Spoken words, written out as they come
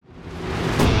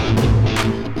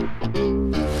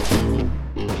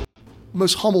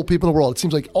most humble people in the world. It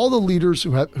seems like all the leaders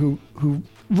who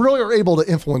really are able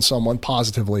to influence someone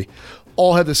positively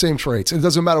all have the same traits. It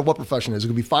doesn't matter what profession it is. It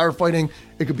could be firefighting,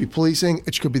 it could be policing,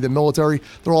 it could be the military.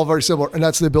 They're all very similar, and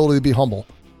that's the ability to be humble.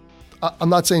 I'm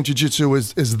not saying jiu-jitsu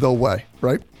is the way,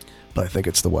 right? But I think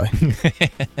it's the way.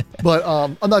 But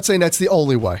I'm not saying that's the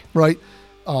only way, right?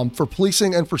 For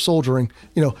policing and for soldiering,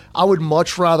 I would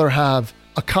much rather have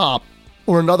a cop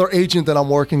or another agent that I'm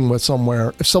working with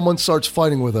somewhere. If someone starts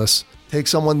fighting with us, take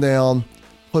someone down,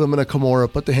 put them in a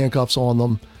Kimura, put the handcuffs on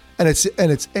them, and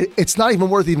it's not even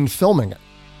worth even filming it.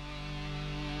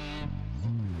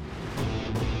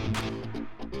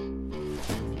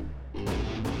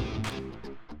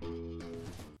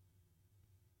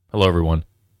 Hello, everyone,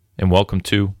 and welcome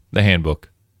to The Handbook,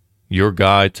 your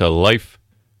guide to life,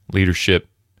 leadership,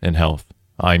 and health.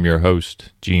 I'm your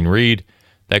host, Gene Reed.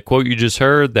 That quote you just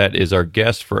heard, that is our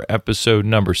guest for episode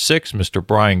number 6, Mr.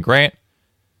 Brian Grant.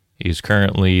 He is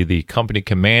currently the company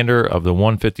commander of the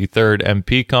 153rd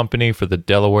MP Company for the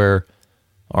Delaware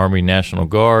Army National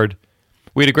Guard.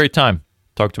 We had a great time.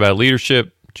 Talked about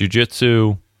leadership,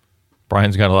 jiu-jitsu.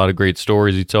 Brian's got a lot of great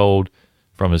stories he told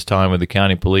from his time with the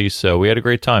county police, so we had a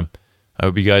great time. I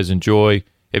hope you guys enjoy.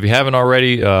 If you haven't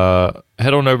already,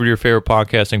 head on over to your favorite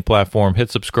podcasting platform,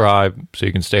 hit subscribe so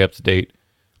you can stay up to date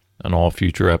on all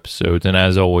future episodes. And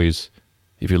as always,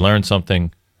 if you learn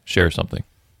something, share something.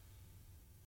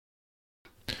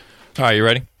 All right, you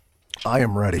ready? I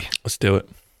am ready. Let's do it.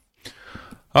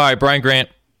 All right, Brian Grant,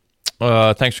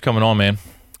 thanks for coming on, man.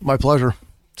 My pleasure.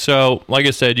 So, like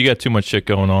I said, you got too much shit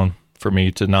going on for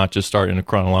me to not just start in a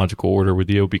chronological order with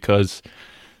you, because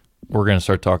we're going to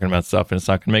start talking about stuff and it's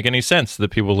not going to make any sense to the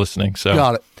people listening. So,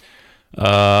 got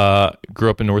it. Grew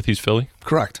up in Northeast Philly?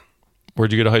 Correct.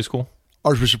 Where'd you go to high school?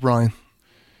 Archbishop Bryan.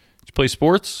 Did you play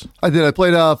sports? I did. I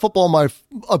played football. I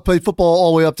played football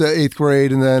all the way up to 8th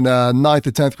grade, and then 9th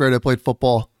to 10th grade I played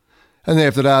football. And then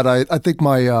after that, I think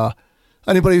my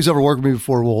anybody who's ever worked with me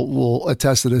before will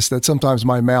attest to this, that sometimes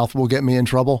my mouth will get me in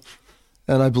trouble.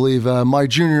 And I believe my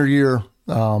junior year,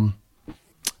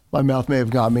 my mouth may have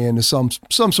got me into some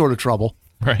sort of trouble.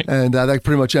 Right. And that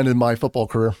pretty much ended my football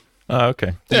career. Oh,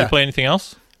 okay. Did you play anything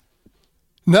else?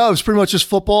 No, it was pretty much just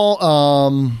football.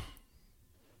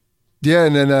 Yeah,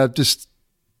 and then just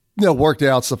worked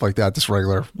out, stuff like that. Just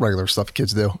regular stuff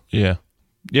kids do. Yeah.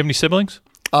 Do you have any siblings?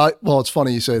 Well, it's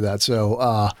funny you say that. So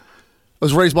I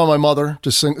was raised by my mother,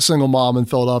 just single mom in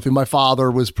Philadelphia. My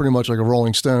father was pretty much like a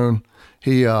Rolling Stone.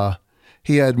 He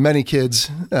had many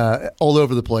kids all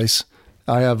over the place.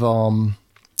 I have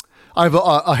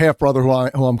a half brother who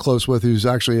I'm close with, who's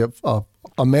actually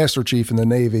a master chief in the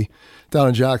Navy down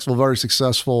in Jacksonville, very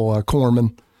successful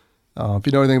corpsman. If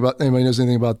you know anybody knows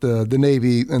anything about the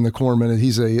Navy and the corpsman,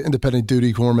 he's a independent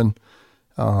duty corpsman,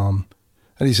 and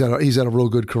he's had a real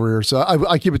good career. So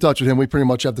I keep in touch with him. We pretty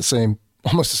much have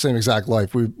almost the same exact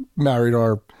life. We married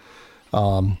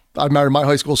I married my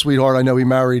high school sweetheart. I know he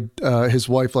married his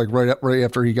wife like right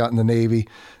after he got in the Navy,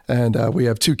 and we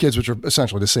have 2 kids which are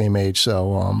essentially the same age.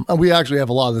 So and we actually have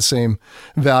a lot of the same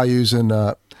values. And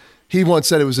he once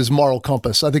said it was his moral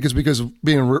compass. I think it's because of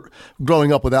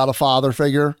growing up without a father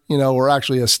figure, or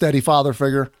actually a steady father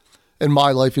figure in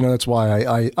my life. That's why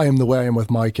I am the way I am with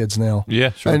my kids now.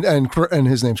 Yeah, sure. And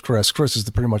his name's Chris. Chris is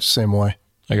pretty much the same way.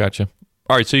 I got you.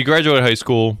 All right, so you graduated high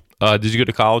school. Did you go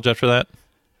to college after that?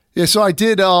 Yeah, so I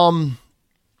did. I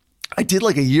did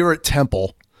like a year at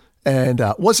Temple, and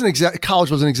college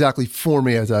wasn't exactly for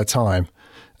me at that time.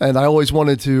 And I always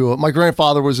wanted to. My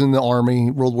grandfather was in the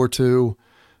Army, World War II.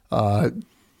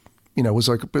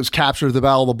 Was captured at the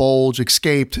Battle of the Bulge,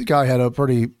 escaped. The guy had a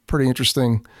pretty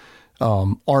interesting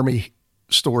Army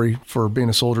story for being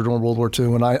a soldier during World War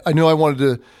II. And I knew I wanted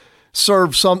to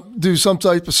do some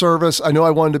type of service. I knew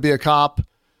I wanted to be a cop.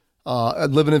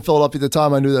 Living in Philadelphia at the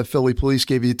time, I knew that Philly police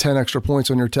gave you 10 extra points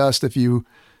on your test if you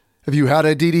had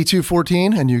a DD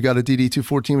 214, and you got a DD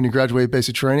 214 when you graduated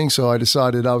basic training. So I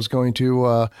decided I was going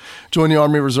to join the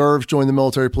Army Reserves, join the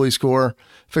Military Police Corps.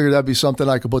 Figured that'd be something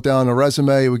I could put down on a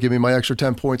resume. It would give me my extra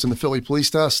 10 points in the Philly police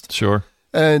test. Sure.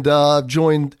 And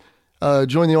joined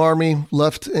the Army,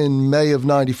 left in May of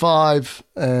 95,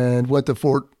 and went to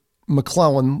Fort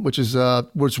McClellan, which was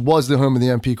the home of the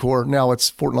MP Corps. Now it's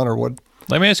Fort Leonard Wood.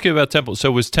 Let me ask you about Temple.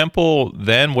 So was Temple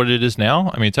then what it is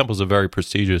now? I mean, Temple's a very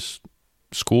prestigious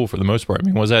school for the most part. I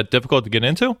mean, was that difficult to get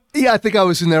into? Yeah, I think I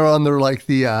was in there under like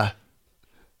the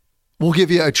we'll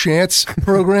give you a chance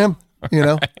program,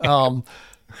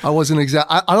 I wasn't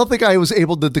I don't think I was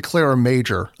able to declare a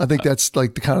major. I think that's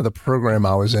like the kind of the program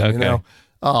I was in, okay.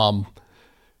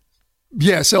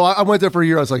 Yeah, so I went there for a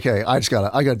year. I was like, hey, I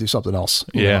gotta do something else.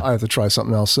 I have to try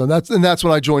something else. So that's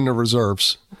when I joined the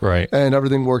reserves. Right. And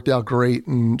everything worked out great.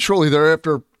 And shortly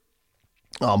thereafter,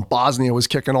 Bosnia was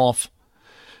kicking off.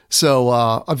 So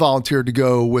I volunteered to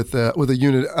go with a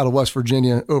unit out of West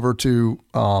Virginia over to,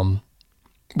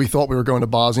 we thought we were going to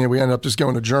Bosnia. We ended up just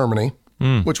going to Germany,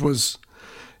 which was,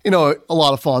 a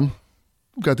lot of fun.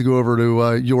 Got to go over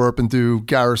to Europe and do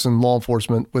garrison law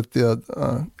enforcement with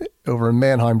over in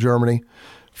Mannheim, Germany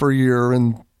for a year,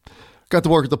 and got to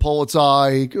work at the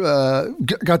Polizei,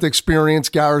 got to experience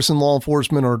garrison law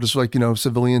enforcement or just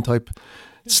civilian type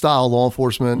style law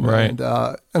enforcement. Right.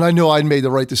 And I knew I'd made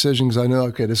the right decision because I know,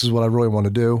 okay, this is what I really want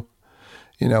to do.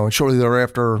 And shortly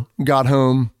thereafter got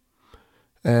home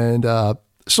and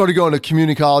started going to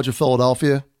Community College of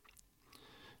Philadelphia.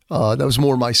 That was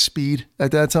more my speed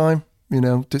at that time,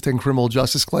 taking criminal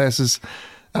justice classes,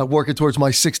 working towards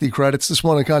my 60 credits. Just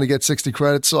want to kind of get 60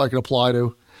 credits so I could apply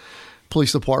to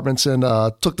police departments, and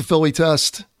took the Philly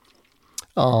test.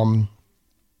 Did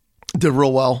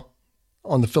real well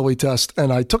on the Philly test,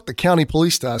 and I took the county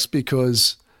police test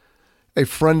because a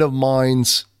friend of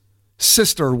mine's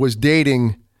sister was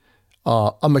dating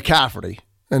a McCafferty,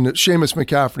 and Seamus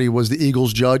McCafferty was the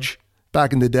Eagles judge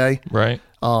back in the day. Right.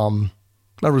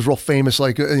 That was real famous,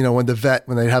 when the vet,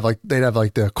 when they'd have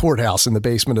the courthouse in the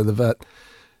basement of the vet,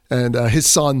 and his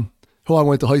son, who I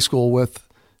went to high school with,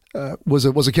 was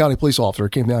a county police officer.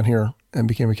 Came down here and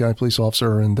became a county police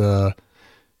officer, and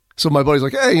so my buddy's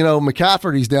like, hey,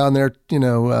 McCafferty's down there,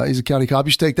 he's a county cop.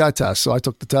 You should take that test. So I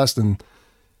took the test, and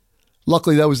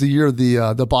luckily that was the year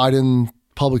the Biden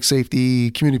public safety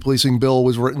community policing bill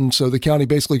was written. So the county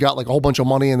basically got like a whole bunch of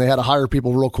money, and they had to hire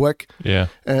people real quick. Yeah.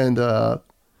 And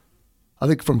I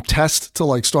think from test to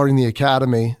like starting the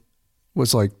academy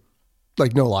was like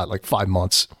no lie, like 5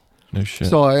 months. No shit.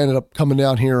 So I ended up coming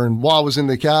down here, and while I was in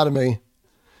the academy,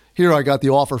 here I got the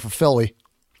offer for Philly.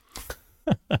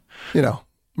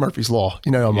 Murphy's Law.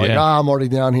 I'm like, I'm already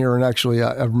down here, and actually,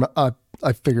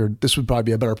 I figured this would probably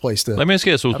be a better place to. Let me ask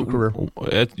you this: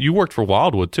 you worked for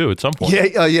Wildwood too at some point?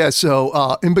 Yeah.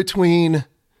 So in between,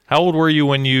 how old were you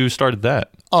when you started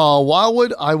that?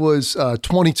 Wildwood, I was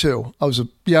 22.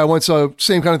 I went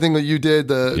same kind of thing that you did,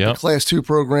 the Class 2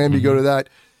 program. You go to that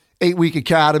 8-week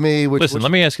academy.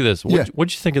 Let me ask you this: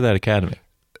 what'd you think of that academy?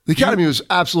 The academy was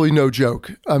absolutely no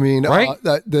joke. I mean, right?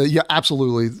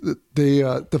 Absolutely.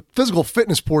 The physical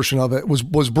fitness portion of it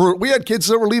was brutal. We had kids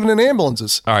that were leaving in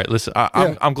ambulances. All right, listen.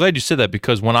 I'm glad you said that,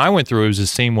 because when I went through, it was the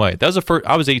same way. That was the first.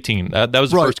 I was 18. That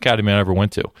was the first academy I ever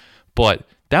went to, but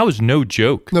that was no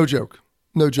joke. No joke.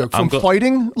 From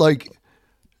fighting, like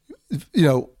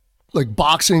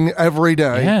boxing every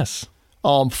day. Yes.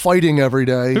 Fighting every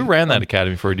day. Who ran that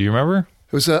academy for you? Do you remember?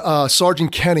 It was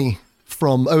Sergeant Kenny.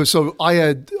 So I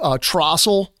had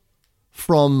Trossel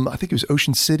from, I think it was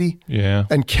Ocean City. Yeah.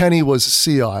 And Kenny was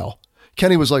Sea Isle.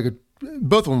 Kenny was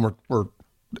both of them were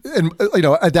and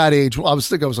at that age, I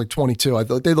was like 22. I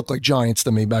thought they looked like giants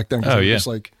to me back then. Oh, yeah. Just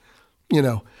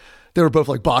they were both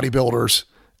like bodybuilders.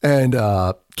 And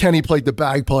Kenny played the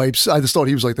bagpipes. I just thought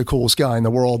he was like the coolest guy in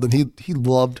the world. And he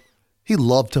loved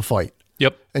to fight.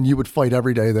 Yep. And you would fight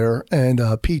every day there. And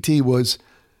PT was,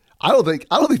 I don't think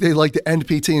they liked to end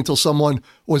PT until someone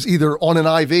was either on an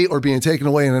IV or being taken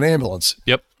away in an ambulance.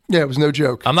 Yep. Yeah, it was no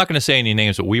joke. I'm not going to say any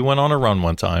names, but we went on a run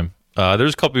one time.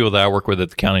 There's a couple people that I work with at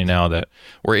the county now that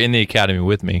were in the academy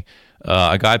with me.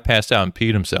 A guy passed out and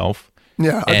peed himself.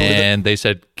 Yeah. And they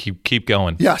said, keep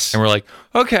going. Yes. And we're like,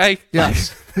 okay.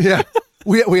 Yes. Yeah.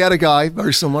 We had a guy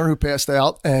very similar who passed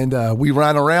out, and we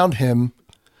ran around him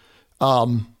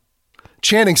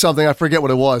chanting something. I forget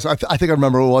what it was. I think I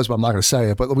remember what it was, but I'm not going to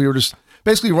say it. But we were just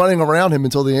basically running around him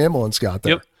until the ambulance got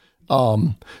there.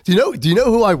 Yep. Do you know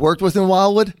who I worked with in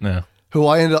Wildwood? No. Who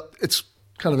I ended up, it's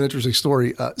kind of an interesting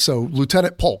story. So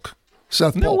Lieutenant Polk,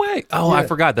 Seth Polk. No way. Oh, yeah. I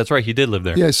forgot. That's right. He did live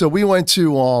there. Yeah. So we went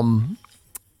to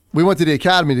the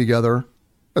academy together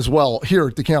as well here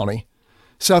at the county.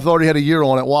 Seth already had a year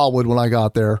on at Wildwood when I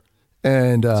got there.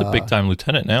 And it's a big time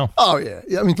lieutenant now. Oh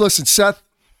yeah. I mean, listen, Seth,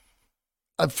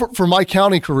 for my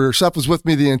county career, Seth was with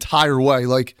me the entire way.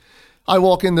 Like I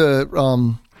walk into,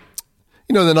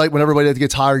 the night when everybody had to get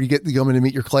tired, you come in to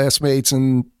meet your classmates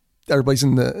and everybody's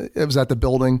it was at the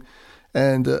building.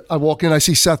 And I walk in, I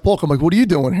see Seth Polk. I'm like, what are you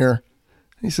doing here?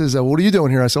 He says, what are you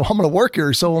doing here? I said, well, I'm going to work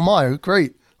here. So am I.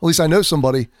 Great. At least I know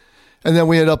somebody. And then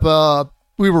we ended up,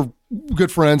 we were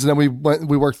good friends. And then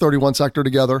we worked 31 sector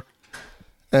together.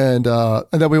 And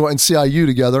then we went in CIU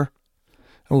together.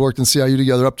 And we worked in CIU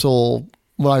together up till,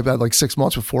 I've had like 6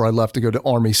 months before I left to go to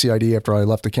Army CID after I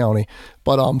left the county.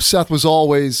 But Seth was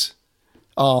always,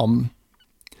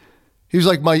 he was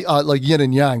like my like yin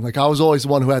and yang. Like I was always the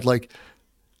one who had like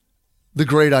the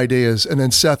great ideas, and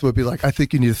then Seth would be like, I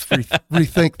think you need to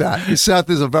rethink that. Seth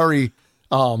is a very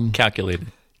calculated,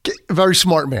 very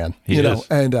smart man, He is.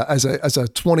 and as a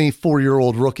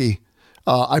 24-year-old rookie,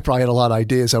 I probably had a lot of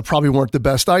ideas that probably weren't the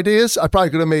best ideas. I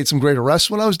probably could have made some great arrests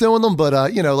when I was doing them, but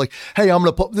like, hey, I'm going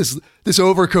to put this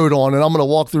overcoat on and I'm going to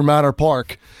walk through Manor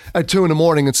Park at 2 a.m.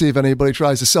 and see if anybody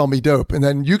tries to sell me dope, and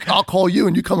then I'll call you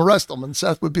and you come arrest them. And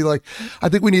Seth would be like, I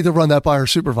think we need to run that by our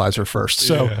supervisor first.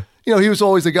 So he was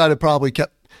always the guy that probably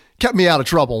kept me out of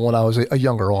trouble when I was a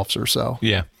younger officer. So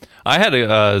yeah. I had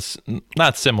a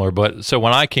not similar, but so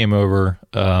when I came over,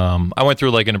 I went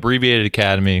through like an abbreviated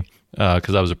academy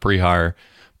because I was a pre-hire.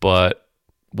 But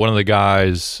one of the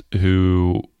guys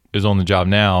who is on the job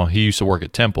now, he used to work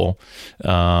at Temple,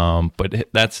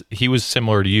 but he was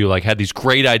similar to you. Like had these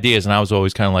great ideas, and I was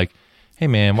always kind of like, hey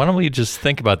man, why don't we just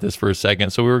think about this for a second?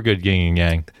 So we were good yin and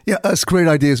yang. Yeah, that's great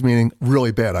ideas, meaning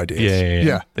really bad ideas.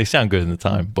 Yeah. They sound good in the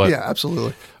time, but yeah,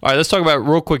 absolutely. All right, let's talk about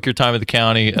real quick your time at the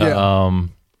county. Yeah.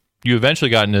 You eventually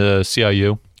got into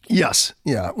CIU. Yes.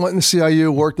 Yeah. Went into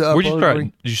CIU, worked at Where'd you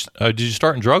start? Did you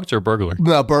start in drugs or burglary?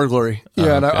 No, burglary.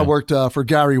 Yeah, and I worked for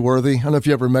Gary Worthy. I don't know if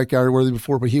you ever met Gary Worthy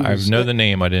before, but he was... I know the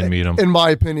name. I didn't meet him. In my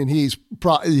opinion, he is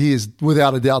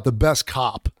without a doubt the best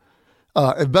cop,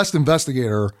 best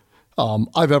investigator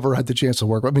I've ever had the chance to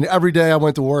work with. I mean, every day I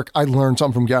went to work, I learned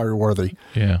something from Gary Worthy.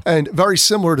 Yeah. And very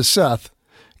similar to Seth,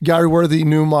 Gary Worthy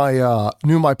knew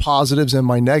my positives and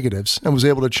my negatives and was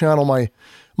able to channel my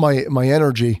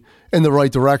energy in the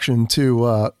right direction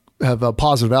to have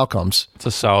positive outcomes. It's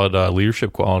a solid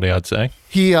leadership quality, I'd say.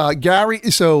 Phil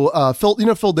Davis.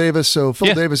 So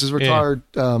Phil Davis is retired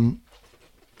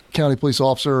county police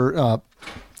officer,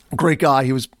 great guy.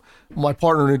 He was my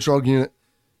partner in a drug unit.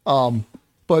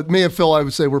 But me and Phil, I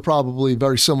would say we're probably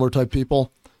very similar type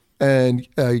people. And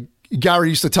Gary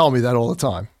used to tell me that all the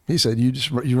time. He said,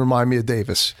 you remind me of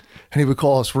Davis. And he would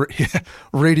call us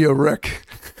Radio Rick.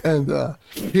 And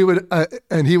he would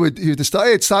just say,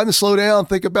 hey, it's time to slow down,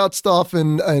 think about stuff.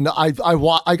 And I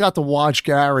got to watch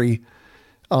Gary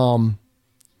solve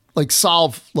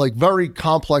like very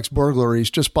complex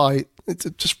burglaries just by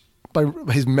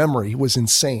his memory was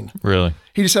insane. Really?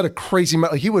 He just had a crazy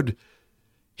memory. He would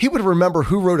remember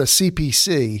who wrote a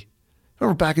CPC.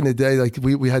 Remember back in the day, like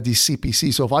we had these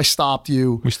CPC. So if I stopped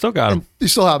you, we still got them. You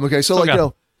still have them. Okay.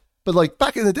 So but like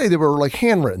back in the day, they were like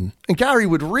handwritten, and Gary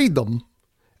would read them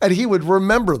and he would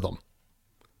remember them.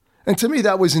 And to me,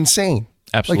 that was insane.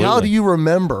 Absolutely. Like, how do you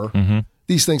remember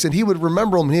these things? And he would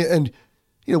remember them. And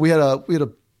we had a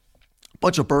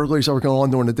bunch of burglaries that were going on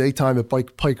during the daytime at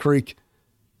Pike Creek.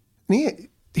 And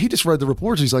he just read the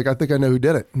reports. He's like, I think I know who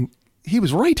did it. And he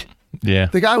was right. Yeah.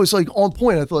 The guy was like on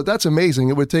point. I thought, that's amazing.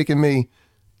 It would have taken me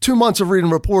 2 months of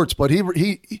reading reports, but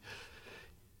you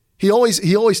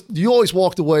always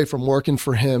walked away from working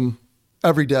for him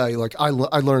every day. Like I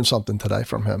learned something today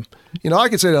from him. I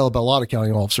could say that about a lot of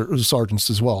county officers, sergeants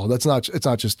as well. It's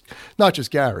not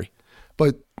just Gary,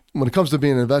 but when it comes to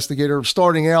being an investigator,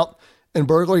 starting out in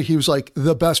burglary, he was like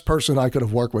the best person I could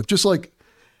have worked with. Just like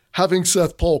having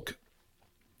Seth Polk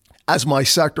as my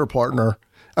sector partner,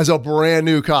 as a brand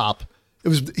new cop,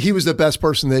 he was the best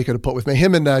person they could have put with me.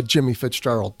 Him and Jimmy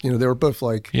Fitzgerald, they were both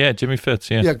like... Yeah, Jimmy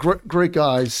Fitz, yeah. Yeah, great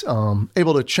guys,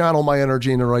 able to channel my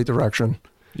energy in the right direction.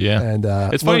 Yeah. And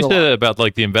it's funny you say that about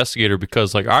like the investigator,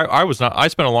 because like I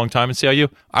spent a long time in CIU.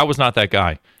 I was not that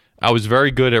guy. I was very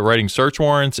good at writing search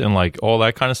warrants and like all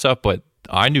that kind of stuff, but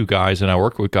I knew guys and I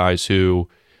worked with guys who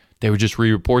they would just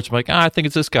read reports. I'm like, I think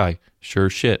it's this guy.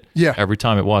 Sure shit. Yeah. Every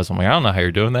time it was. I'm like, I don't know how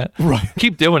you're doing that. Right.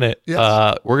 Keep doing it.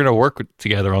 Yes. We're going to work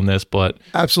together on this, but.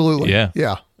 Absolutely. Yeah.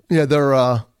 Yeah. Yeah.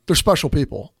 They're special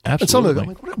people. Absolutely. And some of them,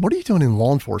 like, what are you doing in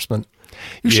law enforcement?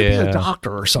 You should be a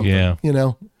doctor or something. Yeah.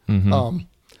 Mm-hmm.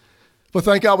 But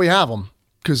thank God we have them,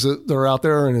 because they're out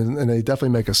there and they definitely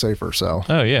make us safer. So.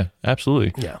 Oh yeah,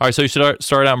 absolutely. Yeah. All right. So you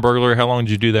started out in burglary. How long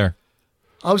did you do there?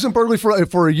 I was in burglary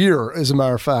for a year, as a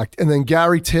matter of fact. And then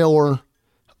Gary Taylor,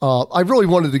 I really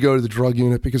wanted to go to the drug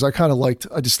unit because I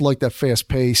just liked that fast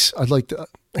pace. I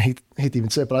hate to even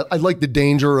say it, but I like the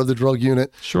danger of the drug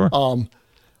unit. Sure.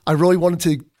 I really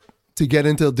wanted to get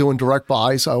into doing direct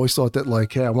buys. I always thought that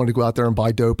like, hey, I wanted to go out there and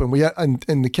buy dope. And we had,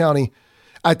 in the county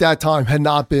at that time had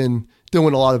not been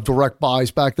doing a lot of direct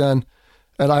buys back then.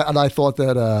 And I thought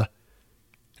that,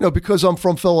 because I'm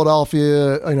from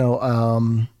Philadelphia,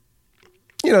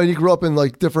 you grew up in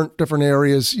like different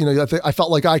areas. I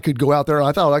felt like I could go out there and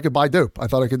I thought I could buy dope. I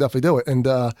thought I could definitely do it. And,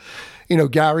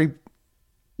 Gary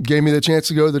gave me the chance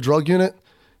to go to the drug unit,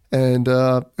 and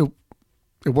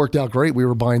it worked out great. We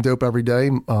were buying dope every day.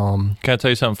 Can I tell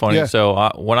you something funny? Yeah.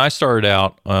 So when I started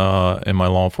out in my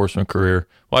law enforcement career,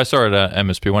 I started at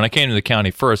MSP. When I came to the county,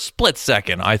 for a split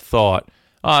second, I thought,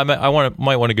 I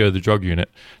might want to go to the drug unit.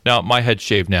 Now, my head's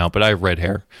shaved now, but I have red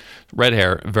hair,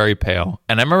 very pale.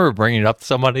 And I remember bringing it up to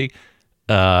somebody,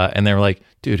 and they were like,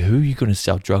 dude, who are you going to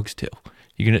sell drugs to?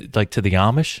 You going to, like, to the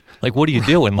Amish? Like, what are you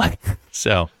doing? Like,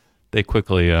 so they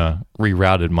quickly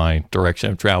rerouted my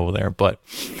direction of travel there. But,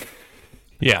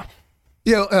 yeah.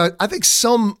 I think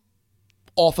some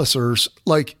officers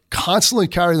like constantly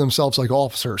carry themselves like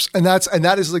officers, and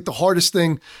that is like the hardest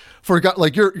thing for a guy.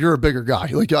 Like you're a bigger guy.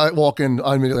 Like I walk in,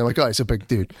 I'm immediately like, oh, he's a big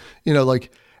dude.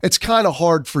 Like it's kind of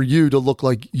hard for you to look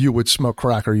like you would smoke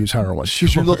crack or use heroin. Sure.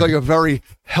 You look like a very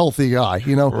healthy guy.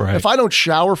 Right. If I don't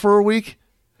shower for a week,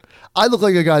 I look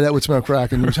like a guy that would smoke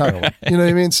crack and use heroin. You know what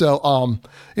I mean? So,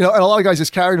 and a lot of guys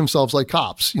just carry themselves like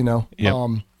cops. Yep.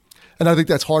 And I think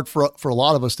that's hard for a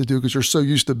lot of us to do because you're so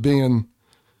used to being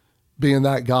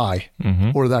that guy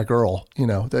or that girl,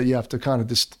 that you have to kind of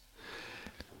just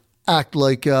act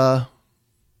like you're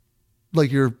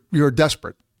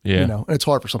desperate. Yeah. And it's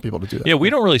hard for some people to do that. Yeah, we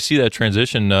don't really see that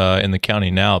transition in the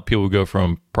county now. People go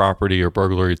from property or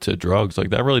burglary to drugs. Like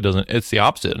that really doesn't. It's the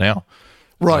opposite now.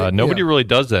 Right. Nobody really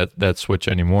does that switch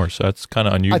anymore. So that's kind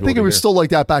of unusual. I think it was still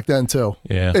like that back then too.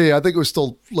 Yeah. Yeah, I think it was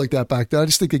still like that back then. I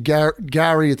just think that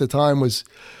Gary at the time was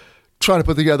trying to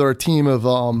put together a team of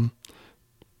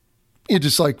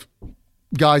just like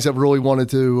guys that really wanted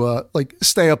to like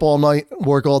stay up all night,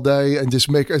 work all day, and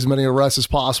just make as many arrests as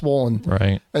possible. And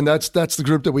right. And that's the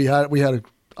group that we had.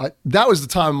 That was the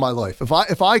time of my life.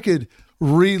 If I could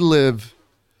relive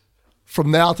from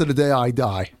now to the day I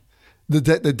die,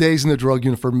 the days in the drug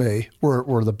unit for me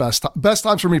were the best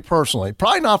times for me personally.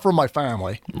 Probably not for my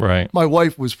family. Right. My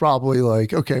wife was probably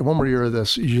like, okay, one more year of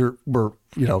this,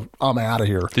 I'm out of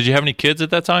here. Did you have any kids at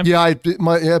that time? Yeah,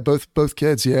 both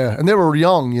kids, yeah, and they were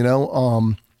young,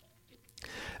 and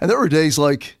there were days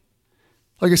like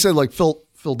I said, like Phil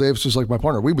Davis was like my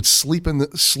partner. We would sleep in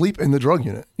the drug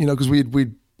unit, because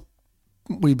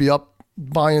we'd be up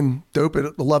buying dope at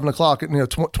 11 o'clock at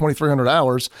 2,300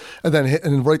 hours, and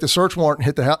then write the search warrant and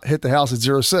hit the house at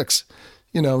 06.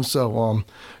 So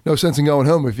no sense in going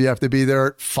home if you have to be there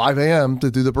at 5 a.m.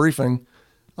 to do the briefing.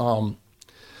 And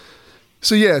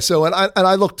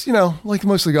I looked, like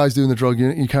most of the guys do in the drug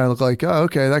unit, you kind of look like, oh,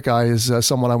 okay, that guy is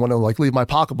someone I want to like leave my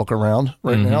pocketbook around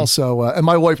right now. So, and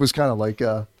my wife was kind of like,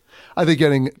 I think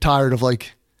getting tired of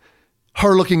like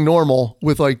her looking normal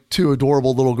with like two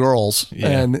adorable little girls. Yeah.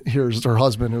 And here's her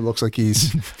husband who looks like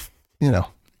he's,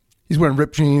 he's wearing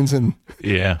ripped jeans and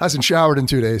hasn't showered in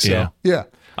 2 days. So, yeah.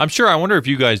 I'm sure. I wonder if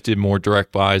you guys did more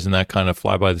direct buys and that kind of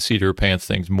fly by the seat of your pants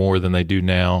things more than they do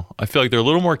now. I feel like they're a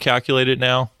little more calculated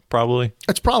now. Probably.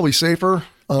 It's probably safer.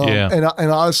 And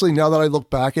honestly, now that I look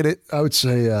back at it, I would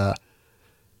say,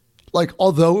 like,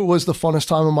 although it was the funnest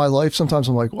time of my life, sometimes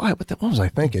I'm like, why? What was I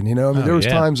thinking? There was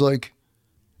times like,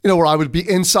 where I would be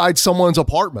inside someone's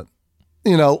apartment,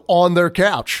 on their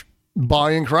couch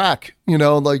buying crack,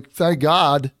 like, thank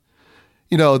God,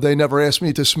 they never asked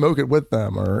me to smoke it with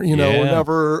them or,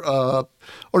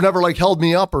 or never like held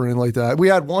me up or anything like that. We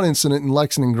had one incident in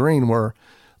Lexington Green where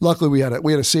luckily we had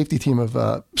a safety team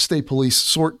of state police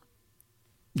SWAT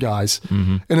guys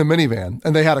in a minivan,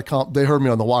 and they they heard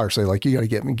me on the wire say like, you got to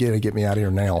get me out of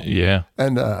here now. Yeah.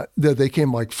 And they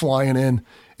came like flying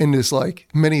in this like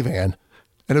minivan.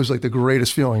 And it was like the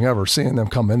greatest feeling ever seeing them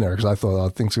come in there because I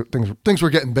thought things were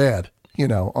getting bad,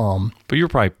 But you're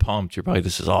probably pumped. You're probably,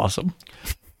 this is awesome.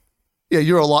 Yeah,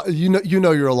 you're alive.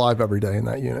 You're alive every day in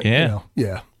that unit. Yeah,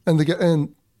 yeah.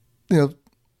 And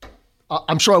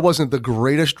I'm sure I wasn't the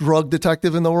greatest drug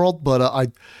detective in the world, but I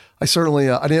certainly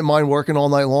I didn't mind working all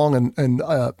night long, and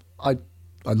I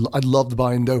loved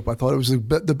buying dope. I thought it was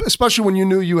especially when you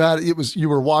knew you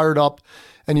were wired up,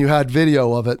 and you had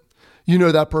video of it.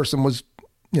 That person was.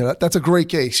 That's a great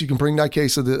case. You can bring that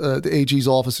case to the AG's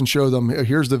office and show them,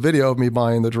 here's the video of me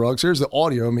buying the drugs, here's the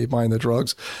audio of me buying the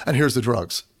drugs, and here's the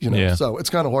drugs. So it's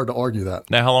kind of hard to argue that.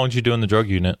 Now, how long did you do in the drug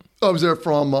unit? I was there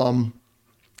from, I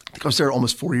think I was there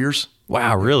almost 4 years.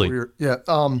 Wow, really? 4 years. Yeah.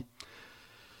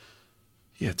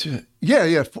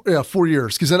 4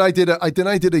 years. Because then I did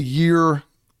a year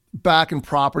back in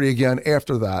property again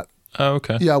after that. Oh,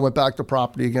 okay. Yeah, I went back to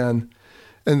property again,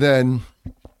 and then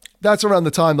that's around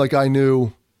the time like I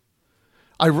knew.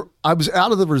 I was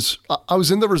I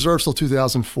was in the reserves till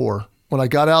 2004. When I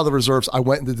got out of the reserves, I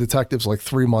went into detectives like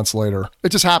 3 months later. It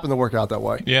just happened to work out that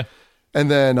way. Yeah. And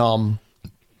then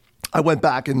I went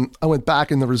back in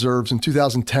the reserves in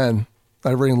 2010.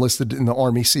 I re-enlisted in the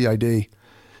Army CID,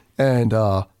 and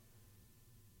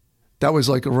that was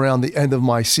like around the end of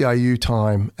my CIU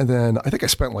time. And then I think I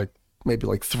spent maybe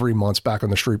 3 months back on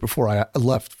the street before I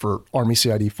left for Army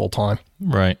CID full time.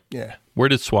 Right. Yeah. Where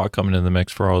did SWAT come into the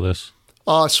mix for all this?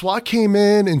 SWAT came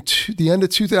in the end of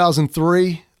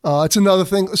 2003. It's another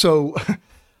thing. So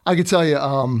I could tell you,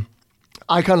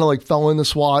 I kind of fell into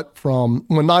SWAT from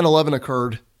when 9/11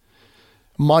 occurred.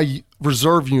 My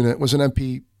reserve unit was an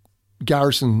MP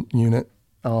garrison unit.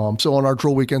 So on our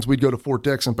drill weekends, we'd go to Fort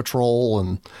Dix and patrol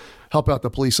and help out the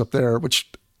police up there, which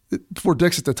Fort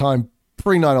Dix at the time,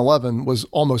 pre 9/11, was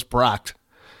almost bracked.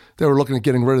 They were looking at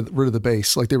getting rid of the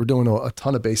base. They were doing a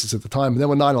ton of bases at the time. And then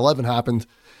when 9/11 happened,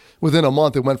 within a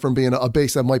month, it went from being a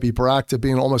base that might be bracked to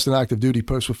being almost an active duty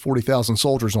post with 40,000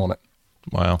 soldiers on it.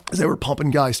 Wow. They were pumping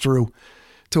guys through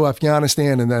to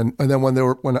Afghanistan. And then when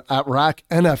Iraq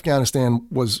and Afghanistan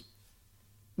was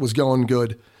going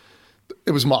good,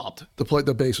 it was mobbed.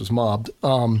 The base was mobbed.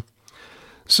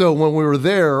 So when we were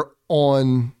there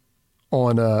on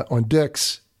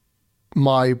Dix,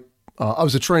 I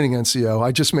was a training NCO.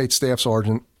 I just made staff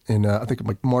sergeant in I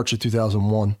think March of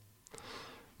 2001.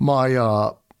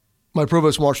 My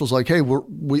provost marshal's like, hey,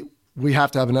 we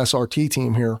have to have an SRT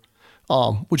team here.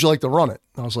 Would you like to run it?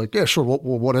 I was like, yeah, sure.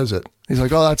 What is it? He's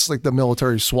like, oh, that's the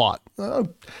military SWAT.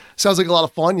 Sounds like a lot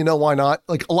of fun. Why not?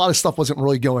 A lot of stuff wasn't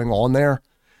really going on there.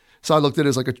 So I looked at it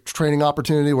as a training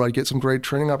opportunity where I'd get some great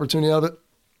training opportunity out of it.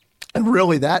 And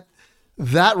really that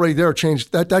right there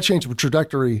changed the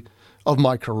trajectory of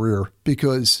my career,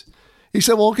 because he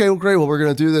said, well, okay, well, great. Well, we're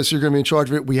going to do this. You're going to be in charge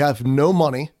of it. We have no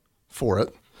money for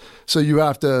it. So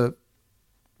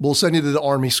we'll send you to the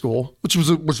Army school, which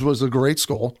was a great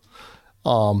school.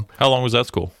 How long was that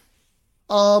school?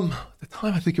 At the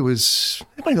time, I think it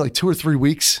might be 2 or 3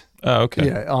 weeks. Oh, okay.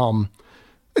 Yeah.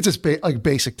 It's just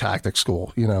basic tactics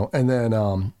school, and then,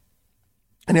 and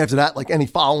after that, any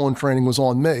follow-on training was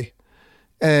on me.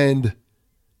 And,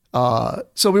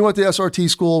 so we went to SRT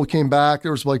school, we came back,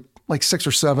 there was like 6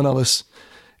 or 7 of us,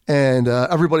 and,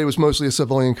 everybody was mostly a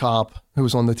civilian cop who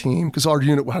was on the team, because our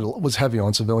unit was heavy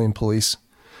on civilian police.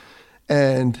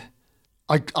 And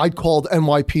I called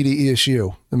NYPD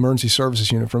ESU, the Emergency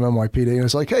Services Unit from NYPD, and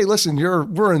it's like, hey, listen,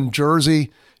 we're in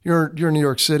Jersey, you're in New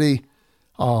York City.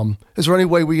 Is there any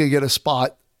way we could get a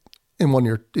spot in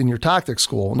your tactics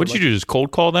school? What'd you do? Just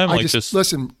cold call them?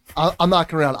 Listen, I'm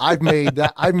knocking around. I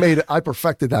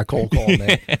perfected that cold call,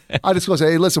 man. I just go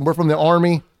say, hey, listen, we're from the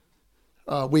Army.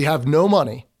 We have no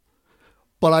money,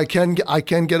 but I can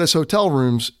get us hotel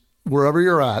rooms wherever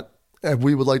you're at, and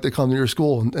we would like to come to your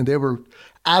school. And they were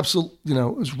absolutely,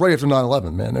 it was right after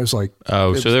 9/11, man. It was like,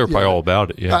 so they were probably all about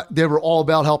it. Yeah. They were all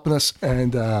about helping us.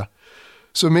 And,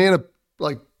 so me and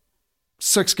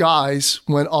 6 guys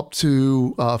went up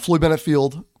to Floyd Bennett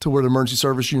Field to where the emergency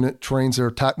service unit trains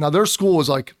their Now their school is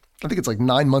I think it's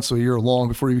 9 months to a year long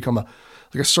before you become a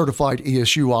certified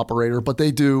ESU operator, but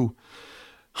they do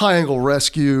high angle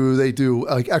rescue. They do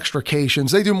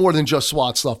extrications. They do more than just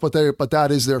SWAT stuff, but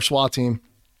that is their SWAT team.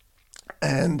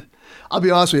 And I'll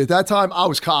be honest with you, at that time I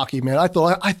was cocky, man. I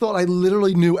thought I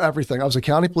literally knew everything. I was a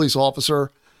county police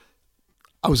officer.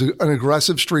 I was an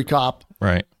aggressive street cop.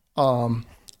 Right.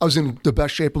 I was in the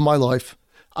best shape of my life.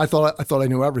 I thought I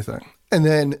knew everything. And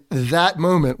then that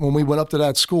moment when we went up to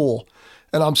that school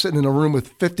and I'm sitting in a room with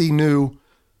 50 new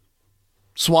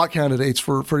SWAT candidates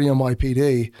for the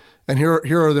NYPD, and here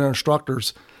are their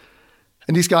instructors.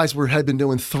 And these guys had been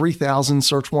doing 3,000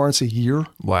 search warrants a year.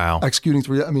 Wow. Executing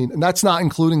and that's not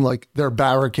including their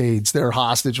barricades, their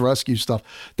hostage rescue stuff.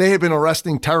 They had been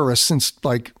arresting terrorists since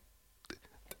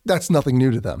that's nothing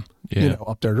new to them. Yeah.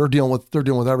 Up there, they're dealing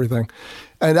with everything.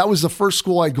 And that was the first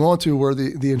school I'd gone to where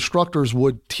the instructors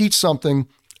would teach something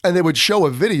and they would show a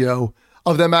video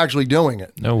of them actually doing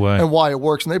it. No way. And why it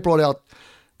works. And they brought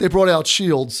out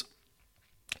shields.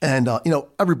 And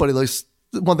everybody likes,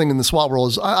 one thing in the SWAT world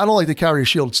is I don't like to carry a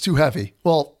shield. It's too heavy.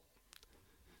 Well,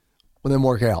 when they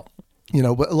work out,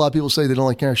 but a lot of people say they don't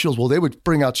like carrying shields. Well, they would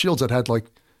bring out shields that had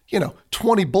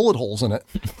 20 bullet holes in it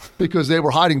because they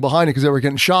were hiding behind it because they were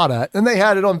getting shot at. And they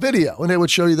had it on video, and they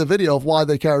would show you the video of why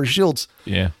they carry shields.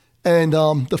 Yeah. And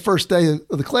the first day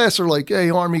of the class, they're like, hey,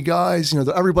 Army guys,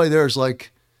 everybody there is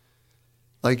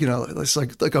it's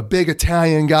like a big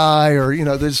Italian guy, or,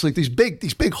 there's these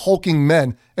big hulking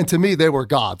men. And to me, they were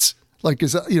gods.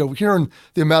 Hearing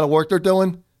the amount of work they're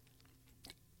doing,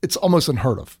 it's almost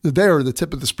unheard of. They are the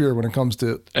tip of the spear when it comes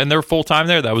to. And they're full time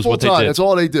there. That was what they did. That's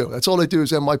all they do. That's all they do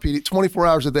is NYPD. 24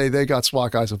 hours a day. They got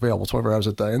SWAT guys available 24 hours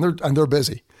a day, and they're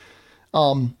busy.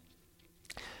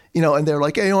 and they're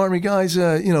like, hey, Army guys,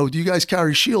 do you guys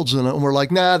carry shields? And we're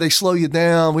like, nah, they slow you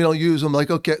down. We don't use them.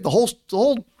 Like, okay, the whole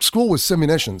school was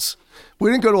simunitions. We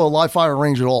didn't go to a live fire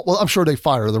range at all. Well, I'm sure they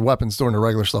fire their weapons during the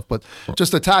regular stuff, but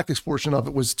just the tactics portion of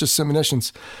it was just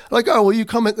simunitions. Like, oh, well, you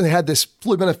come in, and they had this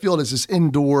Floyd Bennett Field as this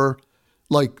indoor,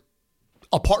 like,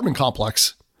 apartment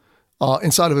complex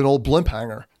inside of an old blimp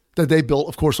hangar that they built,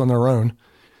 of course, on their own.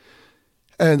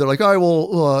 And they're like, all right,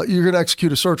 well, you're going to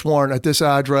execute a search warrant at this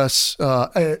address.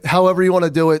 However you want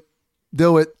to do it,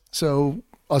 do it. So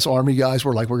us Army guys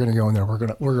were like, we're going to go in there. We're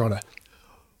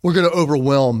going to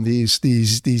overwhelm these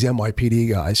NYPD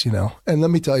guys, And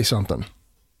let me tell you something.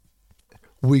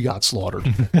 We got slaughtered.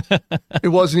 It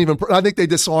wasn't even. I think they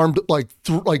disarmed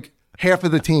like half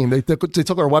of the team. They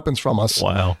took our weapons from us.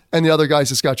 Wow. And the other guys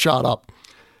just got shot up.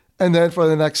 And then for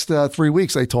the next 3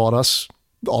 weeks, they taught us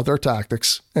all their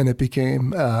tactics, and it became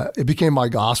my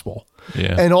gospel.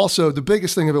 Yeah. And also the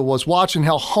biggest thing of it was watching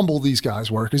how humble these guys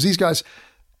were, because these guys,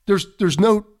 there's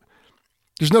no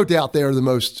doubt they're the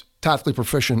most tactically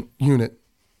proficient unit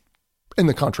in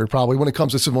the country, probably, when it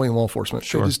comes to civilian law enforcement.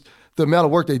 Sure. The amount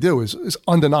of work they do is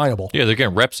undeniable. Yeah, they're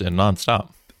getting reps in nonstop.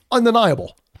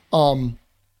 Undeniable.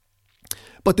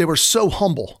 But they were so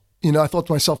humble. I thought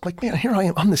to myself, like, man, here I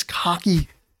am. I'm this cocky,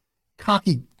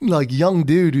 like, young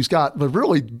dude who's got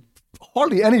really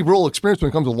hardly any real experience when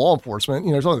it comes to law enforcement.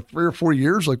 It's only 3 or 4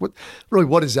 years. Like,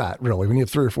 what is that really? When you have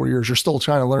 3 or 4 years, you're still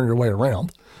trying to learn your way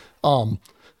around. And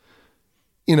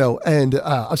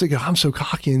I was like, I'm so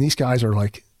cocky, and these guys are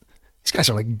like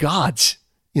gods,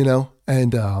 and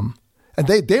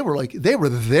they were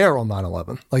there on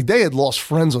 9/11. Like, they had lost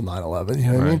friends on 9/11.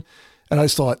 You know what I mean? And I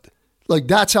just thought, like,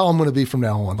 that's how I'm going to be from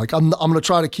now on. Like, I'm going to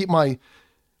try to keep my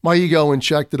ego in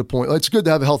check to the point. It's good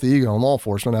to have a healthy ego in law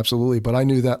enforcement, absolutely. But I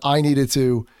knew that I needed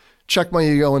to check my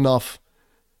ego enough,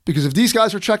 because if these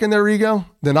guys are checking their ego,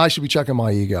 then I should be checking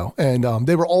my ego. And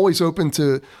they were always open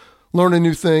to learning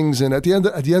new things. And at the end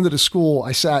of the school,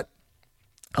 I sat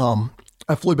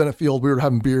at Floyd Bennett Field. We were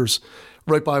having beers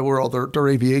right by where all their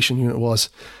aviation unit was.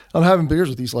 I'm having beers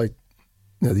with these, like,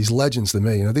 these legends to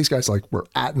me. These guys, like, were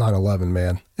at 9/11,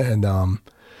 man, and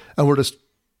we're just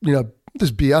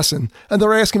just BSing, and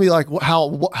they're asking me, like,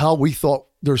 how we thought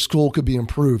their school could be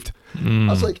improved. I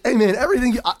was like, hey man,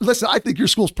 listen, I think your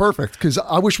school's perfect, because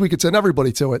I wish we could send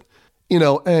everybody to it,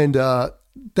 and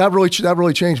that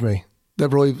really changed me.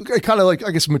 It kind of, like,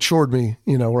 I guess, matured me,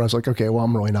 where I was like, okay, well,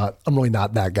 I'm really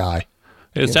not that guy.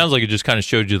 It sounds like it just kind of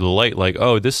showed you the light, like,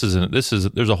 oh, there's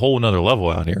a whole nother level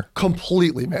out here.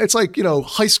 Completely, man. It's like,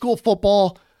 high school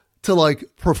football to, like,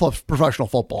 professional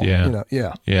football. Yeah.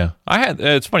 Yeah.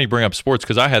 It's funny you bring up sports,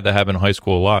 because I had that happen in high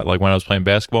school a lot. Like, when I was playing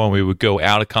basketball and we would go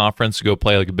out of conference to go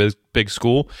play, like, a big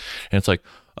school, and it's like,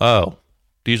 oh,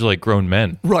 these are, like, grown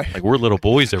men. Right. Like, we're little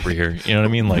boys over here. You know what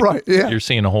I mean? Like, right, yeah. You're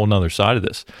seeing a whole nother side of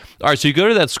this. All right, so you go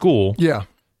to that school. Yeah.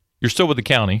 You're still with the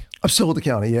county. I'm still with the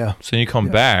county, yeah. So you come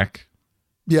back.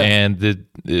 Yeah. And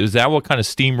is that what kind of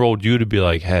steamrolled you to be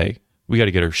like, hey, we got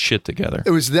to get our shit together?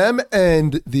 It was them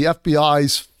and the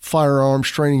FBI's firearms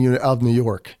training unit out of New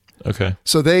York. Okay.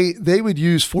 So they would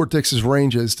use Fort Dix's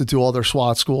ranges to do all their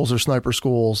SWAT schools, their sniper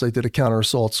schools. They did a counter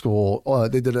assault school.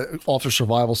 They did a officer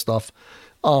survival stuff.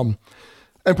 And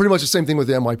pretty much the same thing with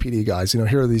the NYPD guys.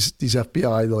 Here are these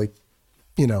FBI, like,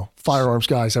 firearms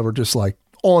guys that were just, like,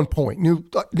 on point. Knew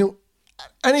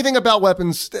anything about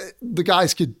weapons. The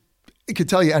guys could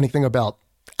tell you anything about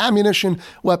ammunition,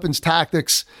 weapons,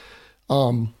 tactics.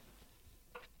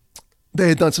 They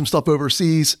had done some stuff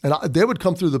overseas, and they would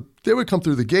come through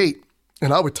the gate,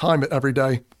 and I would time it every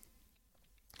day.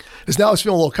 Because now I was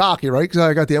feeling a little cocky, right? Because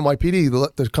I got the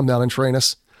NYPD to come down and train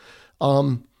us.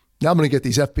 Now I'm going to get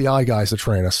these FBI guys to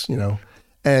train us,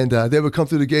 And they would come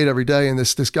through the gate every day, and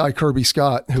this guy, Kirby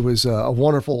Scott, who was a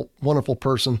wonderful, wonderful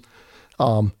person,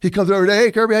 he'd come through every day.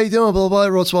 Hey, Kirby, how you doing? Blah, blah,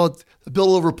 blah. So I'd build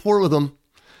a little rapport with him.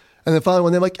 And then finally,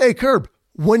 when they're like, hey, Kirb,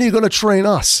 when are you going to train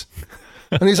us?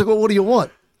 And he's like, well, what do you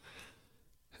want?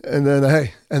 And then,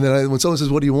 when someone says,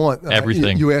 what do you want?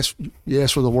 Everything. You ask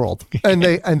for the world. And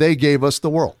they gave us the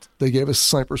world. They gave us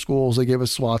sniper schools. They gave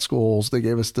us SWAT schools. They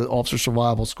gave us the officer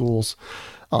survival schools.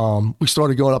 We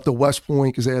started going up to West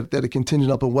Point, because they had a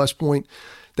contingent up at West Point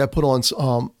that put on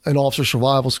an officer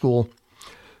survival school.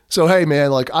 So, hey,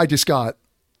 man, like, I think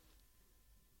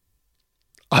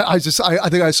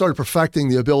I started perfecting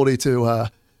the ability to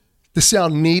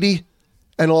sound needy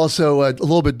and also a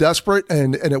little bit desperate,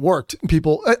 and it worked.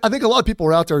 I think a lot of people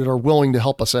are out there that are willing to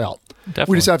help us out.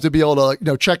 Definitely. We just have to be able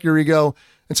to, check your ego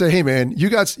and say, hey, man, you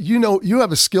guys, you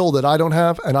have a skill that I don't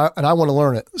have, and I want to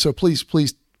learn it. So please.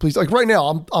 Like, right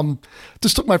now, I'm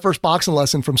just took my first boxing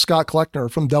lesson from Scott Kleckner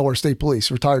from Delaware State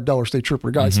Police, retired Delaware State Trooper.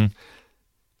 Guys,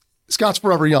 Scott's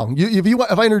forever young.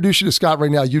 If I introduce you to Scott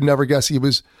right now, you'd never guess he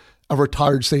was a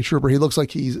retired state trooper. He looks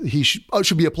like he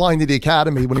should be applying to the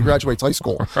academy when he graduates high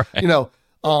school. Right.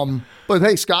 But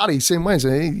hey, Scotty, same way.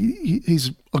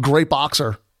 He's a great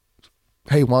boxer.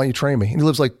 Hey, why don't you train me? And he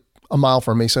lives like a mile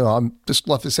from me, so I'm just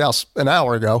left his house an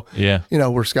hour ago. Yeah,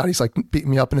 where Scotty's like beating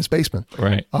me up in his basement.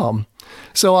 Right.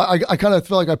 So I kind of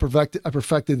feel like I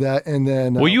perfected that, and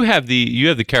then well, you have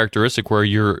the characteristic where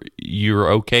you're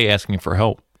okay asking for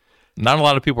help. Not a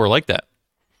lot of people are like that.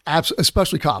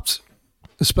 Especially cops,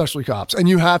 and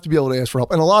you have to be able to ask for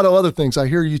help. And a lot of other things I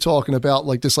hear you talking about,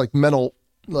 like this, like mental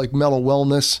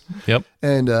wellness. Yep.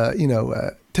 And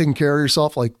taking care of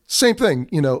yourself, like same thing.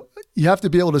 You have to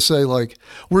be able to say, like,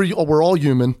 we're all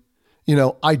human.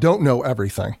 I don't know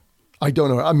everything. I don't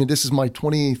know. I mean, this is my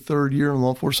 23rd year in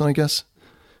law enforcement, I guess.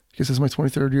 This is my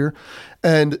 23rd year.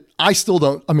 And I still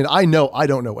don't, I know I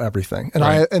don't know everything. And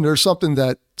right. And there's something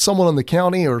that someone in the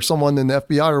county or someone in the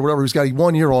FBI or whatever who's got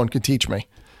 1 year on can teach me.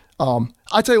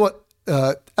 I tell you what,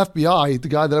 FBI, the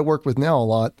guy that I work with now a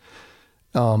lot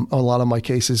of my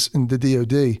cases in the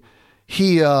DOD,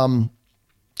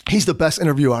 he's the best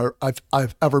interviewer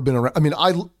I've ever been around.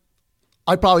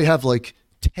 I probably have like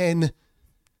 10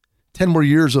 more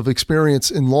years of experience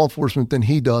in law enforcement than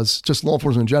he does, just law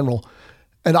enforcement in general.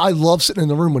 And I love sitting in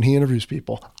the room when he interviews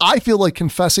people. I feel like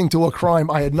confessing to a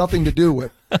crime I had nothing to do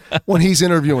with when he's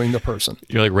interviewing the person.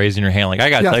 You're like raising your hand, like,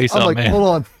 I got to tell you something, I'm like, man. Hold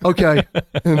on. Okay.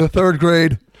 In the 3rd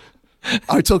grade,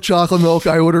 I took chocolate milk.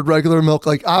 I ordered regular milk.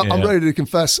 Like I'm ready to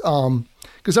confess.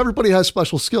 Because everybody has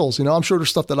special skills. I'm sure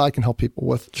there's stuff that I can help people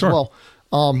with as well.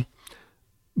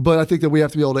 But I think that we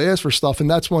have to be able to ask for stuff. And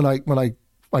that's when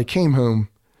I came home,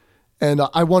 and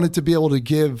I wanted to be able to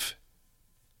give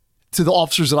to the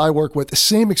officers that I work with the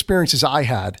same experiences I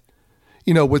had,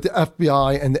 with the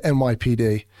FBI and the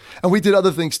NYPD. And we did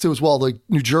other things too as well. Like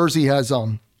New Jersey has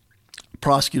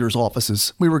prosecutors'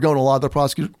 offices. We were going to a lot of the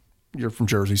prosecutors. You're from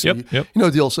Jersey, so yep. You know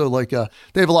the deal. So like they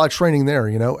have a lot of training there,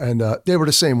 and they were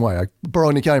the same way.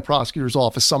 Burlington County Prosecutor's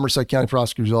Office, Somerset County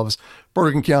Prosecutor's Office,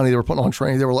 Bergen County, they were putting on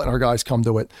training. They were letting our guys come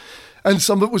to it. And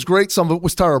some of it was great, some of it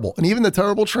was terrible. And even the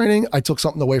terrible training, I took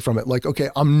something away from it. Like, okay,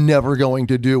 I'm never going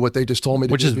to do what they just told me to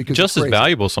do. Which is just as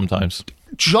valuable sometimes.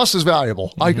 Just as valuable.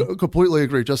 Mm-hmm. I completely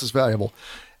agree, just as valuable.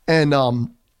 And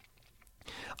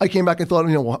I came back and thought,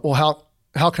 well,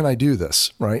 how can I do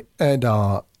this, right? And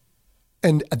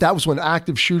that was when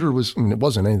active shooter was, it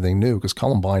wasn't anything new because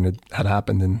Columbine had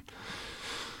happened in,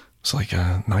 it's like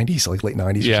 90s, like late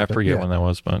 90s. Yeah, I forget when that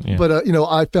was, but yeah. But,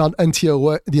 I found the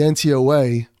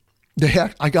NCOA,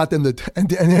 I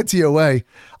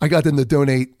got them to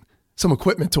donate some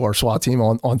equipment to our SWAT team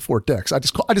on Fort Dix. I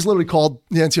just literally called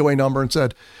the NCOA number and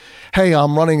said, hey,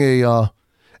 I'm running a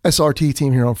SRT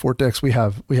team here on Fort Dix. We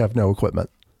have no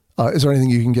equipment. Is there anything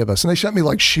you can give us? And they sent me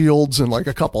like shields and like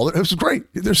a couple. It was great.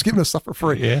 They're just giving us stuff for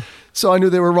free. Yeah. So I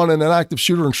knew they were running an active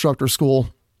shooter instructor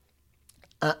school.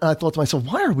 And I thought to myself,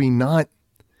 why are we not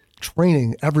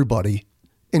training everybody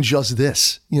in just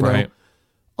this? Right.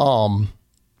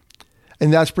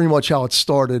 And that's pretty much how it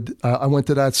started. I went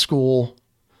to that school,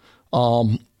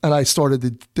 and I started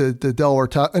the Delaware.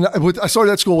 I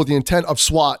started that school with the intent of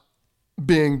SWAT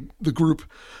being the group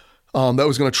that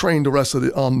was going to train the rest of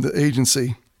the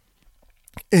agency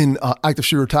in active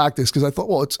shooter tactics. Because I thought,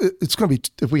 well, it's going to be,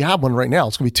 if we have one right now,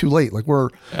 it's going to be too late. Like we're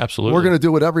going to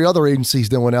do what every other agency's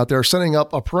doing out there, setting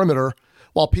up a perimeter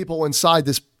while people inside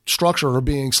this structure are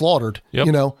being slaughtered.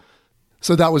 Yep.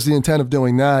 So that was the intent of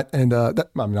doing that, and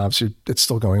obviously it's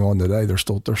still going on today. They're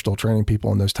still training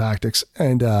people in those tactics,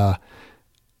 and then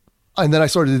I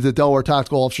started the Delaware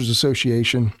Tactical Officers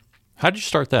Association. How did you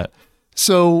start that?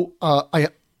 So I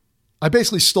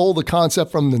basically stole the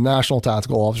concept from the National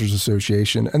Tactical Officers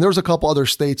Association, and there was a couple other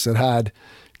states that had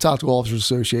tactical officers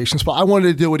associations, but I wanted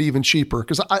to do it even cheaper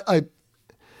because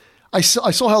I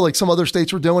saw how like some other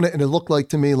states were doing it, and it looked like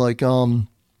to me like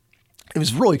it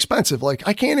was really expensive. Like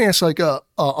I can't ask like a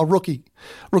rookie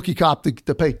cop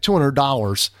to pay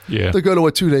 $200 to go to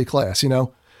a 2-day class,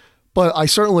 But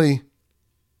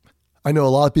I know a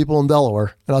lot of people in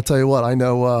Delaware, and I'll tell you what, I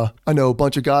know a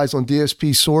bunch of guys on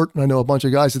DSP SORT, and I know a bunch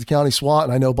of guys at the county SWAT,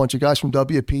 and I know a bunch of guys from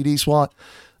WPD SWAT,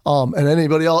 and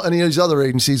anybody else, any of these other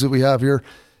agencies that we have here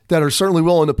that are certainly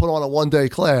willing to put on a 1-day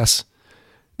class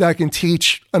that can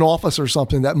teach an officer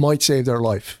something that might save their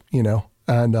life,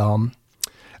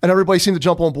 and everybody seemed to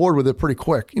jump on board with it pretty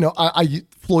quick. I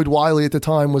Floyd Wiley at the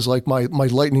time was like my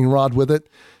lightning rod with it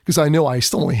because I knew I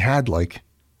still only had like,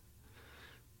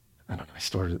 I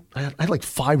had like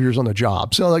 5 years on the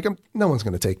job. So like no one's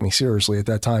going to take me seriously at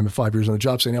that time at 5 years on the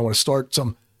job saying I want to start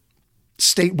some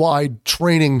statewide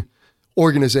training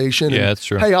organization. Yeah, that's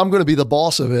true. Hey, I'm going to be the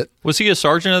boss of it. Was he a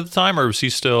sergeant at the time, or was he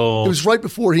still? It was right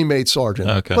before he made sergeant.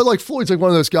 Okay. But like Floyd's like one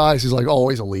of those guys who's like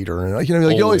always a leader, and like, you know,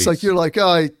 like Always. you're like,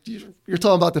 oh, you're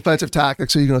talking about defensive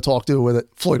tactics, so you're going to talk to with it.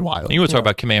 Floyd Wiley. You want to talk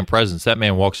about command presence? That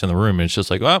man walks in the room and it's just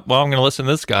like, well, I'm going to listen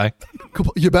to this guy.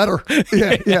 You better.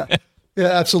 Yeah,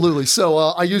 absolutely. So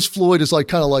I use Floyd as like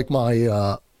kind of like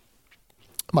my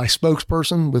my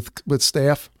spokesperson with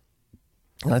staff,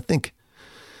 and I think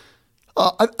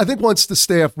once the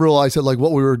staff realized that like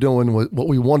what we were doing, what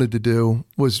we wanted to do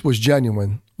was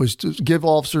genuine, was to give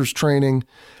officers training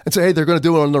and say, hey, they're going to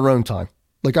do it on their own time.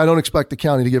 Like I don't expect the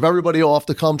county to give everybody off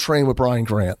to come train with Brian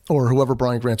Grant or whoever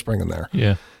Brian Grant's bringing there.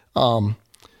 Yeah.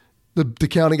 The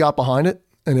county got behind it.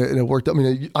 And it worked. I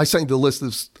mean, I sent you the list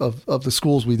of the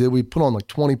schools we did. We put on like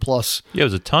 20 plus. Yeah, it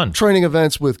was a ton. Training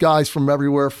events with guys from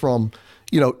everywhere, from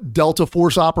Delta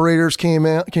Force operators came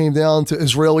down to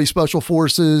Israeli Special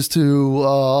Forces to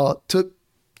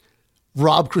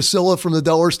Rob Crisilla from the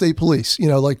Delaware State Police.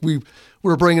 Like we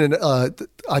were bringing in.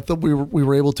 I thought we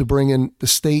were able to bring in the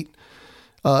state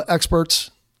experts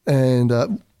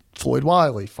and. Floyd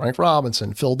Wiley, Frank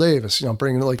Robinson, Phil Davis,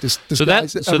 bringing like this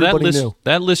guys that everybody knew.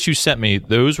 That list you sent me,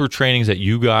 those were trainings that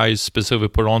you guys specifically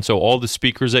put on. So all the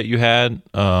speakers that you had,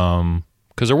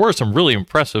 because there were some really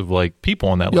impressive like people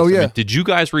on that list. Oh, yeah. I mean, did you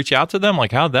guys reach out to them?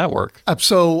 Like, how'd that work?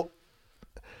 So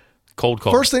cold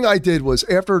call. First thing I did was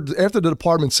after the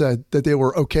department said that they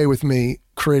were okay with me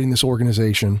creating this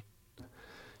organization,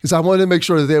 because I wanted to make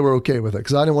sure that they were okay with it,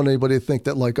 because I didn't want anybody to think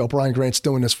that like, oh, Brian Grant's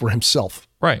doing this for himself.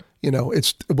 Right.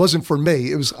 It wasn't for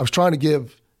me. I was trying to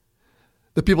give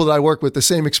the people that I work with the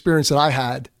same experience that I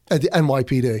had at the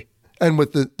NYPD and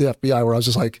with the FBI, where I was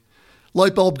just like,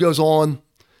 light bulb goes on.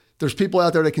 There's people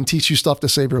out there that can teach you stuff to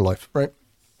save your life, right?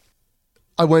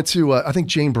 I went to, I think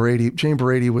Jane Brady. Jane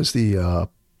Brady was the,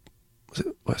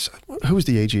 who was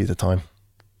the AG at the time?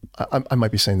 I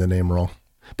might be saying the name wrong.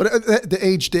 But the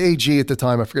AG at the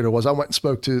time, I forget who it was. I went and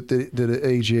spoke to the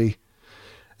AG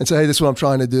and said, hey, this is what I'm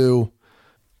trying to do.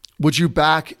 Would you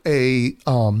back a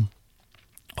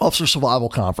officer survival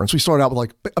conference? We started out with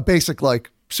like a basic,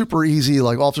 like super easy,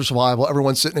 like officer survival.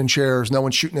 Everyone's sitting in chairs. No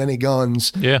one's shooting any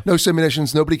guns. Yeah. No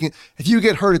simulations. Nobody can. If you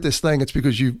get hurt at this thing, it's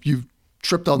because you've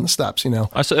tripped on the steps.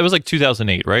 I saw, it was like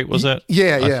 2008, right? Was it?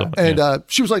 Yeah. And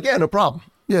she was like, yeah, no problem.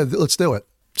 Yeah, let's do it.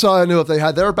 So I knew if they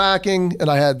had their backing and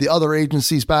I had the other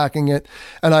agencies backing it.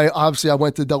 And I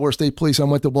went to Delaware State Police. I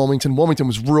went to Wilmington. Wilmington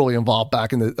was really involved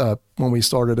back in the when we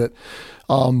started it.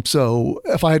 So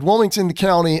if I had Wilmington, the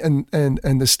county, and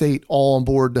the state all on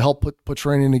board to help put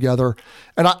training together,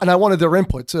 and I wanted their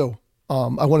input too.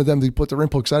 I wanted them to put their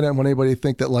input, because I didn't want anybody to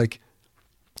think that like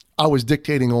I was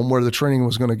dictating on where the training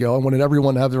was going to go. I wanted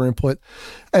everyone to have their input.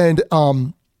 And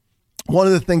one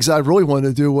of the things I really wanted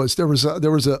to do was there was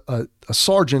a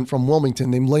sergeant from Wilmington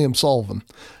named Liam Sullivan,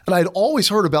 and I'd always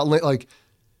heard about like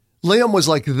Liam was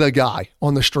like the guy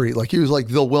on the street, like he was like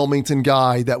the Wilmington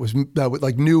guy that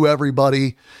like knew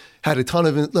everybody, had a ton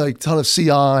of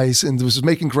CIs, and was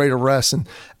making great arrests, and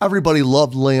everybody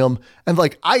loved Liam. And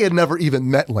like I had never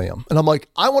even met Liam, and I'm like,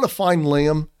 I want to find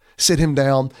Liam, sit him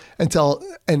down, and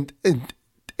and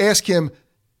ask him,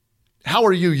 how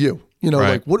are you?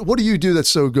 Right. Like what do you do that's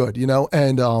so good?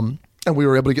 And we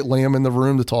were able to get Liam in the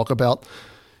room to talk about,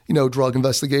 drug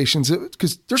investigations,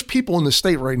 because there's people in the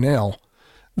state right now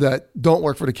that don't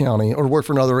work for the county or work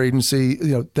for another agency,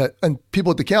 and people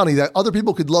at the county that other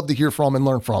people could love to hear from and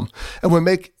learn from, and would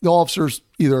make the officers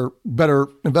either better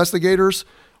investigators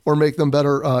or make them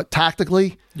better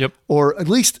tactically. Yep. Or at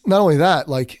least not only that,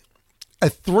 like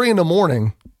at 3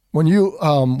 a.m. when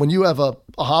you have a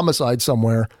homicide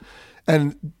somewhere,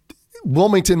 and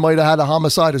Wilmington might have had a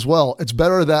homicide as well, it's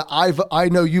better that I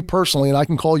know you personally and I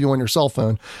can call you on your cell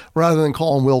phone rather than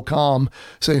calling Will Com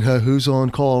saying, hey, who's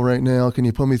on call right now? Can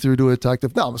you put me through to a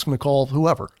detective? No, I'm just going to call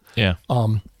whoever. Yeah.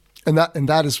 And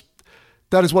that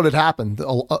is what had happened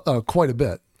quite a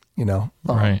bit,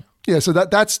 Right. Yeah. So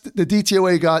that's the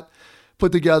DTOA got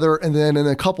put together, and then in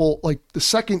a couple, like the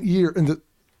second year, and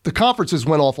the conferences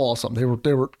went off awesome. They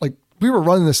were like, we were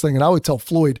running this thing, and I would tell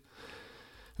Floyd,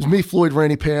 it was me, Floyd,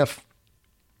 Randy Paff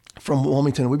from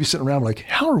Wilmington, and we'd be sitting around like,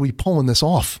 how are we pulling this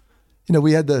off?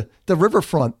 We had the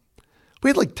riverfront. We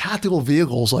had like tactical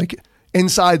vehicles like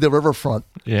inside the riverfront.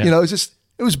 Yeah.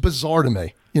 It was bizarre to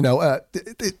me.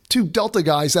 The 2 Delta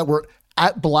guys that were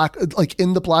at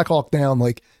in the Black Hawk Down,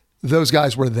 like those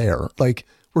guys were there, like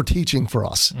were teaching for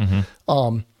us.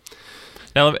 Mm-hmm.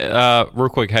 Now, real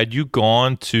quick, had you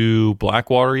gone to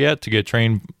Blackwater yet to get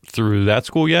trained through that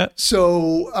school yet?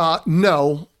 So,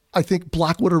 no. I think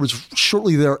Blackwater was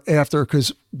shortly thereafter,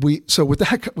 because with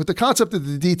the concept of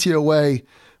the DTOA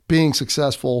being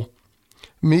successful,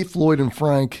 me, Floyd, and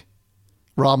Frank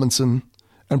Robinson,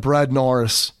 and Brad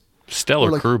Norris.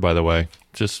 Stellar crew, by the way.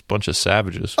 Just a bunch of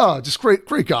savages. Oh, just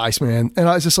great guys, man. And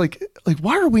I was just like,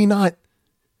 why are we not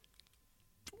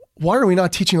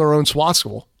teaching our own SWAT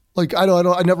school? Like, I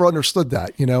never understood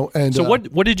that, you know? And so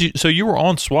what did you, so you were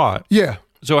on SWAT. Yeah.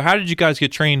 So how did you guys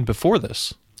get trained before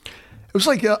this? It was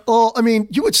like, well, I mean,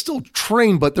 you would still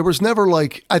train, but there was never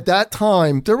like, at that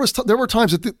time, there were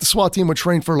times that the SWAT team would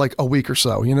train for like a week or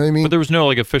so, you know what I mean? But there was no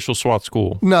like official SWAT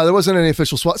school. No, there wasn't any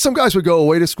official SWAT. Some guys would go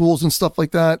away to schools and stuff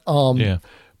like that. Yeah.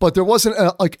 But there wasn't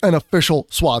like an official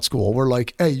SWAT school. We're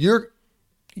like, hey, we're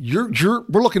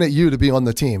looking at you to be on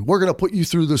the team. We're going to put you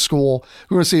through the school.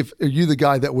 We're going to see if are you the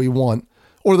guy that we want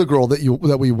or the girl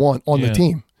that we want on the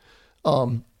team.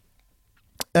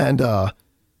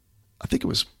 I think it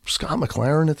was Scott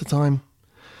McLaren at the time.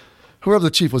 Whoever the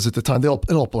chief was at the time, it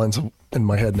all blends in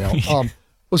my head now.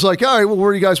 Was like, all right, well,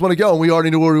 where do you guys want to go? And we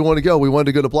already knew where we wanted to go. We wanted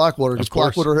to go to Blackwater because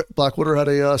Blackwater had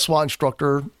a SWAT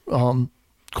instructor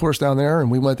course down there,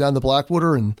 and we went down to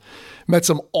Blackwater and met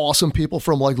some awesome people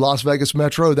from like Las Vegas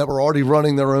Metro that were already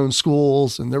running their own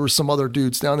schools, and there were some other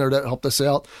dudes down there that helped us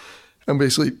out. And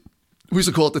basically, we used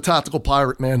to call it the tactical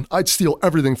pirate, man. I'd steal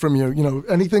everything from you. You know,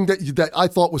 anything that I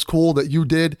thought was cool that you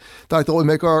did, that I thought would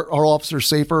make our officers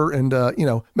safer and,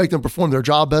 make them perform their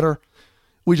job better.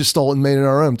 We just stole it and made it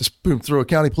our own. Just boom, threw a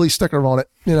county police sticker on it,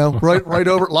 you know, right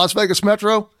over Las Vegas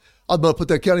Metro. I'm going to put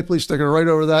that county police sticker right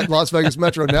over that Las Vegas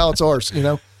Metro. Now it's ours, you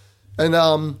know. And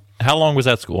how long was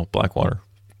that school, Blackwater?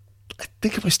 I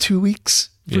think it was 2 weeks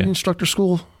for the instructor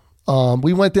school.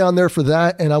 We went down there for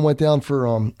that, and I went down for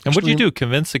And what did you do?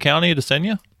 Convince the county to send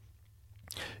you?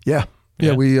 Yeah.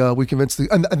 We convinced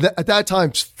at that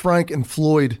time Frank and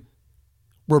Floyd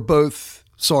were both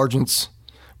sergeants.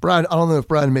 Brad, I don't know if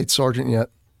Brad made sergeant yet.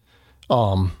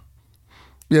 So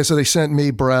they sent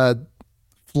me, Brad,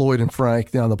 Floyd, and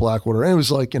Frank down to Blackwater, and it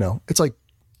was like, you know, it's like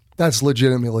that's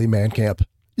legitimately man camp.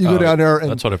 You go down there, and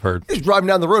that's what I've heard. You're driving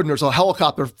down the road, and there's a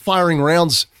helicopter firing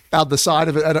rounds out the side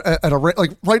of it at a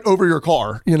like right over your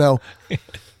car, you know.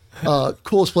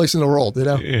 Coolest place in the world, you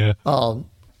know. Yeah.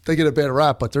 They get a bad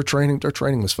rap, but their training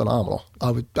was phenomenal.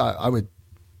 I would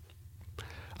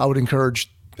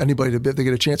encourage anybody if they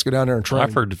get a chance to go down there and train.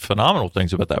 I've heard phenomenal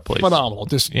things about that place. Phenomenal,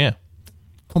 just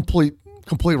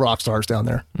complete rock stars down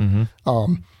there. Mm-hmm.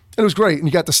 And it was great, and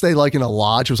you got to stay like in a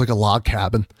lodge. It was like a log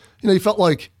cabin. You know, you felt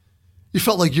like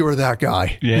you were that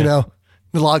guy. Yeah. You know.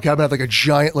 The log cabin had like a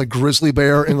giant like grizzly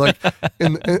bear in like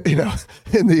in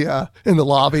the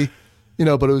lobby, you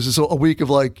know. But it was just a week of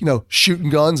like, you know, shooting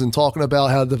guns and talking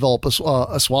about how to develop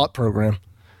a SWAT program,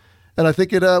 and I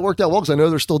think it worked out well because I know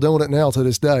they're still doing it now to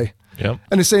this day. Yep.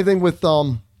 And the same thing with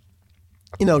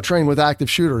training with active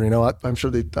shooter. You know, I'm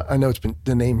sure I know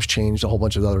the name's changed a whole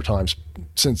bunch of other times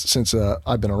since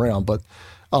I've been around, but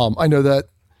I know that.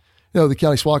 You know, the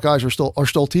county SWAT guys are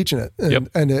still teaching it,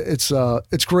 and it's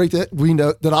great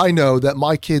that I know that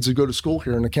my kids who go to school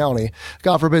here in the county,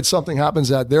 God forbid something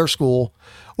happens at their school,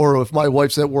 or if my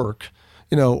wife's at work,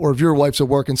 you know, or if your wife's at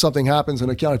work and something happens and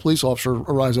a county police officer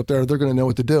arrives up there, they're going to know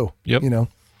what to do. Yep. You know.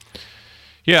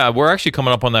 Yeah, we're actually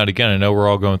coming up on that again. I know we're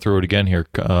all going through it again here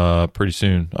pretty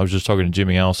soon. I was just talking to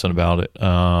Jimmy Allison about it.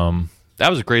 That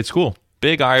was a great school.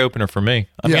 Big eye opener for me.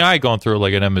 I mean, I had gone through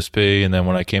like an MSP, and then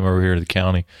when I came over here to the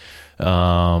county.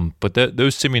 But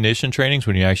those simulation trainings,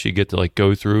 when you actually get to like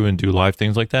go through and do live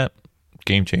things like that,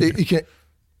 game changer.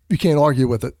 You can't argue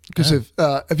with it because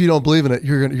if you don't believe in it,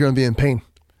 you're gonna be in pain.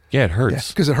 Yeah, it hurts.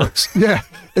 Because it hurts. Yeah,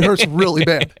 it hurts really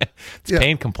bad. It's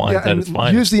pain compliant. That is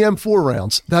fine. Use the M4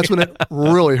 rounds. That's when it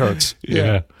really hurts.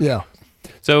 Yeah.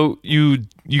 So you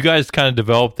guys kind of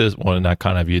developed this. Well, not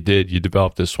kind of. You did. You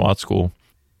developed this SWAT school.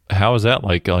 How was that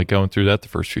like going through that the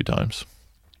first few times?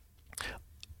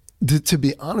 To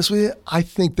be honest with you, I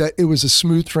think that it was a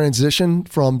smooth transition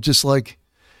from just like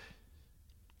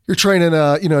you're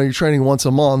training once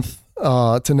a month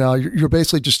to now you're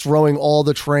basically just throwing all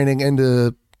the training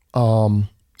into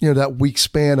that week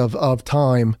span of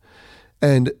time,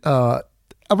 and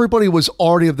everybody was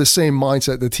already of the same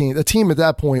mindset. The team at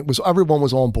that point everyone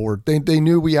was on board. They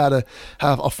knew we had to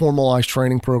have a formalized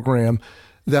training program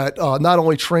that not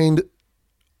only trained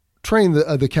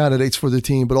the candidates for the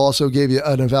team, but also gave you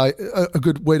a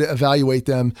good way to evaluate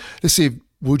them to see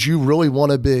would you really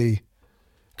want to be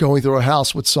going through a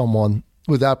house with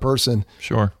that person.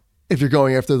 Sure. If you're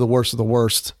going after the worst of the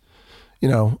worst, you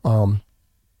know,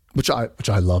 which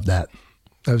I love that.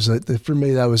 That was for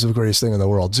me, that was the greatest thing in the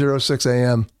world. 06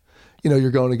 a.m., you know,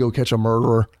 you're going to go catch a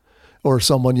murderer or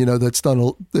someone, you know, that's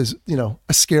done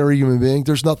a scary human being.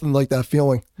 There's nothing like that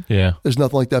feeling. Yeah. There's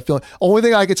nothing like that feeling. Only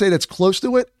thing I could say that's close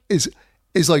to it is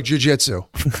is like jiu-jitsu.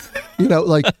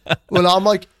 Like when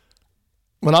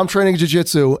I'm training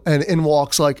jiu-jitsu and in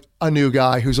walks like a new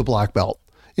guy who's a black belt,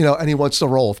 and he wants to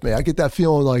roll with me. I get that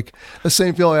feeling, like the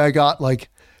same feeling I got like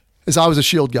as I was a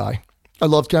shield guy. I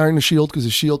love carrying the shield because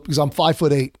I'm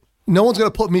 5'8". No one's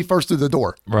going to put me first through the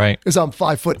door. Right. Because I'm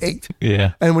 5'8".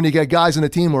 Yeah. And when you get guys in the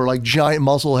team who are like giant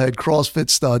muscle head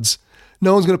CrossFit studs,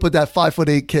 no one's going to put that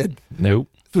 5'8" kid Nope.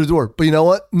 through the door. But you know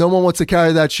what? No one wants to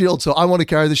carry that shield. So I want to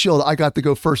carry the shield. I got to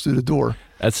go first through the door.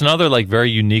 That's another like very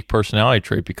unique personality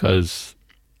trait because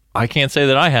I can't say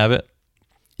that I have it.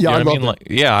 Yeah, You know I love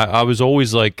it. Like, I was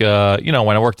always like, when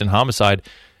I worked in homicide,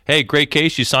 hey, great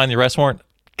case. You signed the arrest warrant.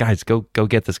 Guys, go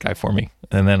get this guy for me.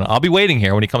 And then I'll be waiting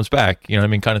here when he comes back,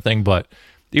 kind of thing. But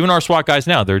even our SWAT guys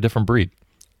now, they're a different breed.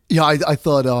 Yeah, I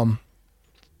thought,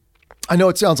 I know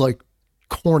it sounds like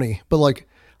corny, but like,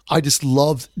 I just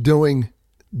loved doing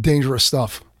dangerous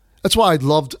stuff. That's why I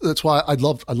loved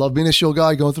being a shield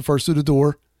guy, going first through the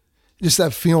door. Just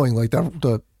that feeling like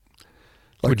that.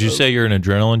 Would you say you're an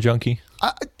adrenaline junkie?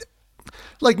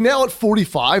 Like now at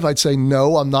 45, I'd say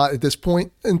no, I'm not at this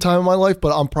point in time in my life,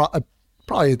 but I'm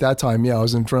probably at that time, I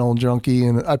was an adrenaline junkie,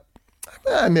 and I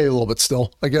maybe a little bit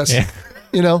still, I guess. Yeah.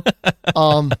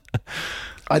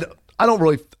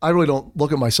 I really don't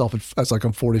look at myself as like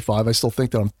I'm 45. I still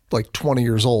think that I'm like 20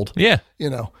 years old. Yeah.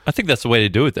 I think that's the way to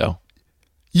do it, though.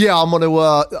 Yeah, I'm going to,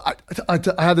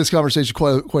 I had this conversation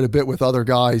quite a bit with other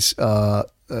guys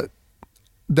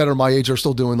that are my age are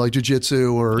still doing like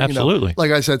jiu-jitsu or, Absolutely.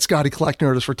 Like I said, Scotty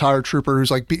Kleckner, this retired trooper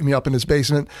who's like beating me up in his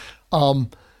basement.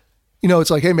 It's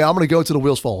like, hey man, I'm going to go till the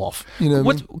wheels fall off.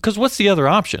 Because what's the other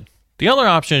option? The other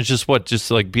option is just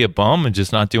just like be a bum and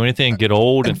just not do anything and get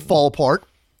old and fall apart.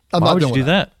 Why would you do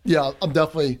that? Yeah, I'm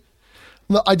definitely.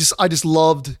 No, I just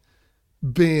loved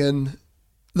being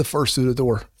the first through the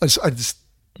door. I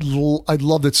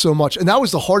loved it so much, and that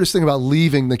was the hardest thing about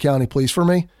leaving the county police for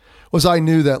me. Was I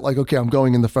knew that like, okay, I'm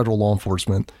going into federal law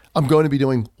enforcement. I'm going to be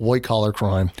doing white collar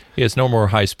crime. Yeah, it's no more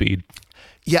high speed.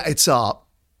 Yeah, it's so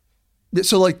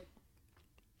like.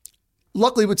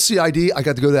 Luckily with CID, I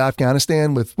got to go to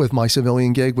Afghanistan with my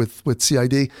civilian gig with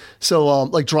CID. So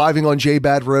like driving on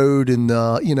J-Bad Road and,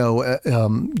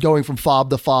 going from fob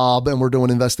to fob, and we're doing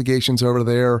investigations over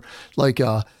there. Like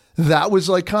that was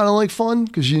like kind of like fun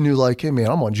because you knew like, hey man,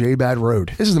 I'm on J-Bad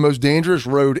Road. This is the most dangerous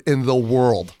road in the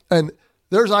world. And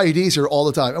there's IEDs here all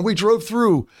the time. And we drove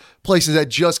through places that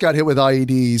just got hit with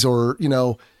IEDs or.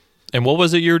 And what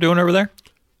was it you were doing over there?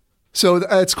 So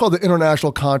it's called the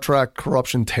International Contract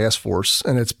Corruption Task Force,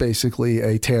 and it's basically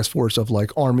a task force of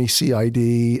like Army, CID,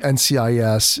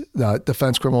 NCIS,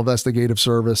 Defense Criminal Investigative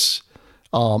Service,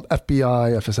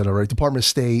 FBI, if I said it right, Department of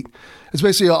State. It's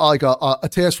basically like a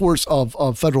task force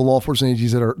of federal law enforcement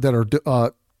agencies that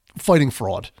are fighting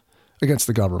fraud against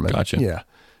the government. Gotcha. Yeah,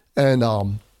 and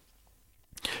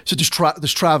so just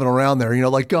traveling around there,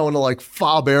 like going to like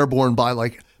FOB Airborne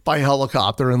by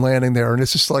helicopter and landing there. And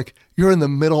it's just like, you're in the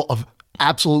middle of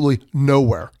absolutely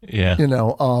nowhere. Yeah.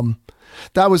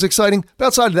 That was exciting. But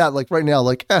outside of that, like right now,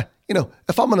 like,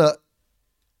 if I'm going to,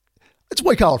 it's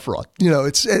white collar fraud. Sure.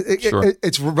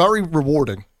 It's very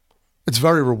rewarding. It's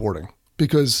very rewarding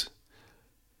because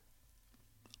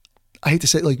I hate to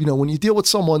say, like, when you deal with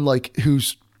someone like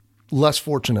who's less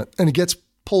fortunate and he gets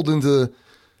pulled into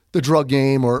the drug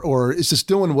game or is just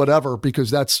doing whatever because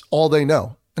that's all they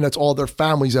know. And that's all their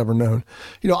family's ever known.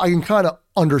 I can kind of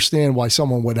understand why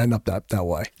someone would end up that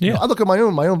way. Yeah. I look at my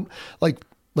own, like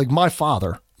my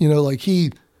father, like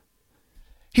he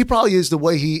probably is the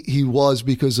way he was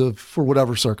because of, for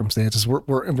whatever circumstances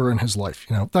were in his life.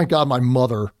 Thank God my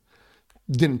mother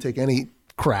didn't take any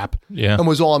crap and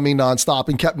was on me nonstop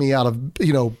and kept me out of,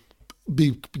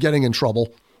 be getting in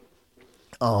trouble.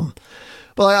 But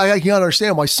I can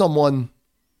understand why someone,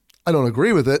 I don't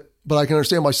agree with it, but I can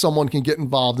understand why someone can get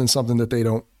involved in something that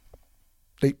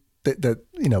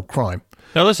crime.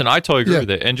 Now, listen, I totally agree with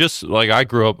it. And just like I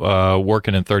grew up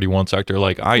working in 31 sector,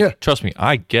 trust me,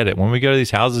 I get it. When we go to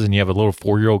these houses and you have a little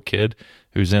 4-year-old kid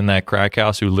who's in that crack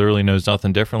house who literally knows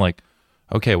nothing different, like,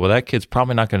 okay, well, that kid's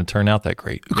probably not going to turn out that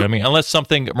great. You know what I mean? Unless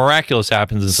something miraculous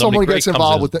happens and someone great gets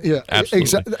involved with it. Yeah, absolutely.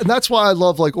 Exactly. And that's why I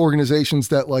love like organizations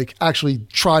that like actually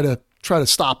try to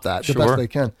stop that the best they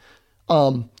can.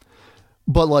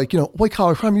 But like, white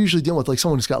collar crime, you're usually dealing with like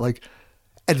someone who's got like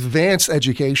advanced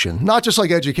education, not just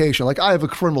like education. Like I have a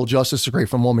criminal justice degree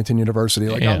from Wilmington University.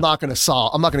 Like I'm not going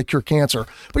to cure cancer,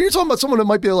 but you're talking about someone that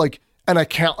might be like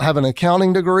have an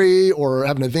accounting degree or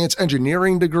have an advanced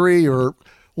engineering degree or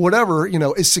whatever,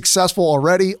 is successful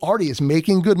already is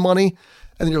making good money.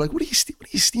 And then you're like, what are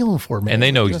you stealing for, man? And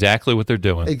they know exactly what they're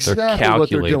doing. Exactly what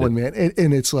they're doing, man.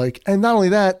 And it's like, and not only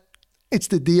that, it's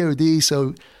the DOD,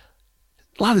 so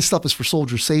a lot of this stuff is for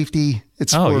soldier safety.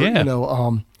 It's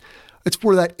it's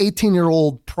for that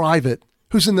 18-year-old private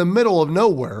who's in the middle of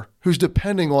nowhere, who's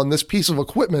depending on this piece of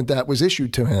equipment that was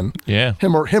issued to him. Yeah.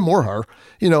 Him or her.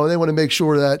 They want to make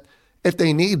sure that if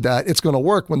they need that, it's going to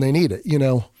work when they need it,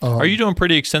 Are you doing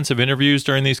pretty extensive interviews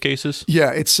during these cases?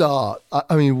 Yeah, it's, I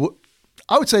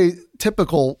would say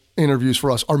typical interviews for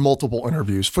us are multiple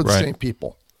interviews for the same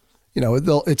people.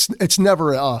 It's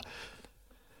never,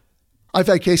 I've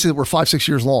had cases that were 5-6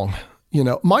 years long.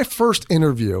 My first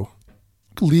interview,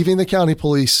 leaving the county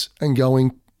police and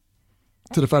going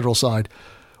to the federal side,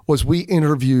 was we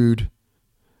interviewed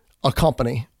a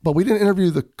company, but we didn't interview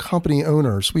the company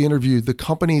owners. We interviewed the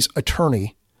company's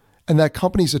attorney, and that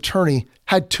company's attorney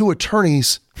had 2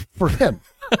 attorneys for him.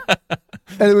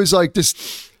 And it was like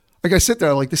this, like I sit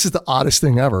there, like, this is the oddest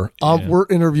thing ever. We're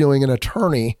interviewing an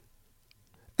attorney,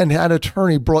 and that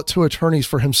attorney brought 2 attorneys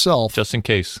for himself. Just in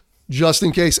case.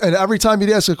 And every time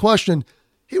he'd ask a question,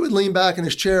 he would lean back in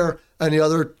his chair, and the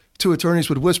other 2 attorneys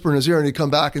would whisper in his ear, and he'd come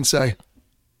back and say,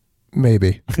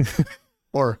 maybe,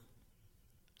 or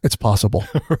it's possible.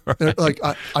 Right. Like,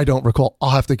 I don't recall.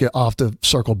 I'll have to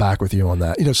circle back with you on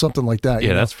that. Something like that.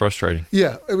 Yeah, that's frustrating.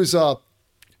 Yeah, it was a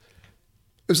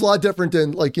lot different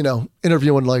than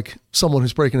interviewing like someone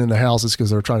who's breaking into houses because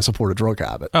they're trying to support a drug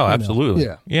habit. Oh, absolutely.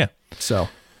 Yeah. So,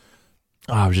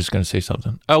 I was just going to say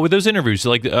something. Oh, with those interviews,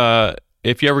 like,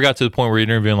 if you ever got to the point where you're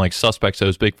interviewing like suspects,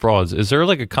 those big frauds, is there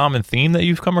like a common theme that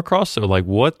you've come across? So, like,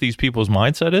 what these people's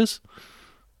mindset is?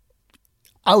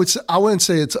 I wouldn't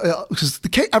say it's because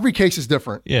every case is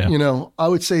different. Yeah. I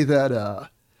would say that a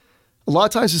lot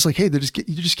of times it's like, hey, you're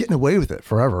just getting away with it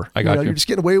forever. I got you. You're just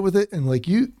getting away with it, and like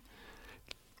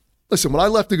listen. When I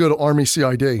left to go to Army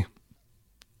CID, I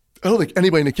don't think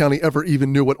anybody in the county ever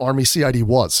even knew what Army CID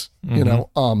was.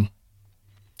 Mm-hmm.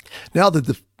 Now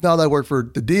that I work for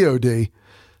the DOD,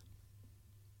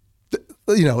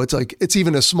 it's like it's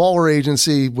even a smaller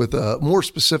agency with a more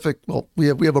specific. Well, we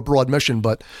have a broad mission,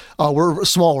 but we're a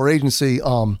smaller agency.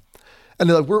 And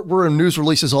we're in news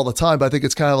releases all the time. But I think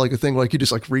it's kind of like a thing like you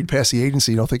just like read past the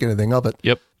agency, you don't think anything of it.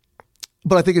 Yep.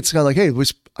 But I think it's kind of like, hey,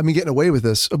 getting away with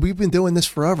this. We've been doing this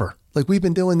forever. Like we've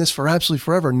been doing this for absolutely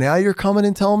forever. Now you're coming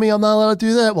and telling me I'm not allowed to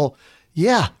do that. Well,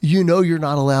 yeah, you're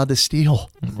not allowed to steal.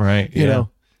 Right. You know,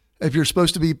 if you're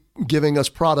supposed to be giving us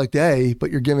product A,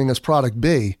 but you're giving us product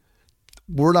B,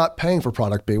 we're not paying for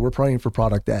product B. We're paying for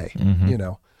product A.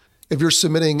 Mm-hmm. If you're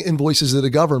submitting invoices to the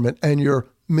government and you're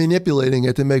manipulating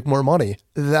it to make more money,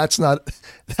 that's not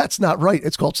right.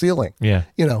 It's called stealing. Yeah.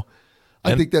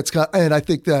 I think I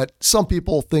think that some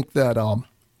people think that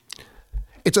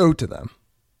it's owed to them.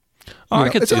 Oh, I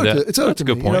could see that. It's owed to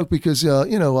me, good point. Because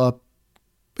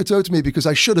it's owed to me because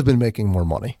I should have been making more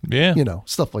money. Yeah.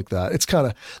 Stuff like that. It's kind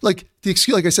of like the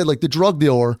excuse, like I said, like the drug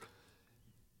dealer.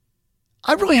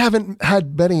 I really haven't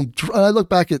had many. I look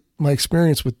back at my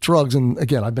experience with drugs, and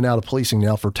again, I've been out of policing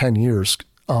now for 10 years.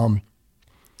 I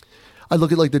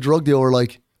look at like the drug dealer,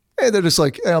 like, hey, they're just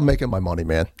like, hey, I'm making my money,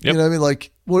 man. Yep. You know what I mean?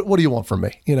 Like, what do you want from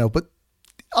me? But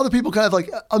other people kind of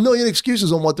like a million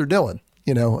excuses on what they're doing.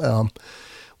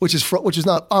 Which is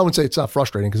not. I wouldn't say it's not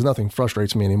frustrating because nothing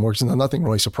frustrates me anymore. Because nothing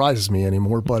really surprises me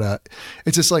anymore. But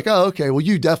it's just like, oh, okay, well,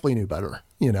 you definitely knew better.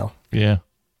 Yeah.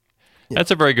 That's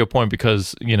a very good point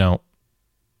because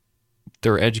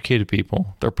they're educated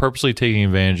people. They're purposely taking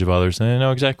advantage of others, and they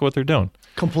know exactly what they're doing.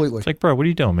 Completely. It's like, bro, what are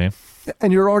you doing, man?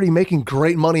 And you're already making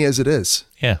great money as it is.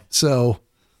 Yeah. So,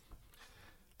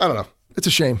 I don't know. It's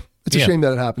a shame. It's a shame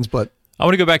that it happens, but... I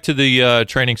want to go back to the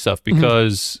training stuff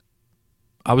because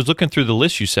I was looking through the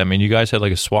list you sent me, and you guys had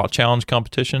like a SWAT challenge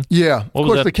competition. Yeah. Of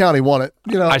course, the county won it.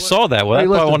 I saw that. Well, that's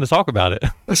why I wanted to talk about it.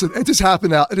 Listen, it just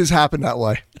happened out. It just happened that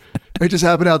way. It just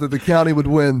happened out that the county would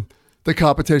win the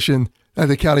competition and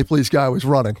the county police guy was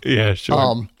running. Yeah,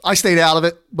 sure. I stayed out of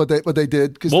it, but they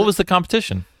did. What was the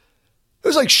competition? It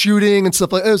was like shooting and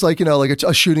stuff like. It was like like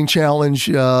a shooting challenge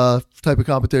type of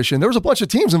competition. There was a bunch of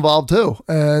teams involved too,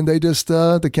 and they just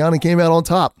the county came out on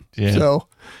top. Yeah. So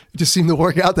it just seemed to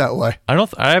work out that way. I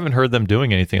haven't heard them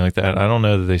doing anything like that. I don't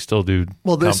know that they still do.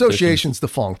 Well, the association's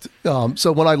defunct.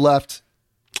 So when I left,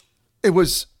 it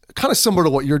was kind of similar to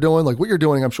what you're doing. Like what you're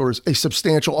doing, I'm sure, is a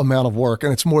substantial amount of work,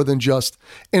 and it's more than just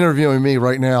interviewing me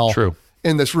right now. True.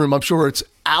 In this room, I'm sure it's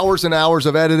hours and hours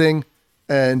of editing,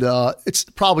 and it's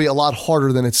probably a lot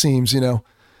harder than it seems.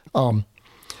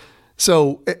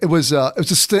 So it was a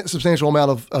substantial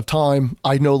amount of time.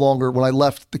 When I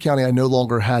left the county, I no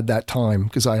longer had that time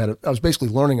because I was basically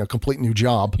learning a complete new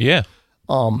job. Yeah.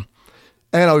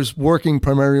 And I was working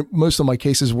primarily, most of my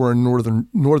cases were in northern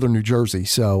New Jersey.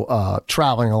 So,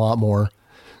 traveling a lot more.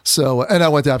 So, and I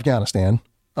went to Afghanistan.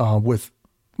 with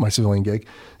my civilian gig.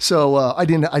 So I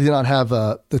did not have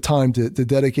the time to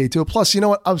dedicate to it. Plus, you know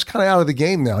what? I was kind of out of the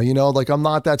game now. You know, like I'm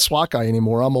not that SWAT guy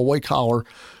anymore. I'm a white collar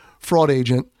fraud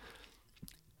agent.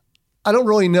 I don't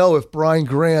really know if Brian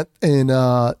Grant in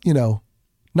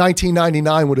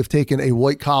 1999 would have taken a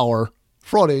white collar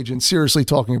fraud agent seriously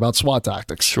talking about SWAT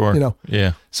tactics. Sure. You know.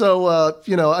 Yeah. So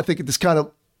I think this kind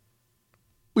of,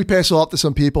 we pass it off to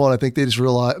some people, and I think they just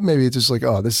realize maybe it's just like,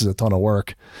 oh, this is a ton of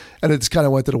work, and it just kind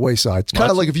of went to the wayside. It's kind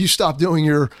of like if you stop doing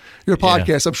your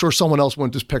podcast, I'm sure someone else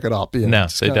wouldn't just pick it up. You know? No,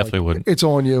 they definitely wouldn't. It's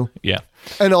on you. Yeah.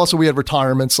 And also we had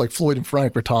retirements, like Floyd and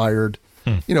Frank retired.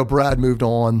 You know, Brad moved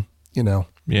on. You know.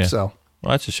 Yeah. So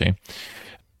well, that's a shame.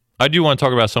 I do want to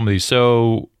talk about some of these.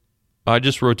 So I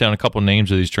just wrote down a couple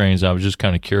names of these trainings. I was just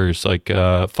kind of curious, like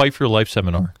Fight for Your Life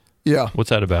seminar. Yeah. What's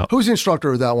that about? Who's the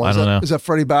instructor of that one? I don't know. Is that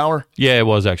Freddie Bauer? Yeah, it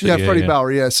was actually. Yeah, Freddie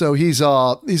Bauer. Yeah. So he's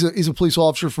a police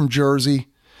officer from Jersey.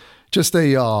 Just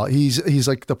he's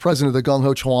like the president of the Gung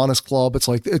Ho Kiwanis Club. It's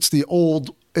like it's the old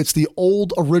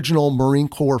original Marine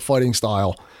Corps fighting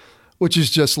style, which is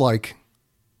just like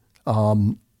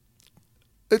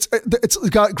it's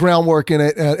got groundwork in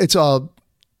it. And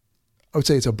I would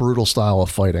say it's a brutal style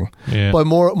of fighting, but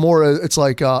more it's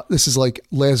like this is like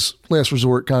last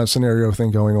resort kind of scenario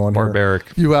thing going on.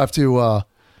 Barbaric. Here. You have to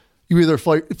you either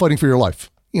fighting for your life.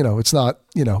 You know, it's not,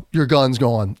 you know, your gun's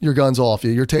gone, your gun's off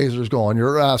you, your taser's gone,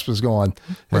 your asp is gone.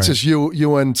 It's just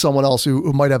you and someone else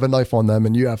who might have a knife on them,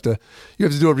 and you have to do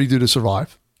whatever you do to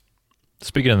survive.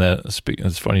 Speaking of that, it's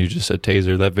funny you just said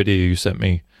taser. That video you sent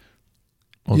me,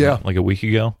 like a week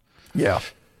ago. Yeah,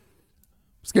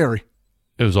 scary.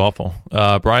 It was awful.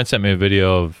 Brian sent me a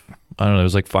video of, I don't know, it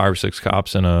was like 5 or 6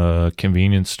 cops in a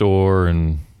convenience store,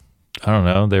 and I don't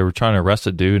know, they were trying to arrest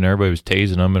a dude, and everybody was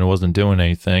tasing him, and it wasn't doing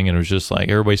anything, and it was just like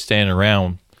everybody standing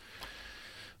around.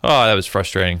 Oh, that was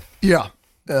frustrating. Yeah.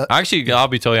 Actually, I'll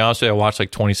be telling you honestly, I watched like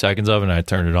 20 seconds of it, and I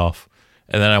turned it off.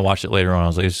 And then I watched it later on. I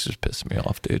was like, it's just pissing me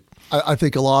off, dude. I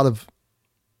think a lot of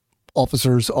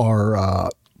officers are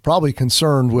probably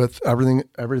concerned with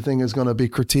everything is going to be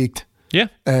critiqued. Yeah.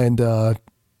 And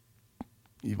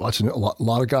you're watching a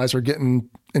lot of guys are getting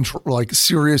in like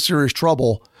serious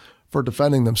trouble for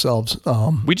defending themselves.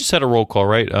 We just had a roll call,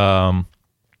 right?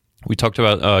 We talked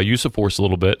about use of force a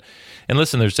little bit. And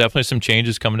listen, there's definitely some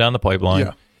changes coming down the pipeline.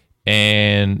 Yeah.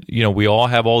 And, you know, we all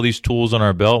have all these tools on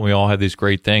our belt, and we all have these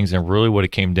great things. And really what it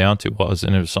came down to was,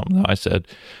 and it was something that I said,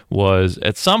 was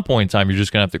at some point in time, you're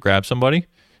just going to have to grab somebody,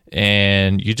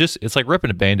 and it's like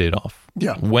ripping a Band-Aid off.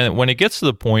 Yeah. When it gets to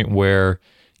the point where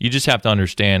you just have to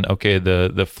understand, okay,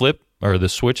 the flip or the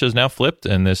switch is now flipped,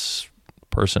 and this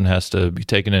person has to be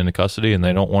taken into custody, and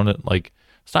they don't want it, like,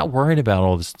 it's not worried about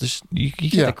all this. Just, you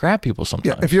get to grab people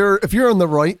sometimes. Yeah, if you're in the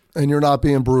right and you're not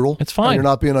being brutal, it's fine. And you're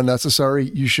not being unnecessary,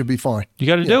 you should be fine. You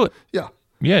got to do it. Yeah.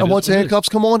 Yeah. And once handcuffs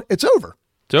come on, it's over.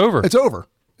 It's over. It's over.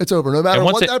 It's over. No matter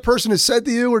what that person has said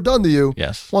to you or done to you.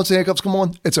 Yes. Once the handcuffs come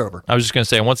on, it's over. I was just going to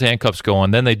say, once the handcuffs go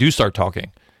on, then they do start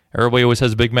talking. Everybody always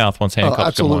has a big mouth once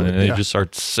handcuffs come on, and they just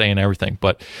start saying everything.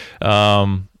 But I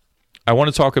want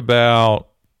to talk about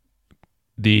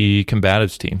the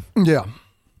Combatives team. Yeah.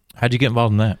 How'd you get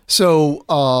involved in that? So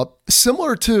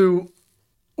similar to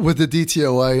with the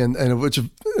DTOA, and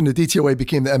the DTOA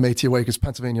became the MATOA because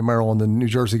Pennsylvania, Maryland, and New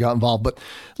Jersey got involved. But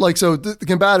like, so the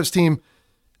Combatives team,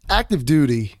 active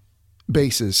duty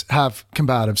bases have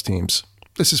Combatives teams.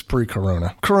 This is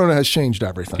pre-Corona. Corona has changed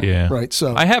everything. Yeah. Right.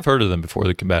 So I have heard of them before,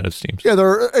 the Combatives teams. Yeah,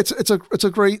 it's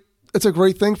a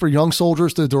great thing for young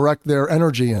soldiers to direct their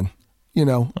energy in. You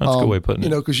know, that's a good way of putting it. You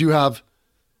know, because you have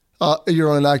you're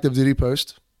on an active duty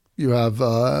post. You have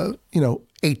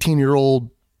 18-year-old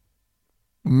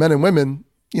men and women,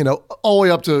 you know, all the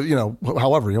way up to, you know,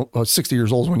 however, 60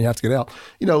 years old is when you have to get out,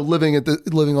 you know, living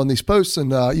on these posts,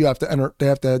 and they have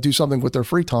to do something with their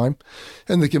free time.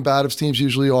 And the Combatives teams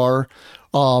usually are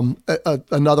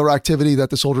another activity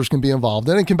that the soldiers can be involved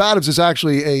in. And Combatives is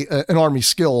actually an Army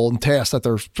skill and task that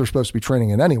they're supposed to be training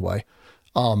in anyway.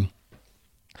 You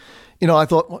know, I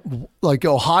thought like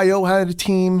Ohio had a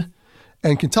team,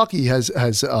 and Kentucky has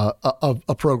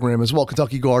a program as well.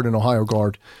 Kentucky Guard and Ohio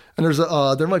Guard, and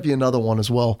there might be another one as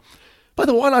well. By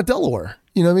the way, why not Delaware?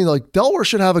 You know what I mean? Like Delaware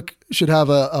should have a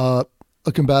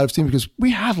Combatives team, because we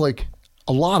have like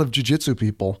a lot of jiu-jitsu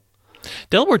people.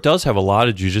 Delaware does have a lot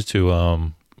of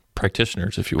jiu-jitsu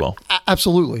practitioners, if you will.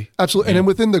 Absolutely. Yeah. And then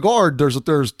within the Guard,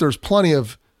 there's plenty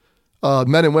of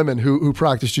men and women who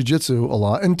practice jiu-jitsu a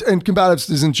lot. And Combatives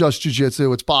isn't just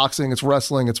jiu-jitsu. It's boxing, it's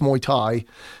wrestling, it's Muay Thai.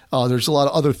 There's a lot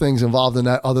of other things involved in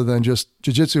that other than just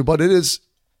jiu-jitsu, but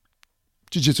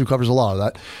jiu-jitsu covers a lot of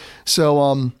that.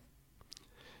 So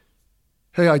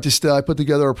hey, I put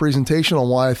together a presentation on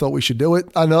why I thought we should do it.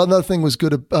 Another thing was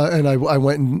good, and I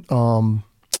went and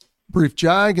briefed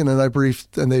JAG, and then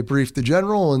they briefed the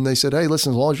general, and they said, hey,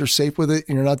 listen, as long as you're safe with it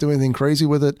and you're not doing anything crazy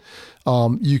with it,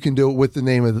 you can do it with the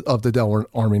name of the Delaware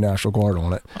Army National Guard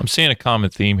on it. I'm seeing a common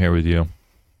theme here with you,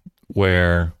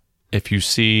 where if you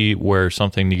see where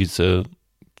something needs to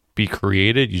be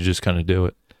created, you just kind of do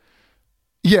it.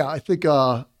 Yeah, I think.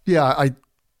 No,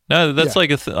 that's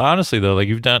like honestly though, like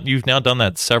you've now done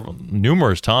that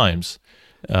numerous times,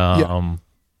 and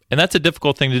that's a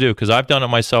difficult thing to do because I've done it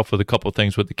myself with a couple of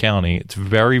things with the county. It's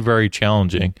very, very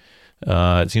challenging.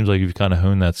 It seems like you've kind of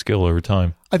honed that skill over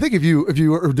time. I think if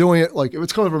you are doing it, like if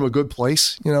it's coming from a good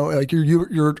place, like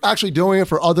you're actually doing it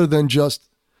for other than just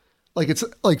like, it's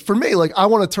like for me, like I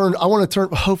want to turn,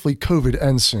 hopefully COVID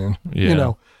ends soon,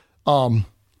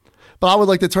 but I would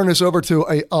like to turn this over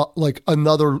to like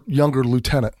another younger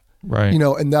lieutenant, right?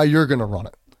 And now you're going to run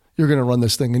it. You're going to run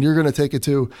this thing, and you're going to take it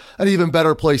to an even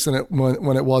better place than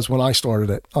when it was when I started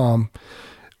it.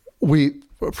 We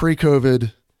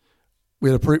pre-COVID,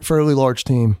 we had a fairly large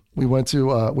team. We went to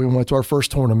our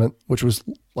first tournament, which was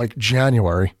like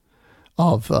January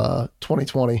of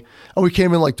 2020, and we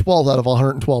came in like 12 out of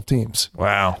 112 teams.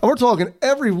 Wow! And we're talking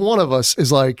every one of us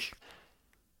is like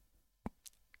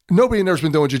nobody in there's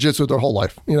been doing jiu-jitsu their whole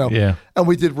life, Yeah. And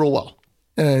we did real well,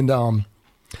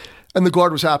 and the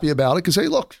guard was happy about it because, hey,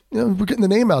 look, we're getting the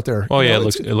name out there. Oh, yeah, it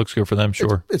looks good for them,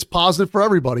 sure. It's positive for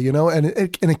everybody, and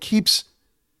it keeps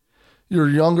your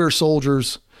younger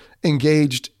soldiers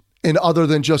engaged in other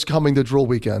than just coming to drill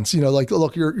weekends. Like,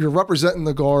 look, you're representing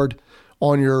the guard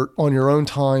on your own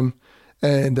time,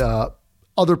 and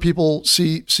other people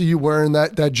see you wearing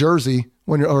that jersey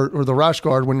when you're or the rash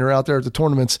guard when you're out there at the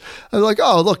tournaments. And they're like,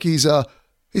 oh, look, he's a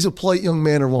polite young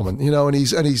man or woman, and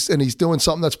he's doing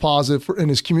something that's positive in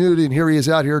his community. And here he is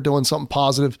out here doing something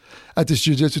positive at this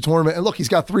jiu-jitsu tournament. And look, he's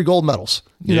got 3 gold medals.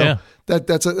 You know,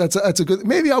 that's a good,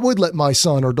 maybe I would let my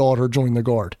son or daughter join the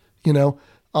guard,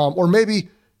 or maybe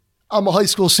I'm a high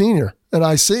school senior and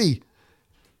I see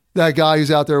that guy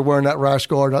who's out there wearing that rash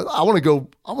guard. I want to go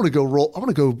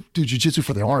do jiu-jitsu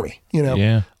for the Army,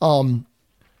 Yeah.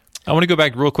 I want to go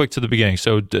back real quick to the beginning.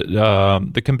 So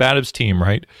the Combatives team,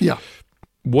 right? Yeah.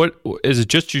 What is it?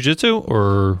 Just jiu-jitsu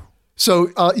or?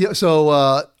 So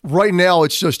right now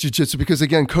it's just jiu-jitsu because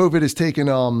again, COVID has taken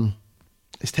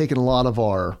a lot of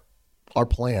our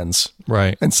plans,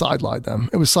 right, and sidelined them.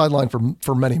 It was sidelined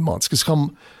for many months because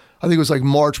I think it was like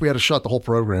March we had to shut the whole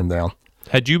program down.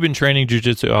 Had you been training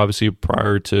jiu-jitsu obviously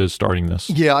prior to starting this?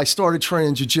 Yeah, I started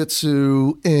training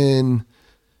jiu-jitsu in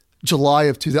July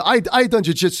of 2000. I had done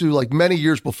jiu-jitsu like many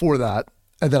years before that.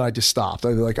 And then I just stopped. I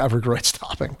regret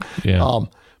stopping. Yeah.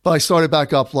 But I started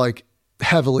back up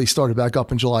heavily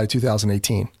in July of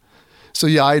 2018. So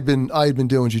yeah, I had been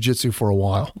doing jiu-jitsu for a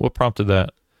while. What prompted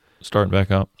that starting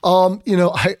back up? Hey,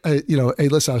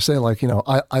 listen, I was saying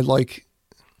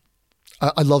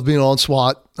I love being on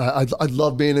SWAT. I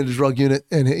love being in the drug unit,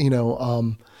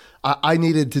 and I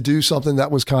needed to do something that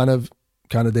was kind of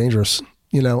dangerous,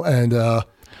 and.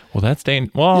 Well, that's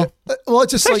dangerous. Well,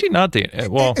 it's just actually not dangerous.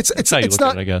 Well, it's how you look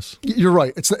at it, I guess. You're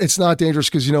right. It's not dangerous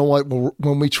because you know what?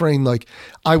 When we train, like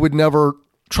I would never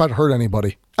try to hurt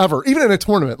anybody ever, even in a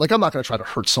tournament. Like I'm not going to try to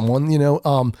hurt someone.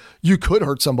 You could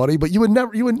hurt somebody, but you would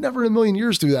never in a million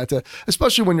years do that.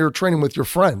 Especially when you're training with your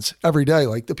friends every day.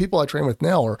 Like the people I train with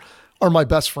now are my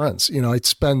best friends. I'd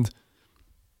spend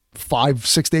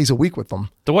 5-6 days a week with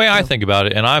them. The way I think about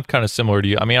it, and I'm kind of similar to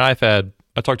you. I mean, I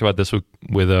talked about this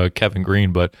with Kevin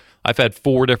Green, but I've had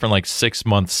 4 different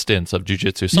 6-month stints of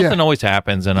jiu-jitsu. Something always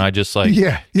happens, and I just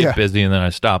get busy, and then I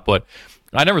stop. But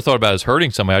I never thought about it as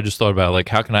hurting somebody. I just thought about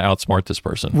how can I outsmart this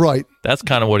person? Right. That's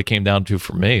kind of what it came down to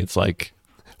for me. It's like,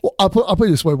 well, I'll put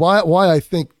it this way: why I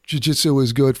think jiu-jitsu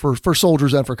is good for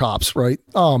soldiers and for cops, right?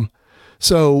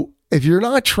 So if you're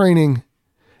not training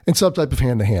in some type of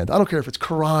hand-to-hand, I don't care if it's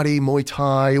karate, Muay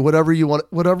Thai, whatever you want,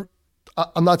 whatever.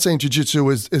 I'm not saying jiu-jitsu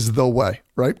is the way,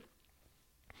 right?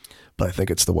 But I think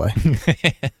it's the way.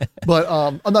 But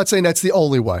I'm not saying that's the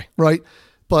only way, right?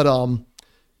 But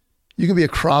you can be a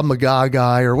Krav Maga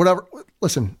guy or whatever.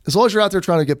 Listen, as long as you're out there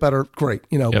trying to get better, great.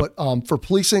 Yep. But for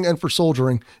policing and for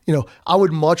soldiering, I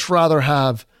would much rather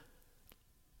have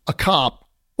a cop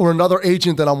or another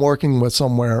agent that I'm working with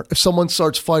somewhere. If someone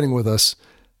starts fighting with us,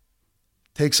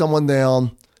 take someone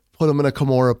down, put them in a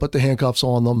Kimura, put the handcuffs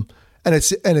on them. And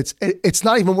it's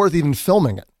not even worth even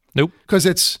filming it. Nope. Because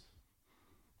it's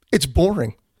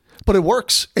boring, but it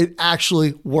works. It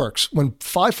actually works. When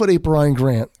 5'8" Brian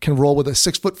Grant can roll with a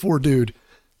 6'4" dude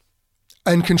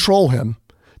and control him,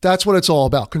 that's what it's all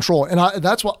about. Control. And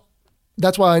that's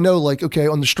why I know, okay,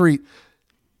 on the street,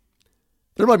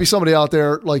 there might be somebody out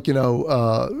there like,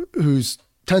 who's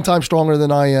 10 times stronger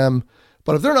than I am.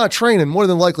 But if they're not training, more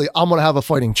than likely, I'm going to have a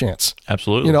fighting chance.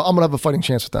 Absolutely. I'm going to have a fighting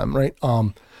chance with them, right?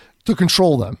 To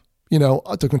control them,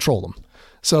 to control them.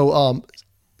 So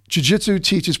jiu-jitsu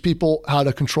teaches people how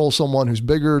to control someone who's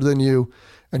bigger than you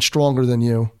and stronger than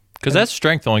you. Because that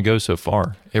strength only goes so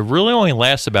far. It really only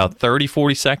lasts about 30,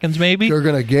 40 seconds maybe. You're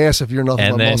going to gas if you're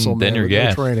nothing but muscle, man. Then you're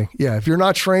gassed. Training. Yeah, if you're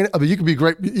not training, I mean, you can be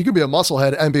great. You can be a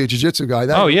musclehead and be a jiu-jitsu guy.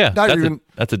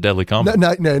 That's a deadly combo.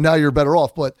 Now you're better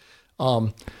off. But,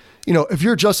 if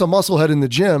you're just a musclehead in the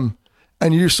gym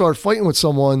and you start fighting with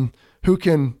someone who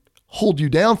can hold you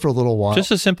down for a little while.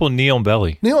 Just a simple knee on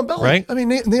belly. Knee on belly. Right? I mean,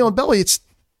 knee on belly, it's,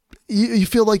 you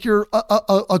feel like you're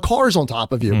a car's on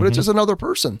top of you, but it's just another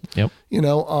person. Yep.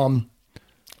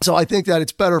 So I think that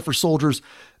it's better for soldiers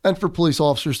and for police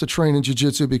officers to train in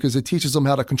jiu-jitsu because it teaches them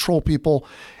how to control people.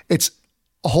 It's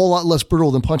a whole lot less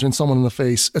brutal than punching someone in the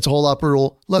face. It's a whole lot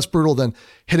less brutal than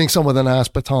hitting someone with an ass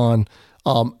baton.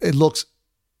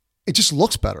 It just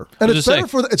looks better, and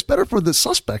it's better for the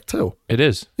suspect too. It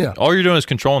is. Yeah. All you're doing is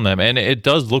controlling them, and it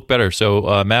does look better.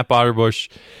 So Matt Botterbush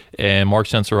and Mark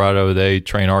Censerato, they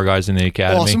train our guys in the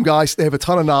academy. Awesome guys. They have a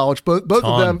ton of knowledge. Both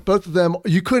of them.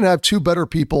 You couldn't have two better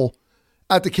people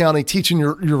at the county teaching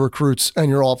your recruits and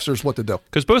your officers what to do.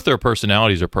 Because both their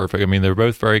personalities are perfect. I mean, they're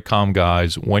both very calm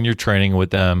guys. When you're training with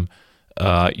them,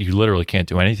 you literally can't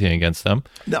do anything against them.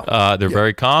 No. They're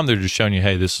very calm. They're just showing you,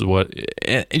 hey, this is what.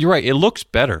 And you're right. It looks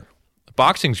better.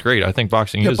 Boxing's great. I think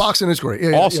boxing is great.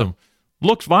 Yeah, awesome. Yeah.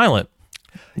 Looks violent.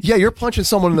 Yeah, you're punching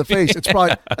someone in the face. It's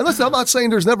probably, and listen, I'm not saying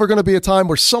there's never going to be a time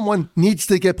where someone needs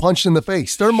to get punched in the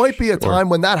face. There might be a time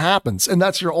when that happens, and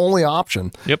that's your only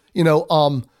option. Yep.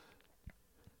 And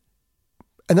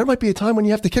there might be a time when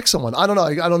you have to kick someone. I don't know.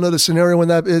 I don't know the scenario when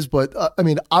that is, but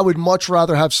I would much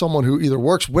rather have someone who either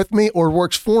works with me or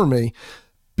works for me,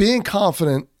 being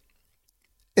confident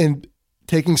in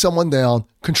taking someone down,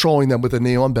 controlling them with a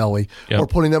knee on belly, or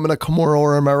putting them in a Kimura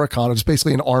or Americana. It's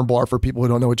basically an arm bar for people who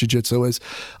don't know what jiu-jitsu is.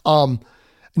 You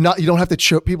don't have to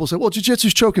choke. People say, well,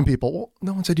 jiu-jitsu's choking people. Well,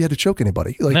 no one said you had to choke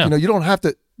anybody. You don't have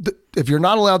to, if you're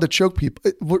not allowed to choke people,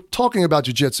 we're talking about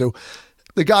jiu-jitsu.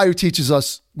 The guy who teaches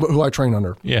us, who I train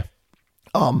under. Yeah.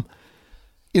 When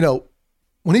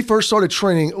he first started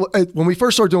training, when we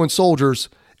first started doing soldiers,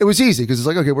 it was easy because it's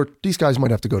like, okay, these guys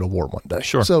might have to go to war one day.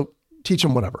 Sure. So teach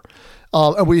them whatever.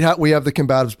 And we have the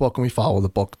Combatives book, and we follow the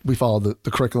book. We follow the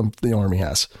curriculum the Army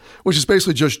has, which is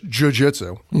basically just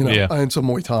jiu-jitsu, and some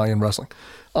Muay Thai and wrestling.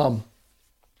 But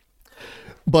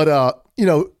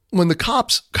when the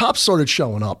cops started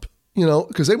showing up,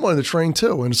 because they wanted to train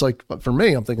too, and it's like, for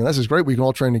me, I'm thinking this is great. We can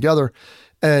all train together,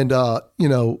 and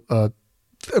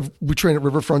we train at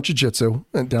Riverfront Jiu-Jitsu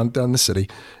and down in the city,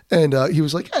 and he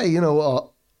was like, hey,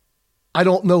 I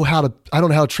don't know how to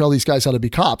tell these guys how to be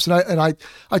cops. And I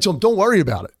told them, don't worry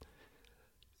about it.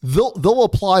 They'll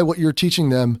apply what you're teaching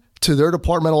them to their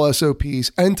departmental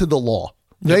SOPs and to the law.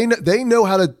 Yep. They know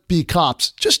how to be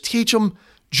cops. Just teach them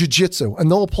jiu-jitsu, and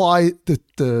they'll apply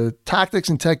the tactics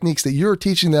and techniques that you're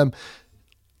teaching them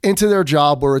into their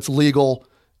job where it's legal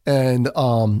and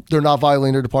they're not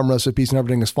violating their departmental SOPs and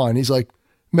everything is fine. He's like,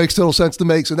 makes total sense to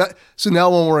me. So now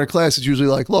when we're in class, it's usually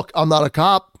like, look, I'm not a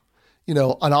cop.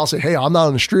 And I'll say, hey, I'm not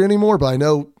on the street anymore, but I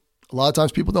know a lot of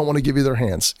times people don't want to give you their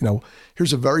hands.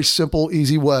 Here's a very simple,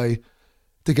 easy way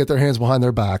to get their hands behind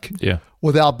their back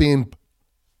without being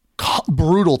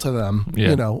brutal to them,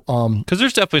 Because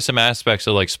there's definitely some aspects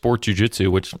of like sport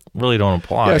jiu-jitsu which really don't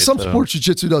apply. Yeah, some sport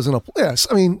jiu-jitsu doesn't apply. Yes,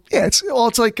 I mean, it's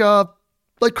like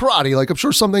karate. Like I'm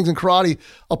sure some things in karate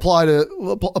apply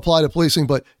to policing,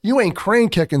 but you ain't crane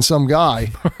kicking some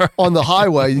guy on the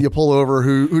highway you pull over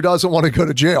who doesn't want to go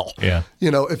to jail. Yeah.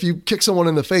 If you kick someone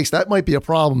in the face, that might be a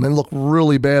problem and look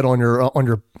really bad on your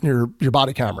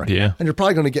body camera. Yeah. And you're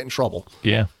probably going to get in trouble.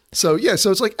 Yeah. So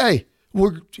it's like, hey,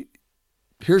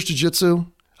 here's jiu-jitsu.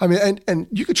 I mean, and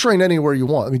you could train anywhere you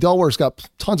want. I mean, Delaware's got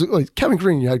tons of Kevin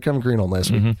Green. You had Kevin Green on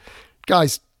last week.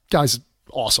 Guys,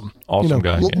 awesome. Awesome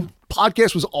guy. Yeah.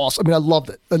 Podcast was awesome. I mean, I loved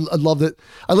it. I loved it.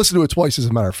 I listened to it twice, as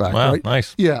a matter of fact. Wow, right?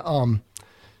 Nice. Yeah.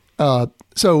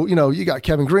 So you got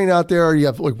Kevin Green out there. You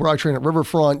have like where I train at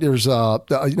Riverfront. There's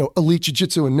Elite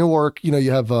Jiu-Jitsu in Newark.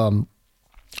 You have. I'll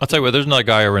tell you what. There's another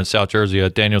guy over in South Jersey,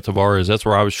 Daniel Tavares. That's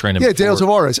where I was training. Yeah, Daniel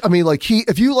Tavares. I mean, like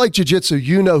if you like jiu-jitsu,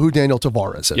 you know who Daniel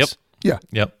Tavares is. Yep. Yeah.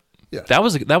 Yep. Yeah. That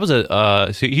was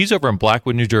a so he's over in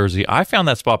Blackwood, New Jersey. I found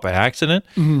that spot by accident.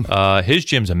 His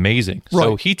gym's amazing. Right.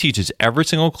 So he teaches every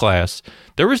single class.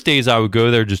 There was days I would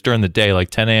go there just during the day, like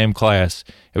 10 a.m. class.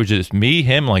 It was just me,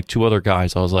 him, like two other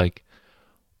guys. I was like,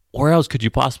 where else could you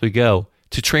possibly go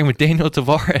to train with Daniel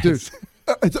Tavares? Dude,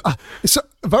 it's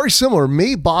very similar.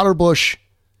 Me, Botterbush,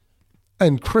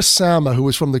 and Chris Sama, who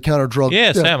was from the counter drug.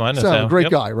 Yeah, Sama, I know Sama. Great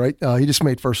guy, right? He just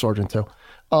made first sergeant too.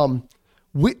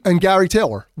 And Gary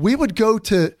Taylor. We would go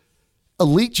to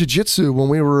elite jiu-jitsu when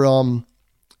we were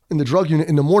in the drug unit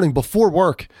in the morning before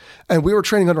work, and we were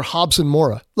training under Hobson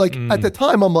Moura. Like at the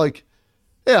time, I'm like,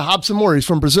 yeah, Hobson Moura, he's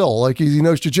from Brazil. Like he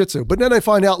knows jiu-jitsu. But then I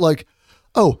find out like,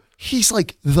 oh, he's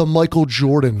like the Michael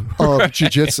Jordan of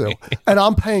jiu-jitsu. And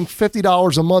I'm paying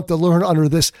 $50 a month to learn under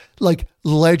this like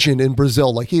legend in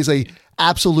Brazil. Like he's a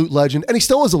absolute legend. And he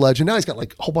still is a legend. Now he's got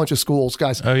like a whole bunch of schools,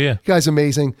 guys. Oh yeah. Guy's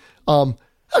amazing. I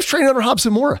was training under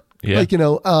Hobson Moura. Yeah. Like,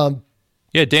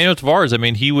 yeah, Daniel Tavares, I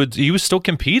mean, he was still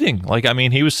competing. Like, I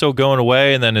mean, he was still going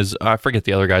away, and then I forget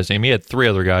the other guy's name. He had 3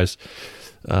 other guys.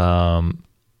 Man,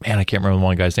 I can't remember the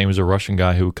one guy's name. He was a Russian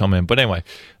guy who would come in. But anyway,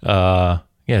 yeah,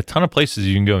 a ton of places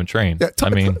you can go and train. Yeah,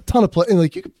 ton of places.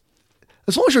 Like,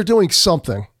 as long as you're doing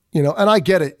something, and I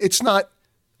get it. It's not,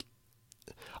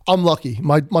 I'm lucky.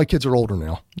 My kids are older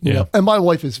now. Yeah. And my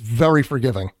wife is very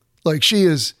forgiving. Like, she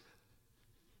is,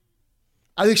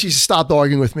 I think she's stopped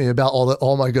arguing with me about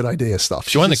all my good idea stuff.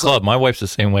 Join the club. My wife's the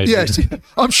same way. Yeah,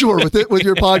 I'm sure with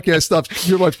your podcast stuff,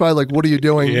 your wife's probably like, "What are you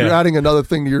doing? Yeah. You're adding another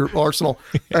thing to your arsenal."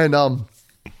 And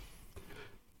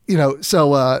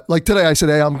so like today, I said,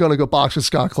 "Hey, I'm going to go box with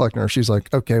Scott Kleckner." She's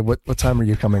like, "Okay, what time are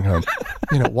you coming home?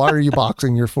 Why are you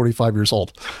boxing? You're 45 years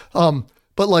old."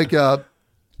 But like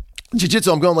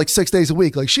jiu-jitsu, I'm going like 6 days a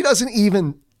week. Like she doesn't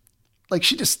even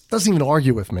she just doesn't even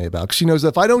argue with me about it, 'cause she knows that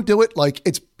if I don't do it, like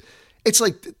it's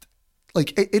like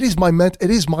it is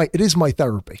my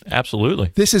therapy.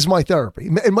 Absolutely. This is my therapy.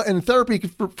 And therapy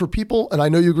for people, and I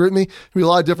know you agree with me, could be a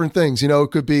lot of different things.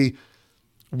 It could be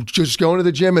just going to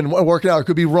the gym and working out. It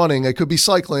could be running. It could be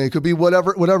cycling. It could be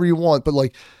whatever you want. But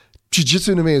like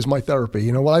jiu-jitsu to me is my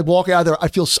therapy. When I walk out there,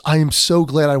 I am so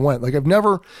glad I went. Like I've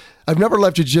never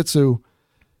left jiu-jitsu.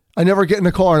 I never get in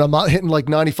the car and I'm not hitting like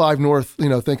 95 north,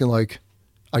 thinking like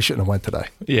I shouldn't have went today.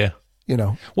 Yeah.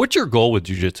 What's your goal with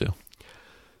jiu-jitsu?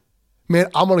 Man,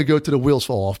 I'm going to go to the wheels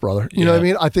fall off, brother. You know what I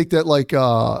mean? I think that like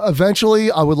eventually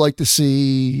I would like to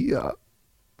see,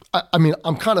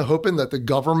 I'm kind of hoping that the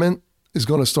government is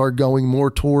going to start going more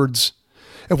towards,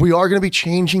 if we are going to be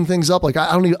changing things up, like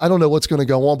I don't know what's going to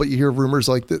go on, but you hear rumors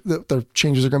like the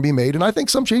changes are going to be made. And I think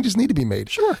some changes need to be made.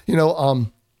 Sure.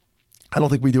 I don't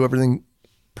think we do everything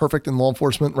perfect in law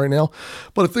enforcement right now,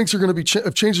 but if things are going to be,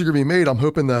 if changes are going to be made, I'm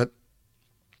hoping that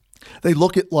they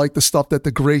look at like the stuff that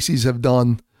the Gracies have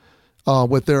done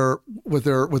with their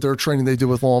training they do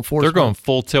with law enforcement. They're going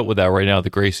full tilt with that right now.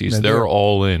 The Gracies, Man, they're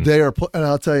all in. They are, and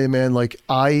I'll tell you, man. Like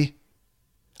I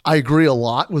agree a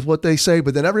lot with what they say,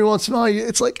 but then every once in a while,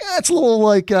 it's like it's a little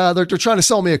like they're trying to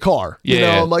sell me a car.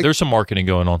 Yeah, like, there's some marketing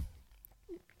going on.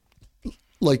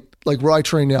 Like where I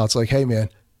train now, it's like, hey, man,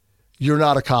 you're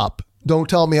not a cop. Don't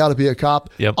tell me how to be a cop.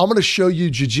 Yep. I'm going to show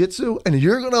you jiu-jitsu, and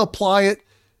you're going to apply it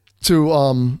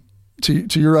to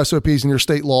your SOPs and your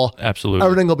state law. Absolutely.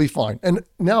 Everything will be fine. And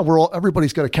now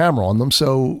everybody's got a camera on them.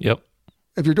 So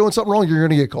if you're doing something wrong, you're going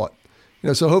to get caught.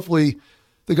 So hopefully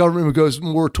the government goes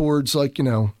more towards like,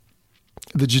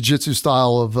 the jiu-jitsu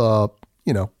style of,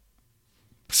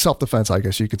 self-defense, I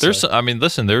guess you could say.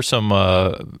 There's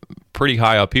some pretty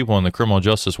high up people in the criminal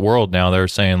justice world now that are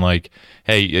saying like,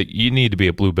 hey, you need to be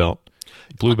a blue belt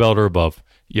or above.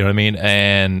 You know what I mean?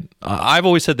 And I've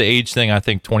always said the age thing, I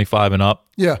think 25 and up.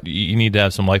 Yeah. You need to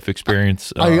have some life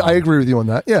experience. I agree with you on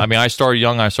that. Yeah. I mean, I started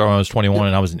young. I started when I was 21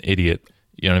 and I was an idiot.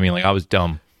 You know what I mean? Like I was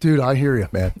dumb. Dude, I hear you,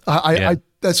 man. I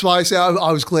that's why I say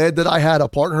I was glad that I had a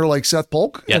partner like Seth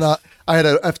Polk. Yes. And I had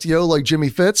an FTO like Jimmy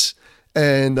Fitz.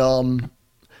 And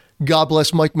God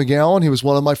bless Mike McGowan. He was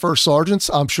one of my first sergeants.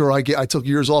 I'm sure I took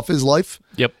years off his life.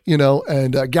 Yep.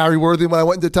 And Gary Worthy when I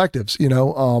went in detectives,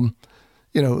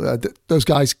 those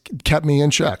guys kept me in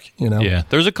check, Yeah.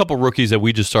 There's a couple rookies that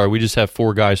we just started. We just have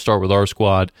 4 guys start with our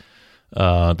squad.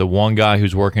 The one guy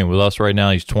who's working with us right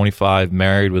now, he's 25,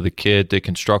 married with a kid, did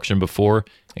construction before.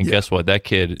 And guess what? That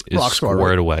kid is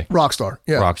squared away. Rockstar.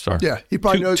 Yeah. Rockstar. Yeah. He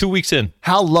probably knows 2 weeks in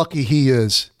how lucky he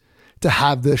is to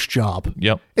have this job.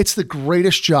 Yep. It's the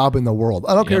greatest job in the world.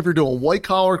 I don't care if you're doing white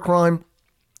collar crime.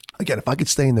 Again, if I could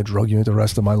stay in the drug unit the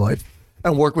rest of my life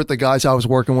and work with the guys I was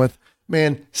working with,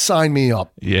 man, sign me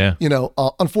up. Yeah.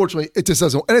 Unfortunately, it just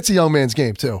doesn't, and it's a young man's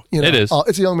game too. It is.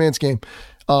 It's a young man's game.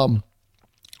 And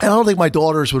I don't think my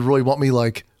daughters would really want me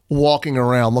like walking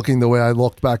around looking the way I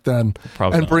looked back then.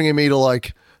 Probably and not. Bringing me to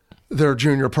like their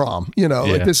junior prom,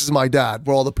 like this is my dad,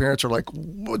 where all the parents are like,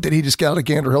 did he just get out of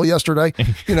Gander Hill yesterday?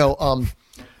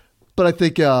 But I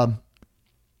think,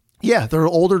 they're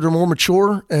older, they're more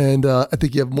mature. And I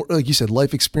think you have more, like you said,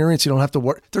 life experience. You don't have to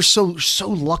work. They're so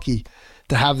lucky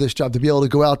to have this job, to be able to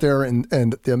go out there and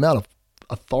the amount of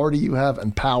authority you have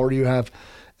and power you have,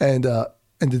 and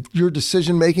your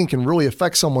decision making can really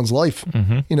affect someone's life,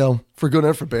 for good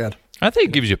and for bad. I think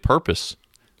it gives you purpose.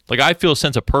 Like, I feel a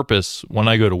sense of purpose when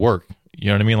I go to work. You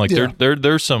know what I mean? Like,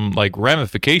 there's some like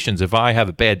ramifications if I have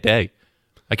a bad day.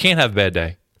 I can't have a bad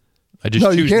day. I just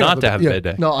choose not to have a bad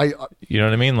day. No, you know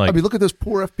what I mean? Like, look at those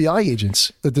poor FBI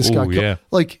agents that this guy killed. Yeah.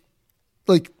 Like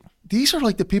these are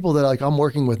like the people that like I'm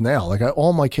working with now. Like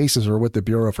all my cases are with the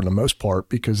Bureau for the most part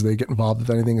because they get involved if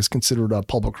anything is considered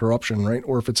public corruption, right?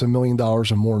 Or if it's $1 million or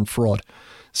more in fraud.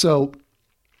 So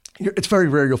it's very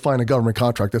rare you'll find a government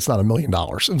contract that's not $1 million.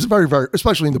 It's very, very,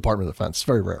 especially in the Department of Defense. It's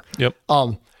very rare. Yep.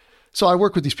 So I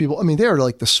work with these people. I mean, they are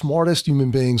like the smartest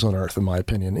human beings on earth, in my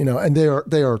opinion. And they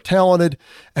are talented,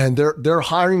 and their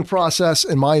hiring process,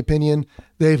 in my opinion,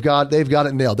 they've got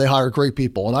it nailed. They hire great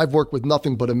people, and I've worked with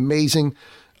nothing but amazing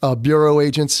bureau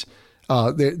agents.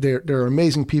 They're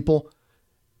amazing people,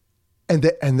 and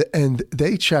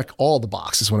they check all the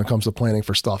boxes when it comes to planning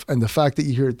for stuff. And the fact that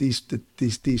you hear these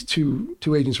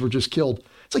two agents were just killed,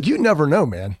 it's like you never know,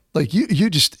 man. Like you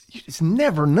just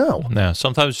never know. No,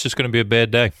 sometimes it's just going to be a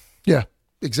bad day. Yeah,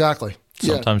 exactly.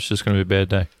 Sometimes it's just going to be a bad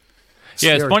day.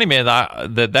 Scary. Yeah, it's funny, man.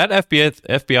 That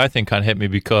FBI thing kind of hit me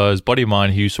because a buddy of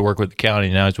mine, he used to work with the county,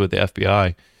 now he's with the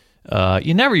FBI.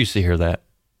 You never used to hear that.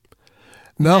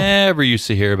 No. Never used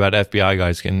to hear about FBI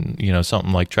guys getting,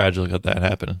 something like tragic like that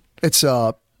happening. It's,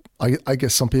 I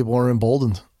guess some people are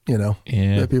emboldened, Yeah.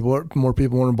 More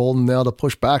people are emboldened now to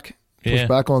push back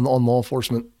on law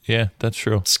enforcement. Yeah, that's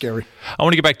true. It's scary. I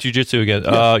want to get back to jiu-jitsu again.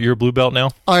 Yeah. You're a blue belt now?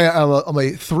 I'm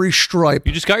a 3-stripe.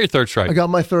 You just got your 3rd stripe. I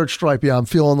got my 3rd stripe. Yeah, I'm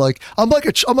feeling like I'm like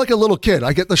a little kid.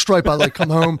 I get the stripe. I like come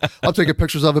home. I'm taking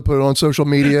pictures of it, put it on social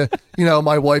media.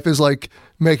 My wife is like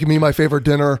making me my favorite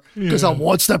dinner because I'm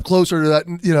one step closer to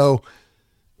that.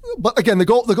 But again, the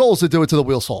goal is to do it till the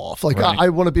wheels fall off. Like right. I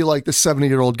want to be like the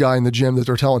 70-year-old guy in the gym that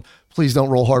they're telling, please don't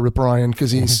roll hard with Brian because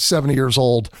he's 70 years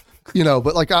old.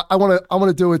 But like I want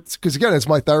to do it because again, it's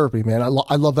my therapy, man. I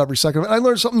love every second of it. I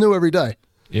learn something new every day.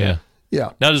 Yeah.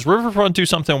 Yeah. Now, does Riverfront do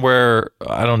something where,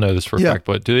 I don't know this for a fact,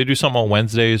 but do they do something on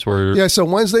Wednesdays where? Yeah. So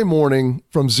Wednesday morning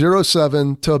from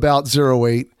 07 to about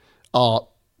 08,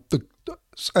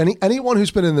 anyone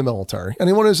who's been in the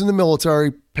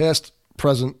military, past,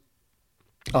 present,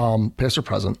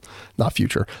 not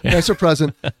future, past or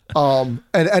present, and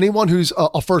anyone who's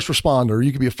a first responder,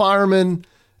 you could be a fireman,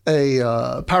 a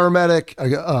paramedic,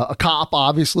 a cop,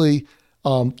 obviously.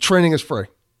 Training is free.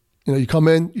 You come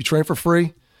in, you train for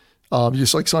free. You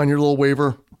just like sign your little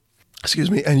waiver,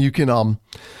 and you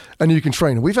can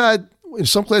train. We've had in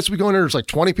some classes we go in there, there's like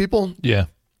 20 people. Yeah.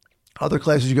 Other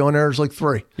classes you go in there, there's like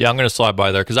 3. Yeah, I'm going to slide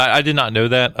by there because I did not know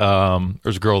that.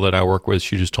 There's a girl that I work with.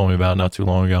 She just told me about it not too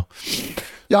long ago.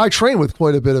 Yeah, I train with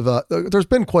quite a bit of there's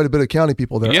been quite a bit of county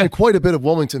people there, and quite a bit of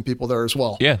Wilmington people there as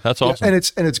well. Yeah, that's awesome. Yeah,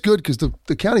 and it's good because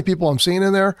the county people I'm seeing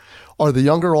in there are the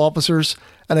younger officers,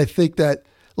 and I think that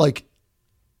like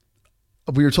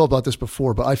we were told about this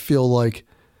before, but I feel like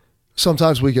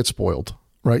sometimes we get spoiled,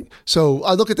 right? So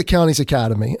I look at the county's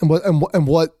academy and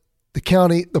what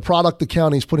the product the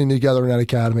county's putting together in that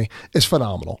academy is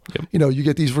phenomenal. Yep. You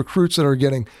get these recruits that are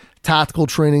getting tactical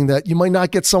training that you might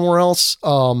not get somewhere else.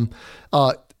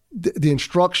 The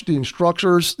instructors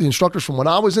from when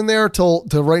I was in there till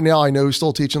right now, I know who's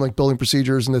still teaching like building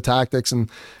procedures and the tactics and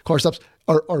car steps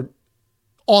are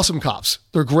awesome cops.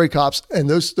 They're great cops. And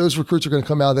those recruits are going to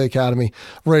come out of the academy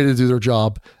ready to do their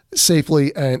job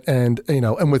safely and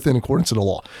within accordance to the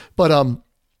law. But,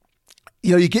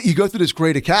 you go through this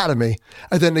great academy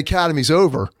and then the academy's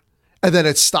over and then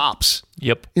it stops.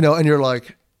 Yep. And you're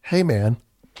like, hey man,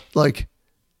 like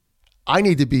I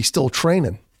need to be still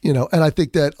training, and I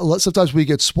think that sometimes we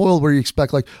get spoiled where you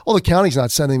expect like, oh, the county's not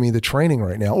sending me the training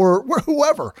right now or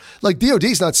whoever, like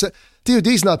DOD's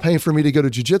not paying for me to go to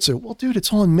jiu-jitsu. Well, dude,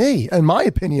 it's on me. In my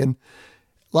opinion,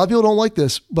 a lot of people don't like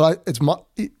this, but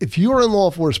if you are in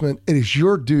law enforcement, it is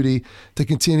your duty to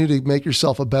continue to make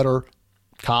yourself a better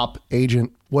cop,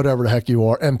 agent, whatever the heck you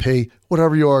are, MP,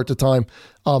 whatever you are at the time,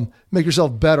 make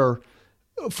yourself better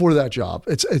for that job.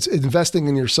 It's investing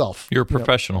in yourself. You're a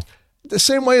professional. The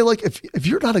same way, like if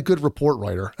you're not a good report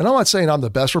writer, and I'm not saying I'm the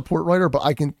best report writer, but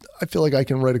I feel like I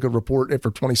can write a good report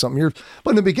for 20 something years. But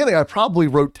in the beginning, I probably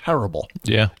wrote terrible.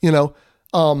 Yeah.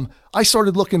 I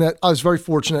started looking at, I was very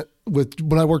fortunate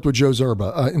when I worked with Joe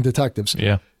Zerba in Detectives.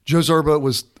 Yeah. Joe Zerba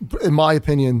was, in my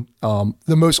opinion,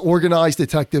 the most organized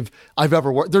detective I've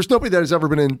ever worked. There's nobody that has ever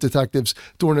been in Detectives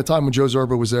during the time when Joe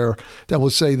Zerba was there that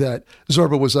will say that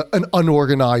Zerba was an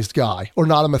unorganized guy or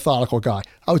not a methodical guy.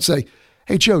 I would say,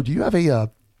 hey, Joe, do you have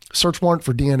a search warrant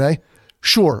for DNA?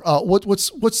 Sure. What's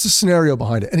the scenario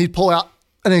behind it? And he'd pull out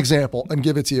an example and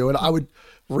give it to you. And I would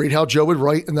read how Joe would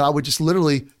write, and then I would just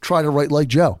literally try to write like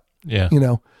Joe. Yeah. You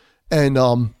know, and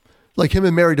like him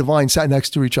and Mary Devine sat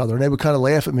next to each other, and they would kind of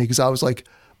laugh at me because I was like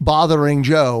bothering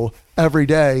Joe every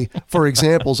day for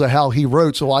examples of how he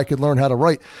wrote so I could learn how to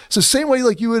write. So same way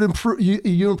like you would improve,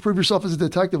 you improve yourself as a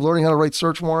detective, learning how to write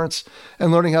search warrants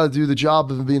and learning how to do the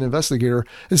job of being an investigator.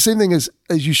 The same thing as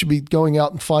you should be going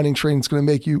out and finding training that's going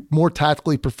to make you more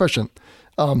tactically proficient.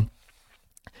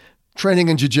 Training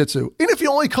in jiu-jitsu. Even if you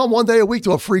only come one day a week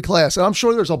to a free class, and I'm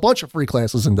sure there's a bunch of free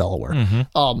classes in Delaware.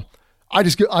 I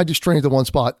just trained at one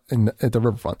spot at the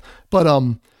riverfront. But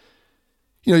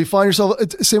you know, you find yourself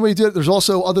same way you did it. There's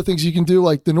also other things you can do,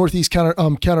 like the Northeast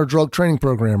Counter Drug Training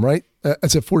Program, right?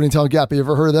 It's at 14 Town Gap. You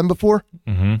ever heard of them before?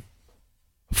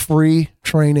 Free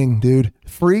training, dude.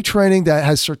 Free training that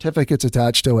has certificates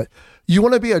attached to it. You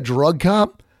want to be a drug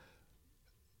cop?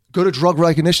 Go to drug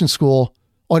recognition school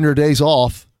on your days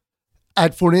off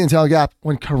at 14 Town Gap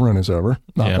when Corona's over.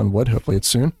 Knock on wood. Hopefully it's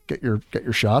soon. Get your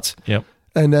shots. Yep.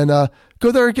 And then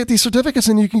go there and get these certificates,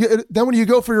 and you can get. Then when you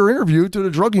go for your interview to the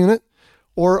drug unit,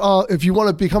 or if you want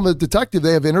to become a detective,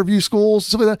 they have interview schools,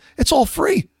 stuff like that. It's all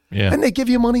free. Yeah. And they give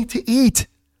you money to eat.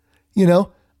 You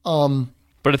know.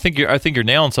 But I think you're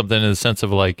nailing something in the sense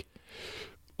of like,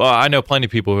 well, I know plenty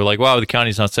of people who are like, wow, the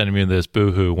county's not sending me this.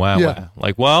 Boo hoo. Wow. Wow.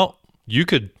 Like, well, you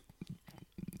could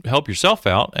help yourself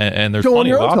out, and there's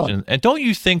plenty of options. And don't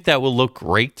you think that will look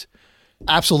great?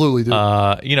 Absolutely, dude.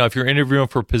 You know, if you're interviewing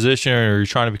for a position or you're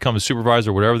trying to become a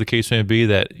supervisor, whatever the case may be,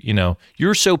 that, you know,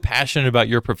 you're so passionate about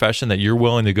your profession that you're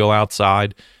willing to go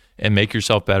outside and make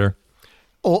yourself better.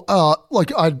 Oh,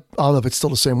 like I don't know if it's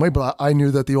still the same way, but I knew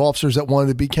that the officers that wanted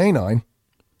to be canine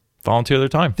volunteer their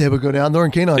time. They would go down there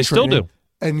and canine. They still do.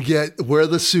 And wear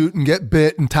the suit and get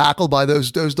bit and tackled by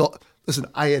those dogs. Listen,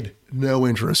 I had no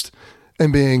interest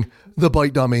in being the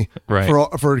bite dummy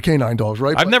for canine dogs,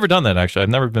 right? I've never done that, actually. I've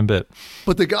never been bit.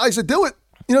 But the guys that do it,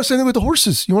 you know, same thing with the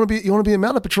horses. You want to be a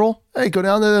mounted patrol? Hey, go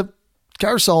down to the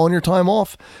carousel on your time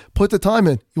off. Put the time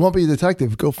in. You want to be a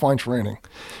detective? Go find training.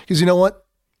 Because you know what?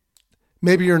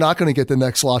 Maybe you're not going to get the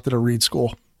next slot to the Reed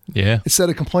school. Yeah. Instead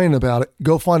of complaining about it,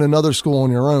 go find another school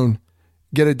on your own.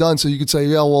 Get it done so you could say,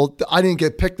 yeah, well, I didn't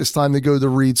get picked this time to go to the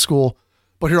Reed school,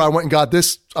 but here I went and got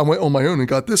this. I went on my own and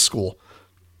got this school.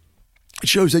 It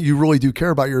shows that you really do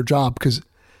care about your job, because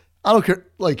I don't care.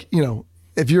 Like, you know,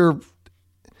 if you're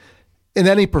in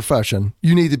any profession,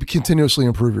 you need to continuously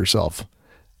improve yourself.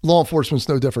 Law enforcement's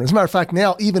no different. As a matter of fact,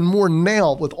 now, even more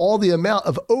now, with all the amount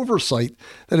of oversight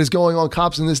that is going on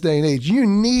cops in this day and age, you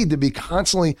need to be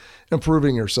constantly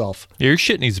improving yourself. Yeah, your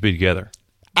shit needs to be together.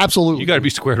 Absolutely. You got to be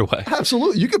squared away.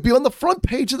 Absolutely. You could be on the front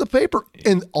page of the paper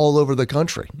in all over the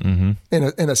country in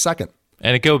a second.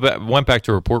 And it went back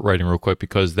to report writing real quick,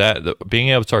 because being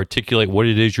able to articulate what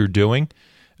it is you're doing.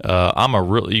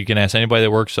 You can ask anybody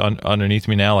that works underneath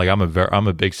me now. Like I'm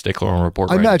a big stickler on report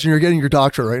writing. I imagine you're getting your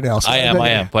doctorate right now. So I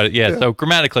am. But yeah, so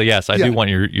grammatically, yes, I do want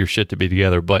your shit to be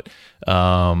together. But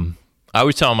I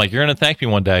always tell them, like, you're going to thank me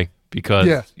one day,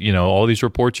 because you know, all these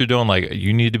reports you're doing, like,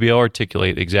 you need to be able to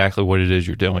articulate exactly what it is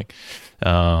you're doing.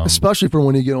 Especially for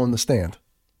when you get on the stand.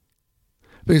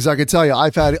 Because I can tell you, I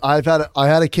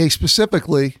had a case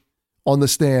specifically on the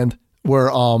stand where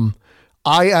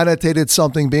I annotated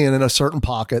something being in a certain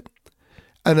pocket,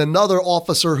 and another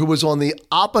officer who was on the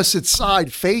opposite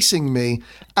side facing me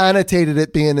annotated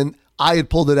it being in. I had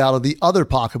pulled it out of the other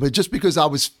pocket, but just because I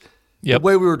was the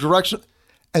way we were direction,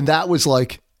 and that was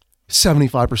like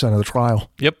 75% of the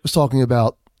trial. Yep, I was talking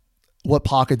about what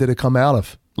pocket did it come out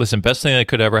of. Listen, best thing that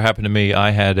could ever happen to me,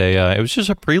 I had it was just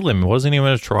a prelim. It wasn't even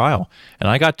a trial. And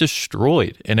I got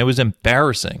destroyed, and it was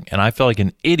embarrassing. And I felt like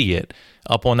an idiot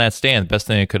up on that stand. Best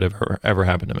thing that could ever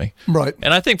happen to me. Right.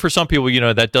 And I think for some people, you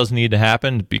know, that does need to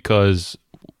happen, because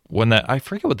I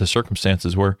forget what the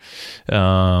circumstances were.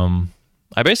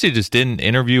 I basically just didn't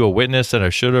interview a witness that I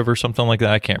should have, or something like that.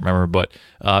 I can't remember, but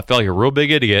I felt like a real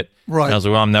big idiot. Right. And I was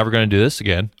like, well, I'm never going to do this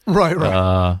again.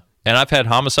 Right. And I've had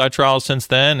homicide trials since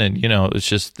then, and, you know, it's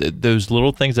just those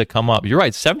little things that come up. You're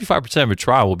right, 75% of a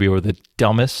trial will be over the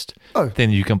dumbest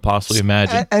thing you can possibly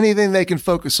imagine. Anything they can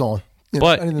focus on.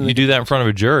 But you do that in front of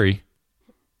a jury,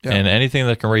 and anything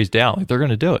that can raise doubt, like, they're going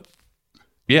to do it.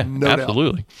 Yeah, no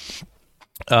absolutely.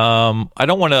 I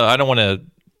don't want to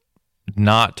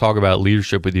not talk about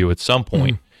leadership with you at some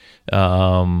point.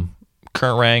 Current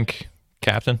rank,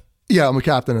 captain? Yeah, I'm a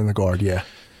captain in the Guard, yeah.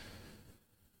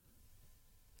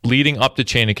 Leading up the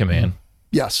chain of command.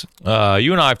 Yes. You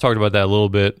and I have talked about that a little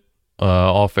bit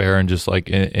off air, and just like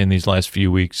in these last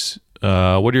few weeks. What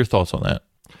are your thoughts on that?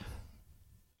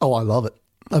 Oh, I love it.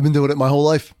 I've been doing it my whole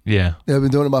life. Yeah. I've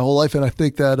been doing it my whole life, and I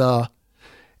think that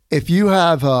if you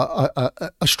have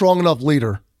a strong enough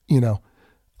leader,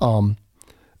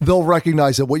 they'll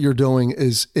recognize that what you're doing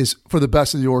is for the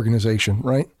best of the organization,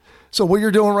 right? So what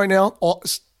you're doing right now,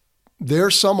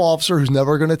 there's some officer who's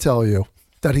never going to tell you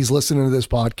that he's listening to this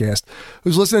podcast,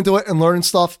 who's listening to it and learning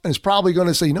stuff, and is probably going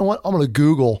to say, you know what, I'm going to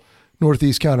Google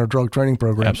Northeast Counter Drug Training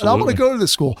Program. Absolutely. And I'm going to go to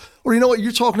this school. Or you know what,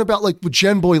 you're talking about like with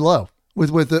Jen Boileau,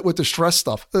 with the stress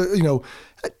stuff.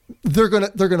 They're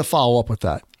gonna follow up with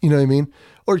that. You know what I mean?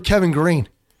 Or Kevin Green,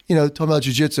 talking about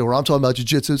jiu-jitsu, or I'm talking about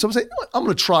jiu-jitsu. So I'm saying, I'm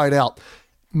going to try it out.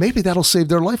 Maybe that'll save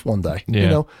their life one day.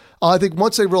 Yeah. I think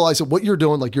once they realize that what you're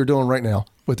doing, like you're doing right now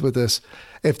with this,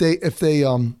 if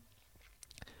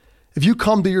you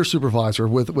come to your supervisor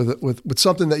with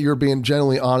something that you're being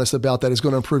genuinely honest about that is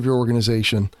going to improve your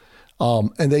organization,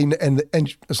 and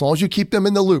as long as you keep them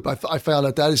in the loop, I found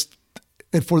that is,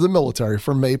 and for the military,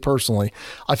 for me personally,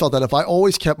 I felt that if I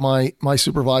always kept my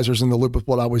supervisors in the loop with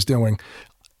what I was doing,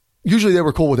 usually they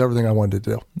were cool with everything I wanted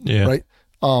to do. Yeah. Right.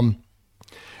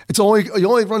 You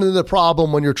only run into the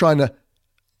problem when you're trying to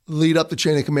lead up the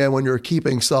chain of command when you're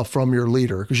keeping stuff from your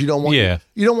leader, because you don't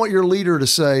want your leader to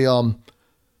say, well,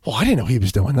 I didn't know he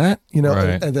was doing that,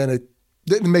 Right. and then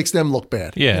it makes them look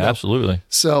bad. Yeah, absolutely.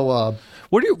 So,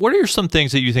 what are some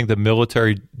things that you think the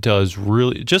military does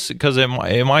really? Just because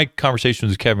in my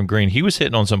conversations with Kevin Green, he was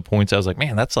hitting on some points. I was like,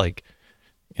 man, that's like,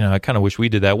 I kind of wish we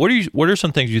did that. What are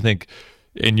some things you think,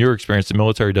 in your experience, the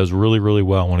military does really, really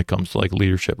well when it comes to like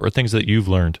leadership, or things that you've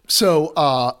learned? So,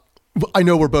 I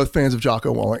know we're both fans of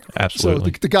Jocko Willink.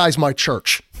 Absolutely. So the guy's my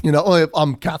church.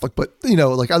 I'm Catholic, but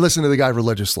like I listen to the guy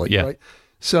religiously. Yeah. Right.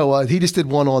 So he just did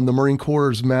one on the Marine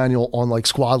Corps' manual on like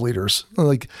squad leaders,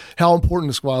 like how important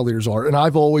the squad leaders are. And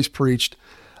I've always preached,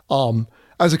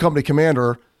 as a company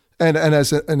commander and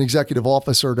as an executive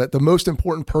officer, that the most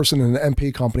important person in an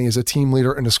MP company is a team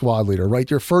leader and a squad leader, right?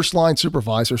 Your first line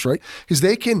supervisors, right? Because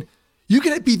you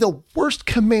can be the worst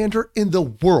commander in the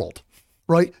world,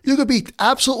 right? You could be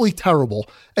absolutely terrible,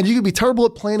 and you could be terrible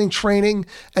at planning training,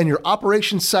 and your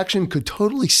operations section could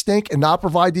totally stink and not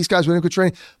provide these guys with any good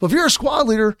training. But if you're a squad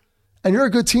leader and you're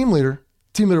a good team leader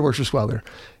works for squad leader,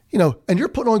 and you're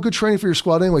putting on good training for your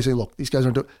squad anyway, saying, look, these guys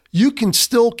aren't doing, you can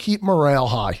still keep morale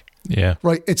high. Yeah.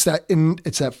 Right. It's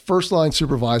that first line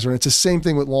supervisor. And it's the same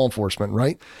thing with law enforcement,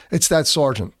 right? It's that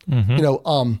sergeant.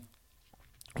 Mm-hmm.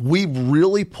 We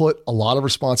really put a lot of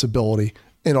responsibility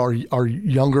in our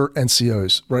younger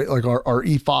NCOs, right? Like our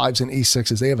E5s and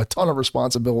E6s, they have a ton of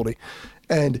responsibility,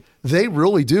 and they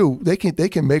really do. They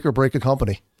can make or break a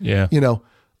company. Yeah.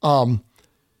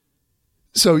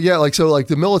 So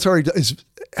the military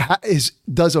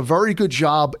does a very good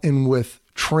job with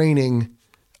training,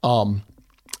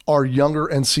 our younger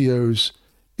NCOs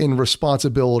in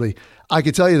responsibility. I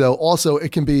could tell you though, also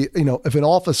it can be,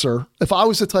 if I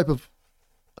was the type of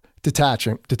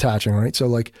detaching, right? So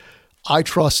like, I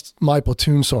trust my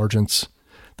platoon sergeants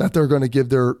that they're going to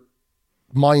give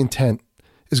my intent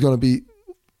is going to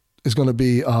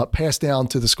be passed down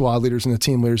to the squad leaders and the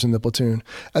team leaders in the platoon,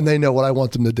 and they know what I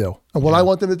want them to do. And what I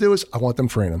want them to do is I want them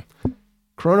training.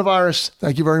 Coronavirus,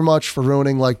 thank you very much for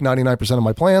ruining like 99% of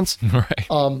my plans. Right.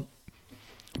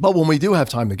 But when we do have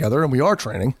time together and we are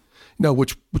training,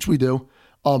 which we do,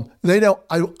 they know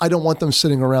I don't want them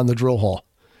sitting around the drill hall.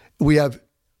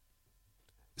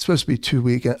 It's supposed to be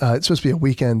it's supposed to be a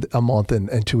weekend a month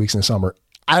and 2 weeks in the summer.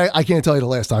 I can't tell you the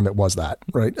last time it was that,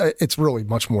 right? It's really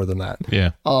much more than that.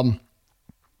 Yeah. I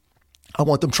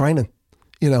want them training,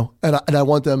 and I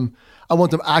want them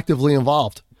actively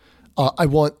involved. I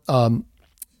want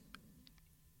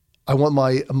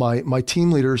my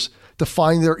team leaders to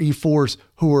find their E4s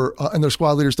and their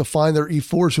squad leaders to find their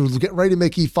E4s who are getting ready to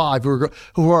make E5,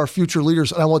 who are our future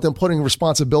leaders. And I want them putting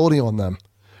responsibility on them,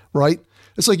 right?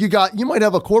 It's like you might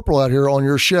have a corporal out here on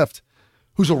your shift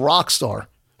who's a rock star,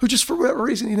 who just for whatever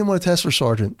reason he didn't want to test for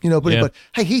sergeant, but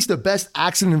hey, he's the best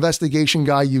accident investigation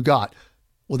guy you got.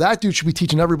 Well, that dude should be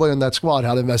teaching everybody on that squad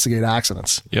how to investigate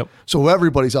accidents. Yep. So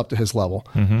everybody's up to his level.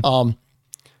 Mm-hmm.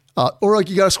 Or like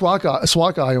you got a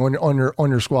SWAT guy on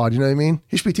your squad. You know what I mean?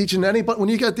 He should be teaching anybody when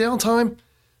you got downtime,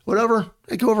 whatever.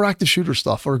 Hey, go over active shooter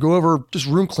stuff, or go over just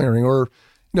room clearing, or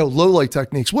low light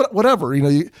techniques, whatever.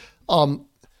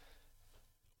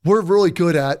 We're really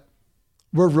good at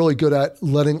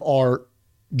letting our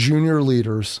junior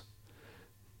leaders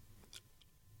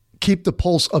keep the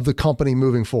pulse of the company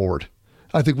moving forward.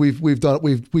 I think we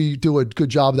do a good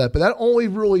job of that, but that only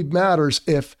really matters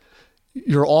if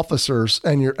your officers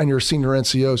and your senior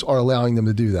NCOs are allowing them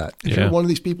to do that. If you're one of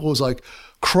these people who's like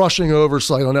crushing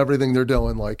oversight on everything they're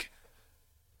doing, like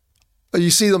you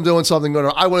see them doing something,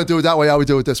 going, I want to do it that way, I would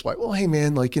do it this way. Well, hey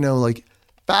man,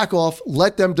 back off,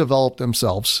 let them develop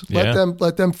themselves,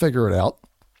 let them figure it out,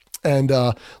 and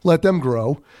let them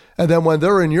grow. And then when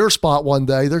they're in your spot one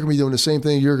day, they're going to be doing the same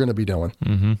thing you're going to be doing.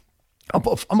 Mm-hmm. I'm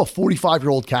a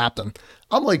 45-year-old captain.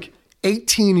 I'm like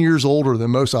 18 years older than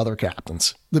most other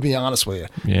captains, to be honest with you.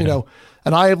 Yeah.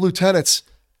 And I have lieutenants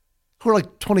who are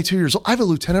like 22 years old. I have a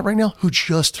lieutenant right now who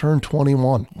just turned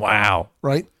 21. Wow.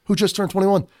 Right? Who just turned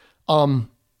 21. I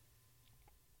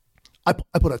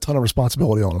put a ton of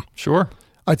responsibility on him. Sure.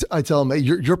 I tell him, hey,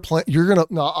 you're going to,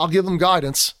 no, I'll give them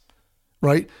guidance,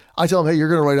 right? I tell him, hey, you're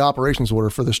going to write an operations order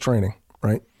for this training,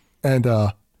 right? And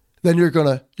then you're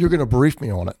going to brief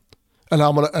me on it. And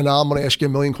I'm gonna ask you a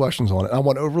million questions on it. I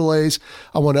want overlays.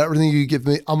 I want everything you give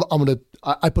me.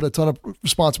 I put a ton of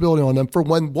responsibility on them for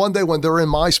when one day when they're in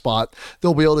my spot,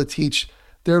 they'll be able to teach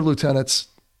their lieutenants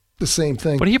the same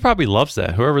thing. But he probably loves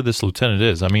that, whoever this lieutenant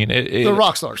is. I mean, they're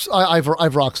rock stars. I've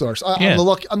rock stars. I'm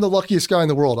the luckiest guy in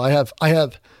the world. I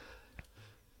have.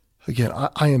 Again,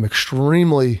 I am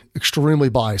extremely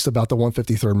biased about the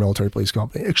 153rd Military Police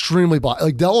Company. Extremely biased.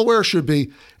 Like Delaware should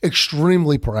be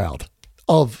extremely proud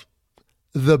of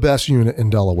the best unit in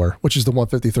Delaware, which is the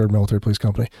 153rd Military Police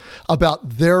Company,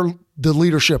 about the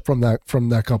leadership from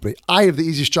that company. I have the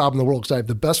easiest job in the world because I have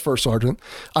the best first sergeant.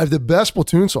 I have the best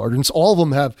platoon sergeants. All of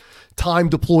them have time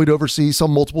deployed overseas,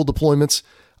 some multiple deployments.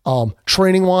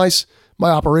 Training wise, my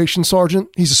operations sergeant,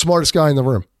 he's the smartest guy in the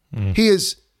room. He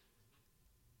is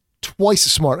twice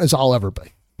as smart as I'll ever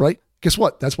be, right? Guess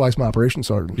what? That's why he's my operations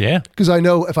sergeant. Yeah. Because I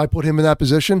know if I put him in that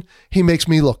position, he makes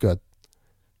me look good.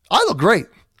 I look great.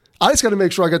 I just got to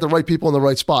make sure I get the right people in the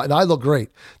right spot, and I look great.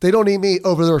 They don't need me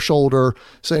over their shoulder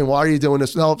saying, why are you doing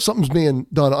this? Now, if something's being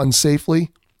done unsafely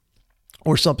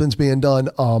or something's being done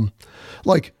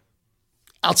like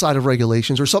outside of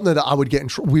regulations or something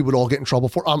that we would all get in trouble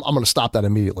for, I'm going to stop that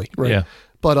immediately, right? Yeah.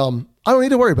 But I don't need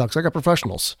to worry about it because I got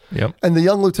professionals. Yep. And the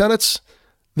young lieutenants,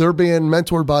 they're being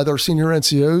mentored by their senior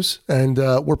NCOs, and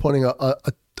we're putting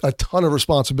a ton of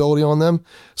responsibility on them.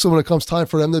 So when it comes time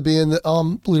for them to be in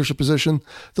the leadership position,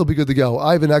 they'll be good to go.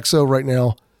 I have an XO right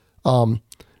now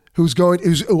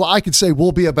who I could say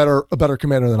will be a better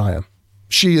commander than I am.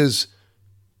 She is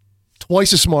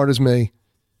twice as smart as me.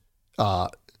 And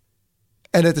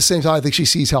at the same time, I think she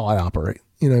sees how I operate.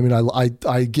 You know what I mean?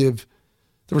 I give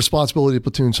the responsibility to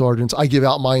platoon sergeants. I give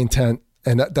out my intent,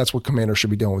 and that's what commanders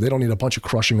should be doing. They don't need a bunch of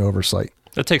crushing oversight.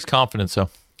 That takes confidence, though.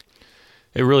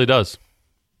 It really does.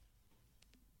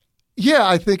 Yeah,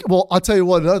 I think, well, I'll tell you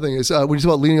what, another thing is when you talk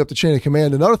about leading up the chain of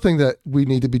command, another thing that we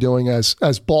need to be doing as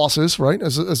bosses, right,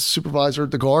 as a supervisor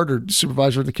at the guard or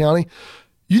supervisor at the county,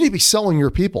 you need to be selling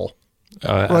your people.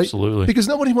 Right? Absolutely. Because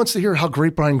nobody wants to hear how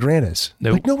great Brian Grant is.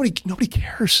 Nope. Like nobody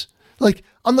cares. Like,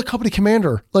 I'm the company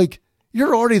commander. Like,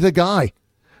 you're already the guy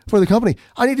for the company.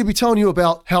 I need to be telling you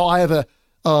about how I have an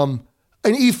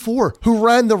E4 who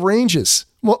ran the ranges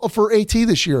for AT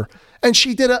this year. And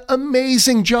she did an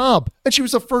amazing job. And she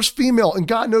was the first female in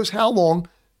God knows how long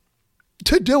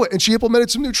to do it. And she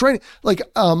implemented some new training. Like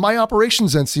my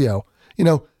operations NCO,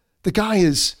 the guy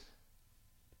is,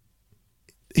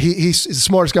 he's the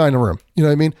smartest guy in the room. You know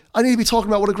what I mean? I need to be talking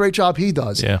about what a great job he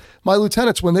does. Yeah. My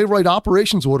lieutenants, when they write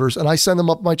operations orders and I send them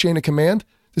up my chain of command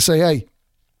to say, hey,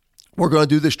 we're going to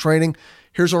do this training.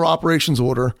 Here's our operations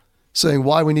order saying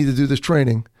why we need to do this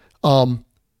training.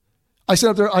 I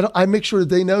sent up there, I make sure that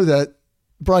they know that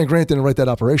Brian Grant didn't write that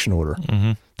operation order.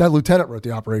 Mm-hmm. That lieutenant wrote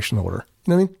the operation order.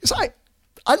 You know what I mean? Because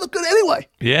I look good anyway.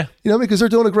 Yeah. You know, because they're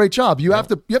doing a great job. You have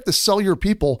to sell your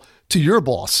people to your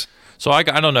boss. So I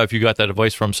don't know if you got that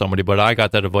advice from somebody, but I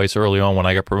got that advice early on when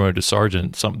I got promoted to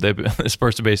sergeant. This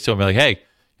person basically told me, like, hey,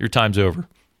 your time's over.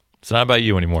 It's not about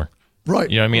you anymore. Right.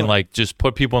 You know what I mean? Right. Like, just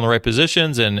put people in the right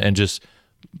positions and just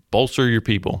bolster your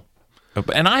people.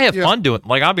 And I have fun doing,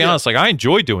 like, I'll be honest, like, I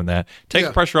enjoy doing that. Takes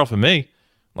pressure off of me.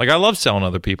 Like, I love selling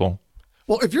other people.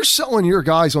 Well, if you're selling your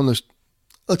guys on this,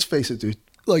 let's face it, dude.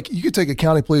 Like, you could take a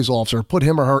county police officer, put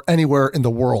him or her anywhere in the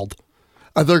world,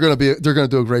 and they're going to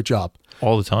do a great job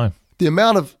all the time. The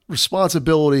amount of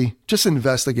responsibility, just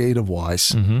investigative wise,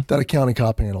 that a county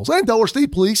cop handles, and Delaware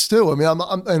State Police too. I mean,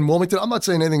 and Wilmington. I'm not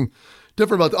saying anything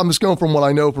different about that. I'm just going from what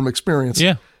I know from experience.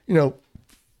 Yeah.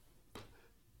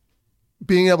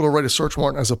 Being able to write a search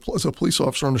warrant as a police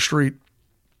officer on the street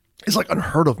is like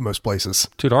unheard of most places.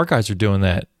 Dude, our guys are doing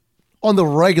that on the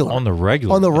regular. On the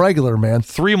regular, man.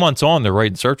 3 months on, they're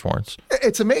writing search warrants.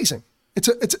 It's amazing.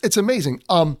 It's amazing.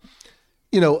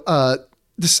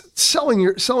 This selling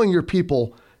your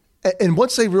people, and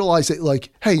once they realize that,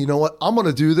 like, hey, you know what? I'm going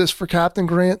to do this for Captain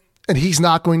Grant, and he's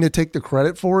not going to take the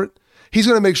credit for it. He's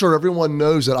going to make sure everyone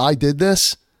knows that I did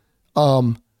this.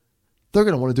 they're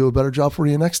going to want to do a better job for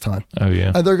you next time. Oh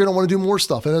yeah. And they're going to want to do more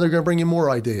stuff, and then they're going to bring you more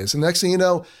ideas. And next thing you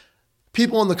know,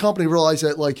 people in the company realize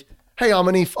that, like, hey, I'm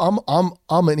an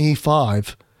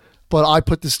E5, but I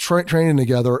put this training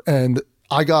together and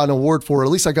I got an award for it.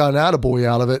 At least I got an attaboy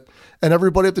out of it. And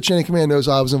everybody up the chain of command knows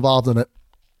I was involved in it.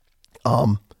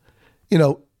 You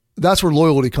know, that's where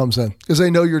loyalty comes in, because they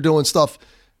know you're doing stuff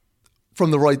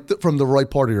from the right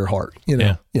part of your heart. You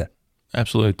know? Yeah.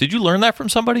 Absolutely. Did you learn that from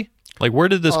somebody? Like, where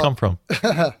did this come from?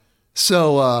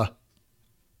 So,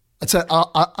 I'd say,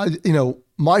 you know,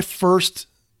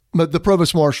 the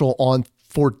provost marshal on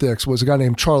Fort Dix was a guy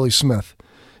named Charlie Smith.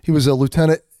 He was a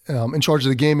lieutenant in charge of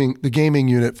the gaming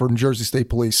unit for New Jersey State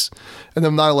Police. And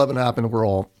then 9/11 happened, and we're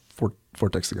all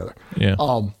Fort Dix together. Yeah.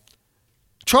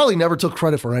 Charlie never took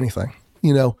credit for anything,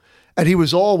 you know, and he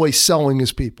was always selling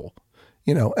his people,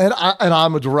 you know, and I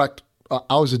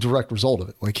was a direct result of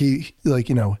it. Like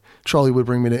you know, Charlie would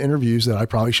bring me to interviews that I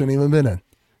probably shouldn't even been in,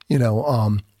 you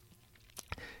know.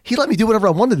 He let me do whatever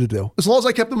I wanted to do, as long as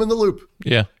I kept him in the loop.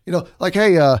 Yeah. You know, like,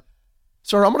 hey,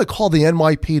 sir, I'm going to call the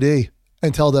NYPD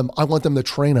and tell them I want them to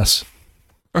train us.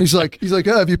 He's like,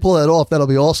 if you pull that off, that'll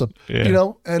be awesome. Yeah. You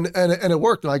know, and it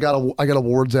worked, and I got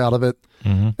awards out of it.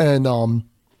 Mm-hmm. And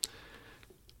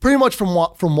pretty much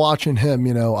from watching him,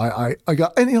 you know, I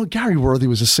got, and you know, Gary Worthy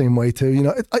was the same way too. You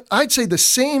know, I'd say the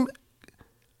same.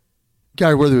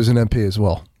 Gary Worthy was an MP as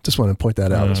well. Just want to point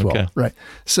that out as well. Okay. Right.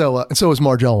 So, and so was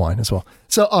Margell Wine as well.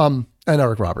 So, and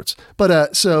Eric Roberts. But,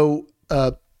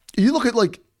 you look at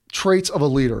like traits of a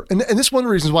leader, and this is one of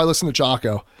the reasons why I listen to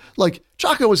Jocko. Like,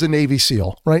 Jocko was a Navy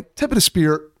SEAL, right? Tip of the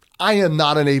spear. I am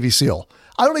not a Navy SEAL.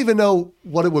 I don't even know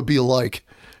what it would be like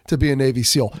to be a Navy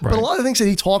SEAL. Right. But a lot of things that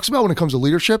he talks about when it comes to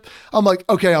leadership, I'm like,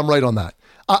 okay, I'm right on that.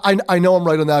 I know I'm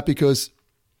right on that, because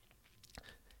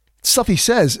stuff he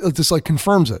says, it just like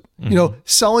confirms it. Mm-hmm. You know,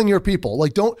 selling your people,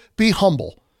 like, don't be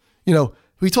humble. You know,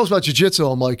 he talks about jiu-jitsu.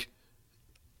 I'm like,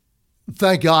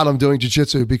 thank God I'm doing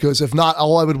jiu-jitsu, because if not,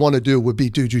 all I would want to do would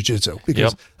be do jiu-jitsu,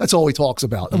 because that's all he talks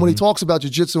about. And when he talks about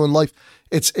jiu-jitsu in life,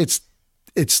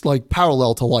 it's like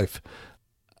parallel to life.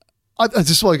 I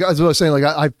just, like, as I was saying, like,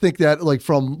 I think that, like,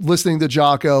 from listening to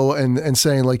Jocko and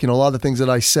saying, like, you know, a lot of the things that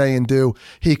I say and do,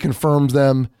 he confirms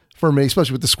them for me,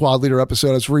 especially with the squad leader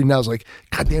episode. I was reading, I was like,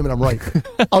 God damn it, I'm right.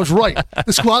 I was right.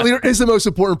 The squad leader is the most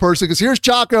important person, because here's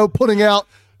Jocko putting out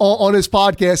on his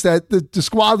podcast that the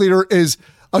squad leader is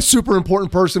a super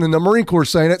important person, and the Marine Corps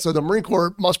saying it, so the Marine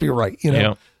Corps must be right, you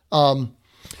know? Yeah.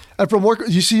 And from work,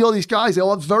 you see all these guys, they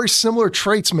all have very similar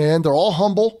traits, man. They're all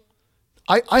humble.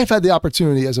 I've had the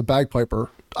opportunity as a bagpiper.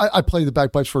 I played the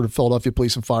bagpipes for the Philadelphia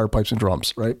Police and Fire, Pipes and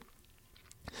Drums, right?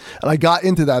 And I got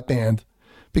into that band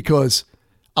because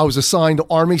I was assigned to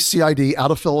Army CID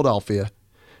out of Philadelphia,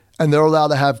 and they're allowed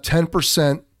to have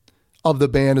 10% of the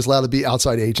band is allowed to be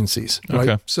outside agencies, right?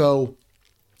 Okay. So,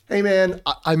 hey man,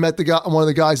 I met one of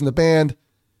the guys in the band.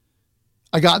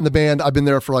 I got in the band. I've been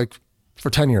there for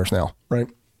 10 years now, right?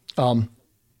 And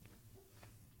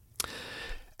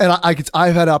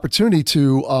I've had opportunity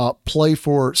to play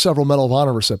for several Medal of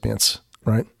Honor recipients,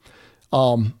 right?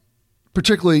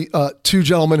 Particularly two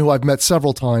gentlemen who I've met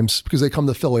several times, because they come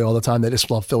to Philly all the time. They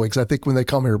just love Philly, because I think when they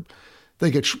come here,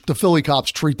 the Philly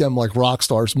cops treat them like rock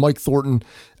stars. Mike Thornton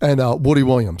and Woody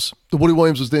Williams. The Woody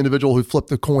Williams was the individual who flipped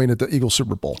the coin at the Eagles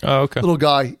Super Bowl. Oh, okay. Little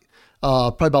guy,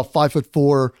 probably about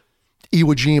 5'4",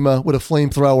 Iwo Jima with a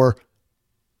flamethrower.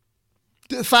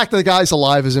 The fact that the guy's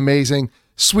alive is amazing.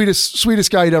 Sweetest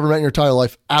guy you'd ever met in your entire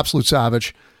life. Absolute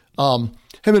savage. Him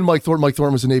and Mike Thornton. Mike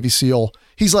Thornton was a Navy SEAL.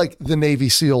 He's like the Navy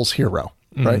SEAL's hero,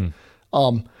 right?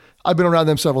 I've been around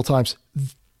them several times.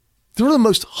 They're the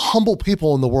most humble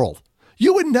people in the world.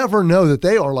 You would never know that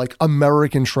they are like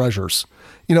American treasures.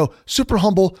 You know, super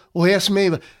humble. Well, he asked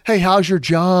me, hey, how's your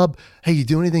job? Hey, you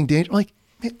do anything dangerous?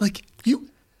 Like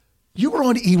you were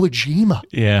on Iwo Jima.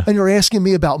 Yeah. And you're asking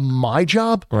me about my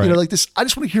job? Right. You know, like this, I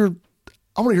want to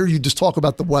hear you just talk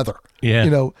about the weather. Yeah.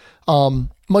 You know,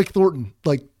 Mike Thornton,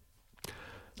 like,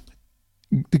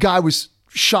 the guy was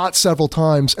shot several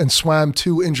times and swam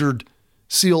two injured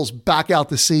SEALs back out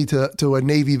to sea to a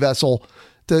Navy vessel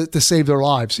to save their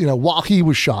lives, you know, while he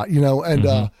was shot, you know, and,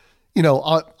 you know,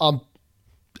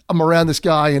 I'm around this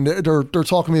guy, and they're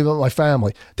talking to me about my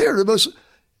family. They're the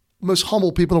most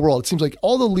humble people in the world. It seems like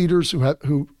all the leaders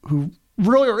who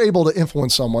really are able to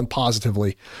influence someone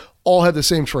positively all have the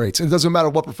same traits. It doesn't matter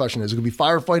what profession it is. It could be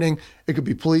firefighting, it could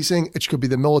be policing, it could be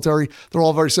the military. They're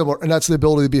all very similar, and that's the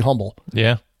ability to be humble.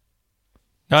 Yeah.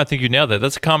 No, I think you nailed that.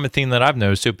 That's a common theme that I've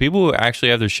noticed too. People who actually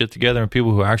have their shit together and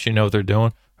people who actually know what they're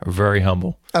doing are very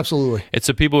humble. Absolutely. It's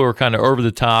the people who are kind of over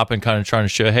the top and kind of trying to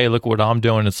show, hey, look what I'm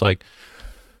doing. It's like,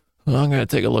 well, I'm going to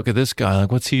take a look at this guy.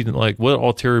 Like, what's he like? What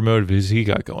ulterior motive has he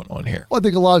got going on here? Well, I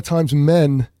think a lot of times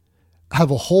men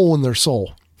have a hole in their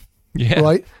soul. Yeah.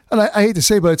 Right. And I hate to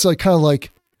say, but it's like kind of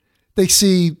like they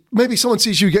see, maybe someone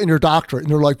sees you getting your doctorate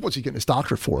and they're like, what's he getting his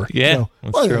doctorate for? Yeah.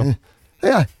 That's true.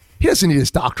 Yeah. He doesn't need his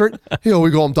doctorate.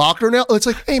 We call him doctor now. It's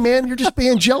like, hey, man, you're just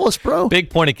being jealous, bro. Big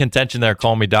point of contention there.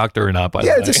 Call me doctor or not, by the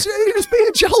way. You're just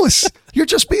being jealous. You're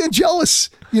just being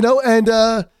jealous, and,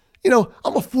 I'm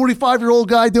a 45-year-old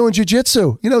guy doing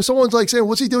jiu-jitsu. Someone's like saying,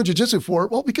 what's he doing jiu-jitsu for?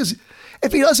 Well, because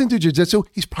if he doesn't do jiu-jitsu,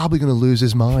 he's probably going to lose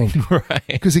his mind. Right.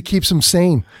 Because it keeps him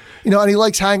sane. And he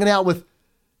likes hanging out with,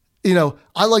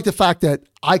 I like the fact that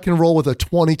I can roll with a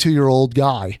 22-year-old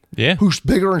guy who's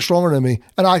bigger and stronger than me,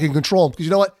 and I can control him. Because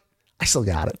you know what? I still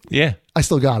got it. Yeah. I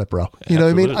still got it, bro. You know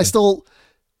what I mean?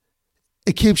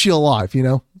 It keeps you alive,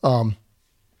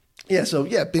 So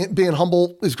being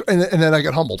humble is, and then I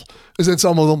get humbled. Is then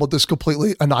some of them will just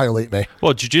completely annihilate me.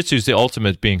 Well, jiu-jitsu is the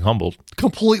ultimate being humbled.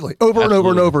 Completely. Over and over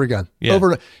and over again. Yeah.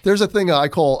 There's a thing I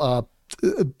call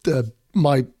the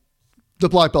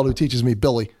black belt who teaches me,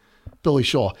 Billy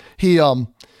Shaw. He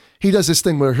does this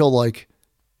thing where he'll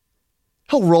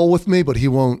roll with me, but he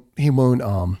won't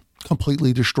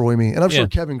completely destroy me. And I'm sure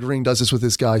Kevin Green does this with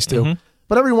his guys too. Mm-hmm.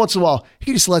 But every once in a while,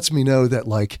 he just lets me know that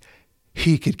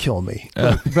he could kill me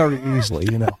very easily,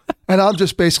 And I'm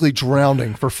just basically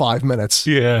drowning for 5 minutes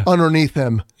underneath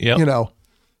him,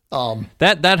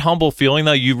 That humble feeling,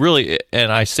 though, you really,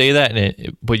 and I say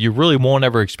that, but you really won't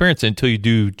ever experience it until you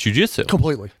do jiu-jitsu.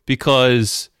 Completely.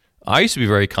 Because I used to be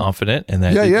very confident in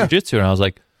that jiu-jitsu, and I was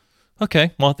like,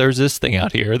 okay, well, there's this thing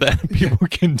out here that people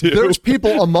can do. There's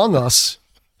people among us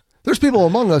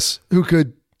who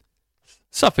could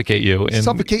suffocate you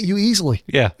easily.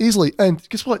 Yeah. Easily. And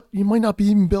guess what? You might not be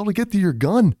even able to get to your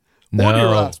gun or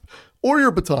your asp or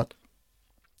your baton.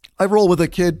 I roll with a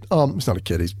kid. He's not a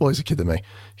kid. He's a kid to me.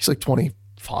 He's like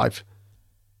 25.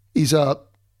 He's a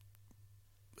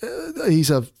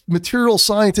material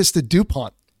scientist at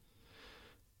DuPont.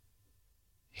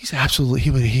 He's absolutely,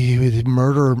 he would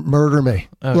murder me.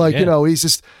 He's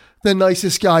just the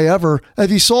nicest guy ever.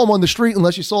 If you saw him on the street,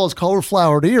 unless you saw his color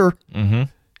flowered ear, you'd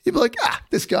be like,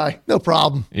 this guy, no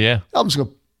problem. Yeah. I'm just going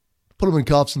to put him in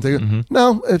cuffs and take it.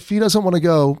 No, if he doesn't want to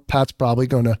go, Pat's probably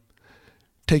going to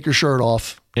take your shirt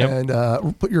off and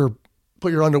put your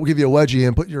under, give you a wedgie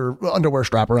and put your underwear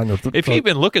strap around your throat. If you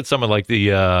even look at some of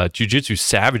the jiu-jitsu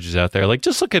savages out there,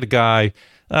 just look at a guy,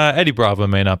 Eddie Bravo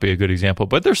may not be a good example,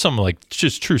 but there's some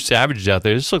just true savages out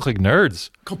there. They just look like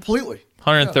nerds. Completely.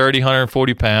 130,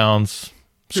 140 pounds,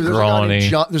 scrawny.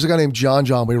 There's a guy named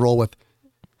John we roll with.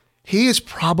 He is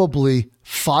probably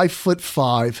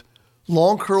 5'5",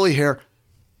 long curly hair.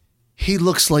 He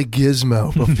looks like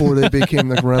Gizmo before they became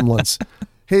the Gremlins.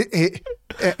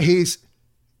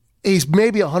 He's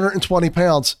maybe 120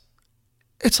 pounds.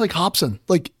 It's like Hobson.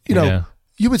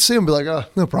 You would see him and be like, oh,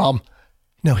 no problem.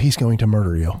 No, he's going to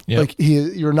murder you. Yep.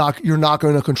 You're not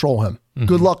going to control him.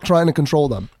 Good luck trying to control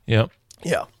them. Yep.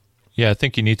 Yeah. Yeah, I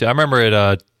think you need to. I remember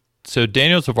at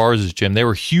Daniel Tavares' gym, they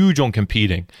were huge on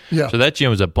competing. Yeah. So that gym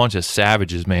was a bunch of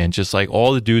savages, man. Just like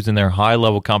all the dudes in their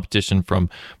high-level competition from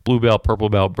blue belt, purple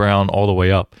belt, brown, all the way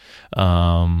up.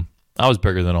 I was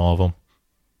bigger than all of them.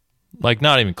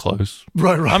 Not even close.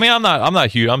 Right. I mean, I'm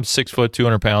not huge. I'm 6 foot,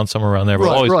 200 pounds, somewhere around there. But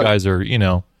all these guys are,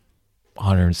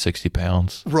 160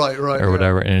 pounds. Right. Or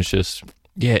whatever. And it's just,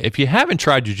 if you haven't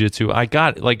tried jiu-jitsu,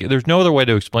 there's no other way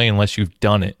to explain unless you've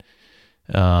done it.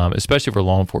 Especially for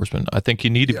law enforcement. I think you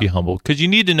need to be humble because you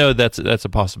need to know that's a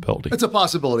possibility. It's a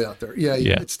possibility out there. Yeah.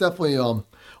 It's definitely,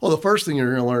 the first thing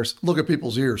you're going to learn is look at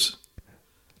people's ears.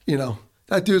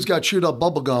 That dude's got chewed up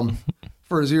bubble gum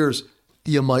for his ears.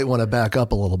 You might want to back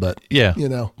up a little bit. Yeah.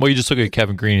 Well, you just look at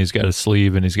Kevin Green. He's got a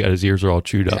sleeve and his ears are all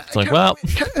chewed up.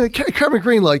 It's Kevin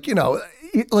Green,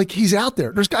 he's out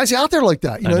there. There's guys out there like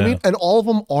that. You know what I mean? And all of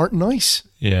them aren't nice.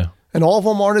 Yeah. And all of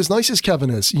them aren't as nice as Kevin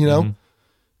is,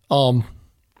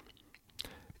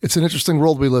 It's an interesting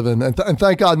world we live in. And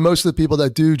thank God most of the people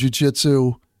that do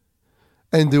jiu-jitsu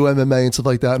and do MMA and stuff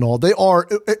like that and all, they are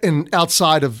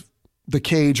outside of the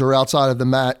cage or outside of the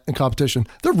mat and competition.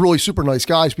 They're really super nice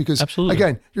guys because,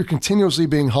 again, you're continuously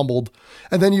being humbled.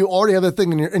 And then you already have that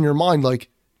thing in your mind,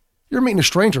 you're meeting a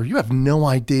stranger. You have no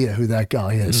idea who that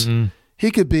guy is. Mm-hmm.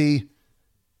 He could be,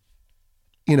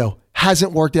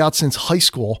 hasn't worked out since high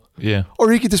school. Yeah.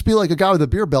 Or he could just be like a guy with a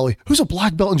beer belly who's a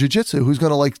black belt in jiu-jitsu who's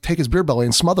going to take his beer belly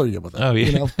and smother you with it. Oh,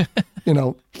 yeah.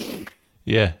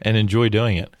 Yeah, and enjoy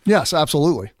doing it. Yes,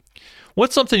 absolutely.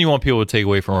 What's something you want people to take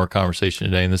away from our conversation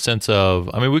today in the sense of,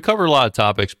 we cover a lot of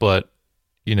topics, but,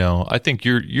 I think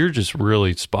you're just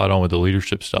really spot on with the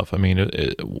leadership stuff. I mean,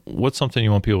 what's something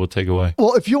you want people to take away?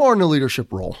 Well, if you are in a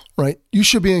leadership role, right, you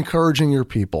should be encouraging your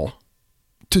people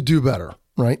to do better,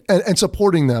 right? And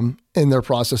supporting them in their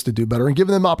process to do better and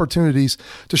giving them opportunities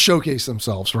to showcase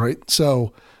themselves, right?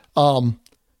 So I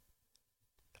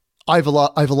have a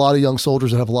lot of young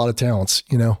soldiers that have a lot of talents,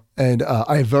 and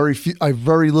I have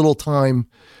very little time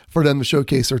for them to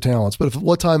showcase their talents. But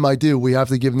what time I do, we have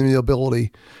to give them the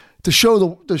ability to show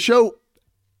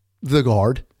the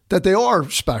Guard that they are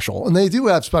special and they do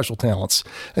have special talents.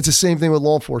 It's the same thing with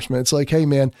law enforcement. It's like, hey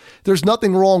man, there's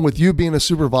nothing wrong with you being a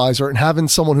supervisor and having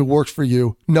someone who works for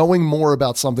you knowing more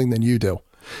about something than you do.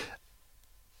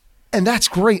 And that's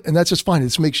great. And that's just fine. It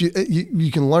just makes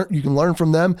you can learn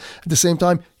from them. At the same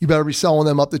time, you better be selling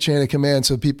them up the chain of command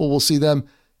so people will see them.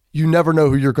 You never know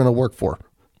who you're going to work for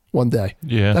one day.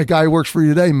 Yeah. That guy who works for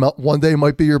you today, one day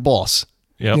might be your boss.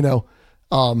 Yeah.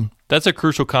 That's a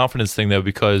crucial confidence thing, though,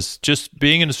 because just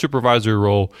being in a supervisory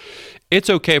role, it's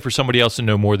okay for somebody else to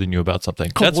know more than you about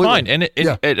something. Completely. That's fine, and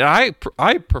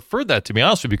I prefer that, to be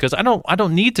honest with you, because I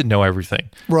don't need to know everything.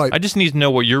 Right. I just need to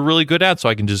know what you're really good at, so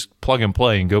I can just plug and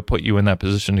play and go put you in that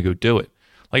position to go do it.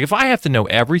 Like if I have to know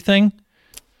everything,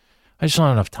 I just don't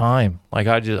have enough time. Like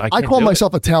I call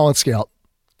myself a talent scout.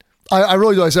 I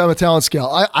really do. I say I'm a talent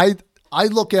scout. I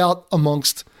look out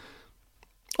amongst.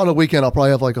 On a weekend, I'll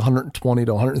probably have like 120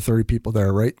 to 130 people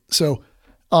there, right? So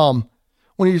when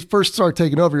you first start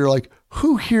taking over, you're like,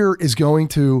 who here is going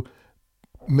to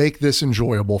make this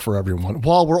enjoyable for everyone?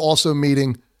 While we're also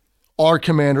meeting our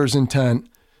commander's intent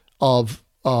of,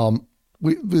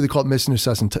 we call it mission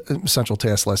essential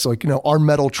task list. So like, our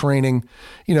medal training,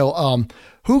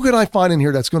 who can I find in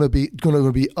here that's going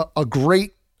to be a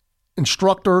great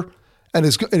instructor and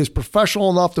is professional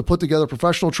enough to put together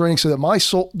professional training so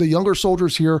that the younger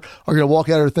soldiers here are going to walk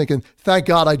out here thinking, thank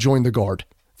God I joined the Guard.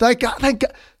 Thank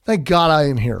God I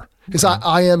am here because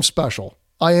I am special.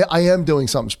 I am doing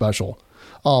something special.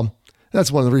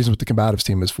 That's one of the reasons the Combatives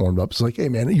team is formed up. It's like, hey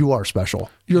man, you are special.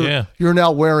 You're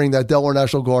now wearing that Delaware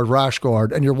National Guard rash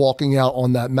guard and you're walking out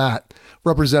on that mat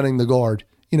representing the Guard.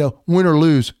 Win or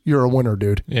lose, you're a winner,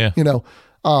 dude. Yeah.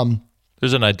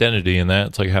 There's an identity in that.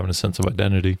 It's like having a sense of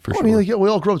identity for sure. I mean, we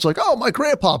all grew up. It's like, oh, my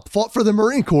grandpa fought for the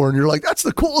Marine Corps. And you're like, that's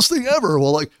the coolest thing ever.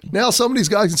 Well, like now some of these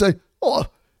guys can say, oh,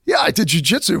 yeah, I did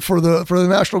jiu-jitsu for the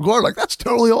National Guard. Like, that's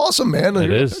totally awesome, man. And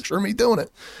it is. Picture me doing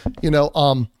it.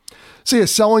 So yeah,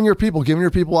 selling your people, giving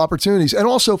your people opportunities. And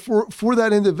also for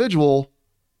that individual,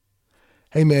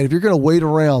 hey man, if you're going to wait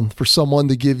around for someone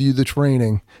to give you the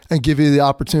training and give you the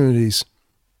opportunities,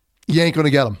 you ain't going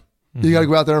to get them. Mm-hmm. You got to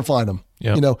go out there and find them.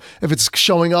 Yep. If it's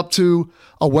showing up to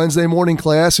a Wednesday morning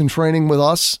class and training with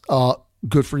us,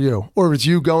 good for you. Or if it's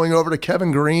you going over to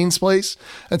Kevin Green's place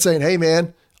and saying, hey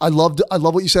man, I love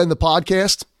what you said in the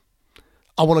podcast.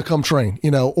 I want to come train,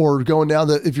 or going down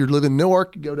if you're living in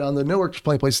Newark, go down to Newark, there's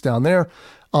plenty of places down there.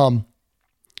 Or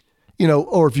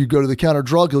if you go to the counter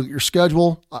drug, look at your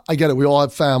schedule. I get it. We all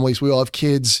have families. We all have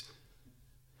kids.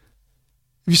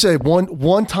 If you say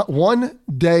one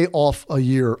day off a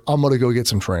year, I'm going to go get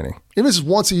some training. Even if it's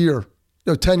once a year,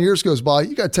 10 years goes by,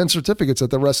 you got 10 certificates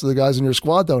that the rest of the guys in your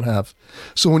squad don't have.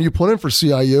 So when you put in for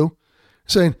CIU,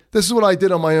 saying, this is what I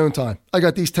did on my own time. I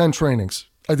got these 10 trainings.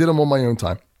 I did them on my own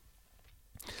time.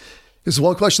 This is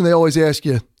one question they always ask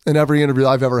you in every interview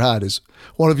I've ever had is,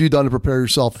 what have you done to prepare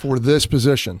yourself for this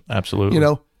position? Absolutely.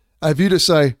 If you just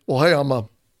say, well, hey,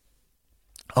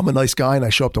 I'm a nice guy and I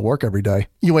show up to work every day,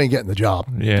 you ain't getting the job.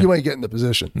 Yeah. You ain't getting the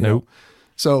position. Nope.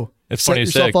 So it's set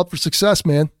yourself up for success,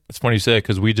 man. It's funny you say it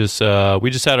because we just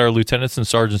had our lieutenants and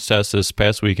sergeants test this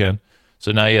past weekend.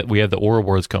 So now we have the OR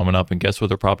awards coming up, and guess what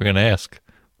they're probably going to ask?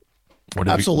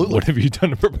 Absolutely. What have you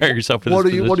done to prepare yourself for this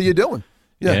position? What are you doing?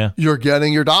 Yeah. You're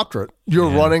getting your doctorate.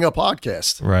 You're running a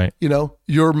podcast. Right.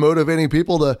 You're motivating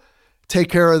people to take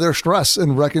care of their stress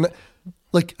and recognize.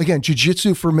 Like, again,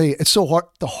 jiu-jitsu for me, it's so hard.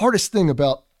 The hardest thing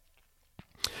about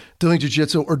doing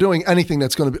jiu-jitsu or doing anything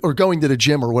that's going to be, or going to the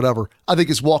gym or whatever, I think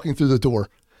is walking through the door.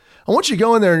 And once you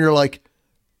go in there and you're like,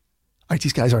 all right,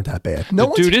 these guys aren't that bad.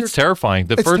 Dude, it's terrifying.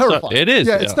 It's terrifying. It is.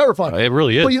 Yeah, it's terrifying. It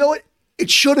really is. But you know what? It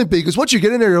shouldn't be, because once you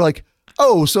get in there, you're like,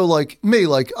 oh, so like me,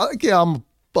 like, yeah, I'm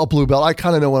a blue belt. I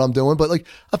kind of know what I'm doing. But like,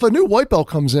 if a new white belt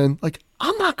comes in, like,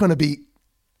 I'm going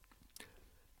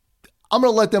to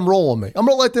let them roll on me. I'm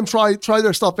going to let them try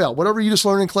their stuff out. Whatever you just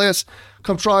learned in class,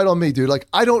 come try it on me, dude. Like,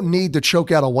 I don't need to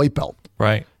choke out a white belt.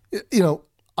 Right.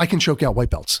 I can choke out white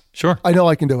belts. Sure. I know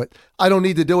I can do it. I don't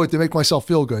need to do it to make myself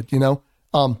feel good,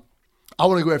 I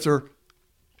want to go after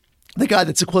the guy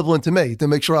that's equivalent to me to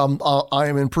make sure I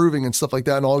am improving and stuff like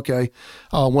that. And okay,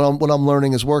 when I'm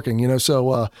learning is working, you know.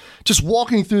 So just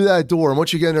walking through that door, and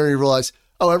once you get in there, you realize,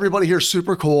 oh, everybody here's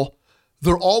super cool.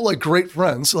 They're all like great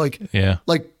friends. Like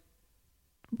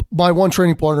my one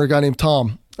training partner, a guy named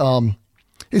Tom,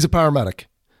 he's a paramedic.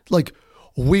 Like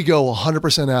we go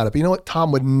 100% at it. But you know what?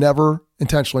 Tom would never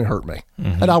intentionally hurt me,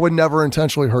 and I would never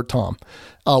intentionally hurt Tom.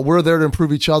 We're there to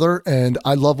improve each other, and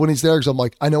I love when he's there because I'm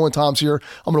like, I know when Tom's here,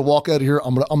 I'm going to walk out of here,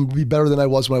 I'm going to be better than I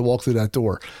was when I walked through that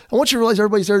door. And once you realize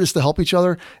everybody's there just to help each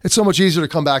other, it's so much easier to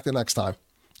come back the next time,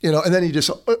 you know. And then you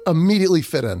just immediately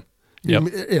fit in. Yep.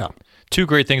 Yeah. Two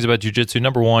great things about jiu-jitsu.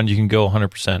 Number one, you can go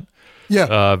 100%. Yeah.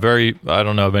 I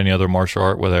don't know of any other martial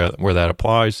art where that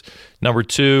applies. Number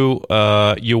two,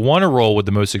 you want to roll with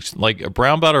the most, like a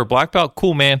brown belt or a black belt.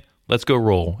 Cool, man. Let's go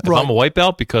roll. If I'm a white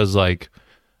belt, because like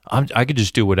I could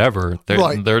just do whatever.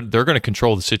 They're going to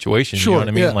control the situation. Sure, you know what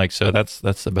I mean? yeah. Like, so that's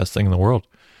the best thing in the world.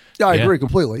 Yeah, I agree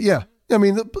completely. Yeah. I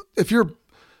mean, if you're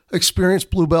experienced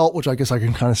blue belt, which I guess I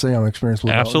can kind of say I'm experienced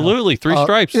blue belt. Absolutely. 3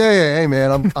 stripes. Yeah. Hey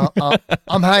man,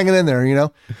 I'm hanging in there, you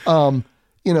know.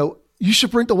 You know, you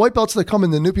should bring the white belts that come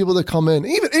in, the new people that come in,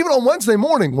 even on Wednesday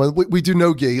morning when we do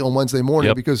no gi on Wednesday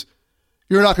morning, because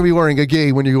you're not going to be wearing a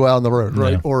gi when you go out on the road,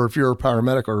 right? Yeah. Or if you're a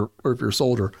paramedic or if you're a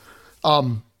soldier.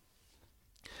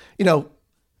 You know,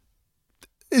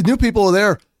 new people are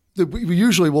there. We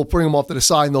usually will bring them off to the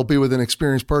side and they'll be with an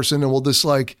experienced person and we'll just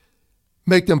like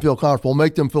make them feel comfortable,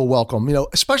 make them feel welcome, you know,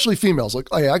 especially females. Like,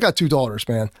 hey, I got 2 daughters,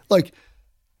 man. Like,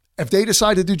 if they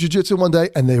decide to do jiu-jitsu one day,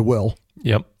 and they will.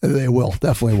 Yep. They will,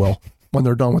 definitely will, when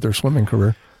they're done with their swimming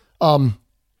career. You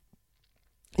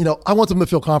know, I want them to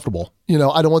feel comfortable. You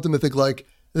know, I don't want them to think like,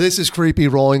 this is creepy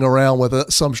rolling around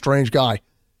with some strange guy.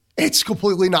 It's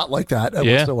completely not like that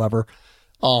whatsoever.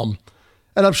 And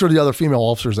I'm sure the other female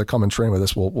officers that come and train with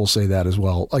us will say that as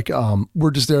well. Like,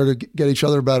 we're just there to get each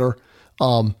other better.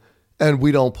 And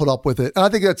we don't put up with it. And I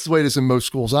think that's the way it is in most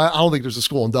schools. I don't think there's a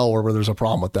school in Delaware where there's a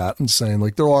problem with that. I'm saying,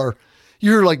 like, you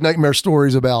hear like nightmare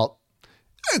stories about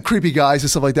creepy guys and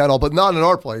stuff like that, but not in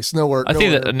our place. Nowhere.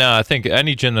 I think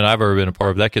any gym that I've ever been a part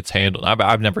of, that gets handled.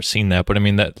 I've never seen that, but I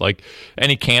mean that, like,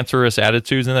 any cancerous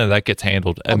attitudes in there, that gets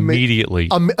handled immediately.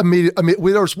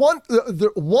 There's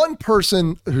one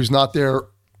person who's not there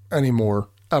anymore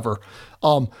ever,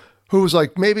 who was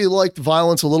like, maybe liked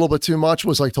violence a little bit too much,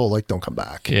 was like told, like, don't come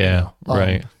back. Yeah,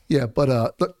 right. Yeah,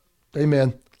 but hey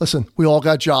man, listen, we all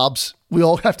got jobs. We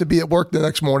all have to be at work the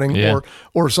next morning,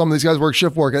 or some of these guys work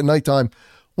shift work at nighttime.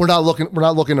 We're not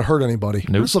looking to hurt anybody.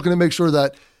 Nope. We're just looking to make sure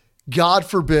that, God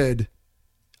forbid,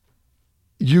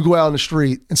 you go out on the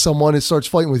street and someone starts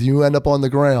fighting with you, you end up on the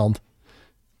ground,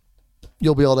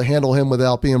 you'll be able to handle him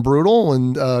without being brutal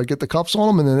and get the cuffs on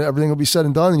him, and then everything will be said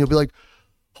and done, and you'll be like,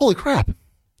 holy crap,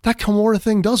 that Kimura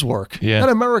thing does work. Yeah. That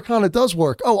Americana does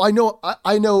work. Oh, I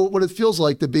know what it feels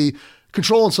like to be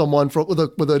controlling someone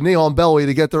with a knee on belly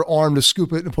to get their arm to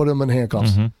scoop it and put them in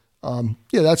handcuffs. Mm-hmm.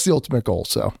 That's the ultimate goal.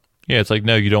 So yeah, it's like,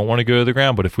 no, you don't want to go to the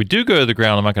ground, but if we do go to the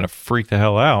ground, I'm not going to freak the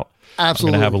hell out. Absolutely.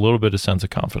 I'm going to have a little bit of sense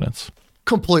of confidence.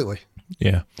 Completely.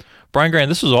 Yeah. Brian Grant,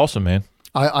 this was awesome, man.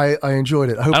 I enjoyed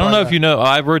it. I don't know if you know,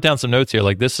 I wrote down some notes here.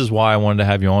 Like, this is why I wanted to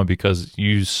have you on, because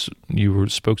you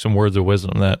spoke some words of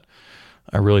wisdom that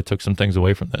I really took some things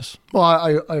away from this. Well,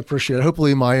 I appreciate it.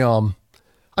 Hopefully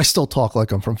I still talk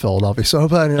like I'm from Philadelphia, so I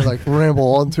hope I didn't like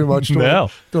ramble on too much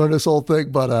during this whole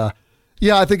thing. But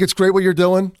yeah, I think it's great what you're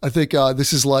doing. I think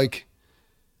this is like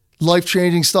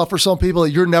life-changing stuff for some people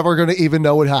that you're never going to even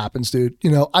know what happens, dude.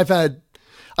 You know, I've had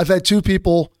 2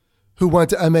 people who went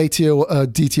to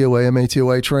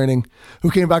MATOA training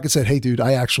who came back and said, hey, dude,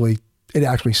 it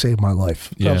actually saved my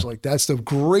life. Yeah. I was like, that's the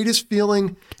greatest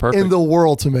feeling in the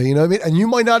world to me. You know what I mean? And you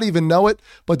might not even know it,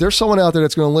 but there's someone out there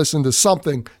that's going to listen to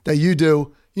something that you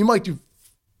do. You might do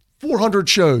 400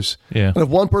 shows. Yeah. And if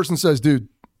one person says, dude,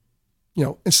 you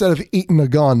know, instead of eating a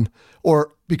gun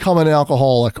or becoming an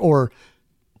alcoholic or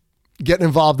getting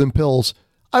involved in pills,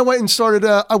 I went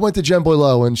to Jen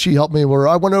Boileau and she helped me, or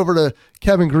I went over to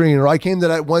Kevin Green, or I came to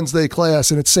that Wednesday class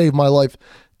and it saved my life.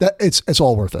 That it's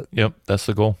all worth it. Yep. That's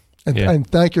the goal. And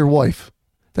thank your wife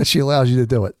that she allows you to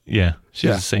do it. Yeah.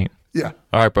 She's a saint. Yeah.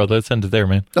 All right, brother. Let's end it there,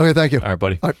 man. Okay. Thank you. All right,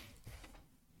 buddy. All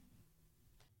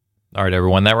right,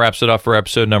 everyone. That wraps it up for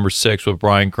episode number 6 with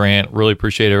Brian Grant. Really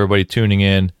appreciate everybody tuning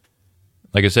in.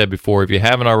 Like I said before, if you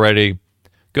haven't already,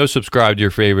 go subscribe to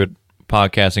your favorite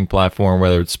podcasting platform,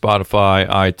 whether it's Spotify,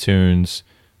 iTunes,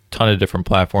 ton of different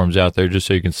platforms out there, just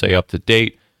so you can stay up to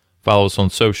date. Follow us on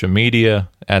social media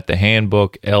at The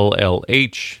Handbook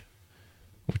LLH,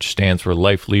 which stands for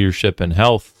Life, Leadership, and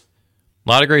Health. A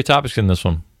lot of great topics in this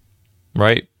one,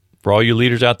 right? For all you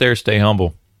leaders out there, stay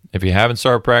humble. If you haven't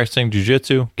started practicing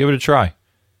jiu-jitsu, give it a try.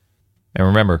 And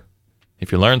remember,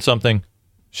 if you learn something,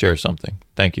 share something.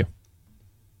 Thank you.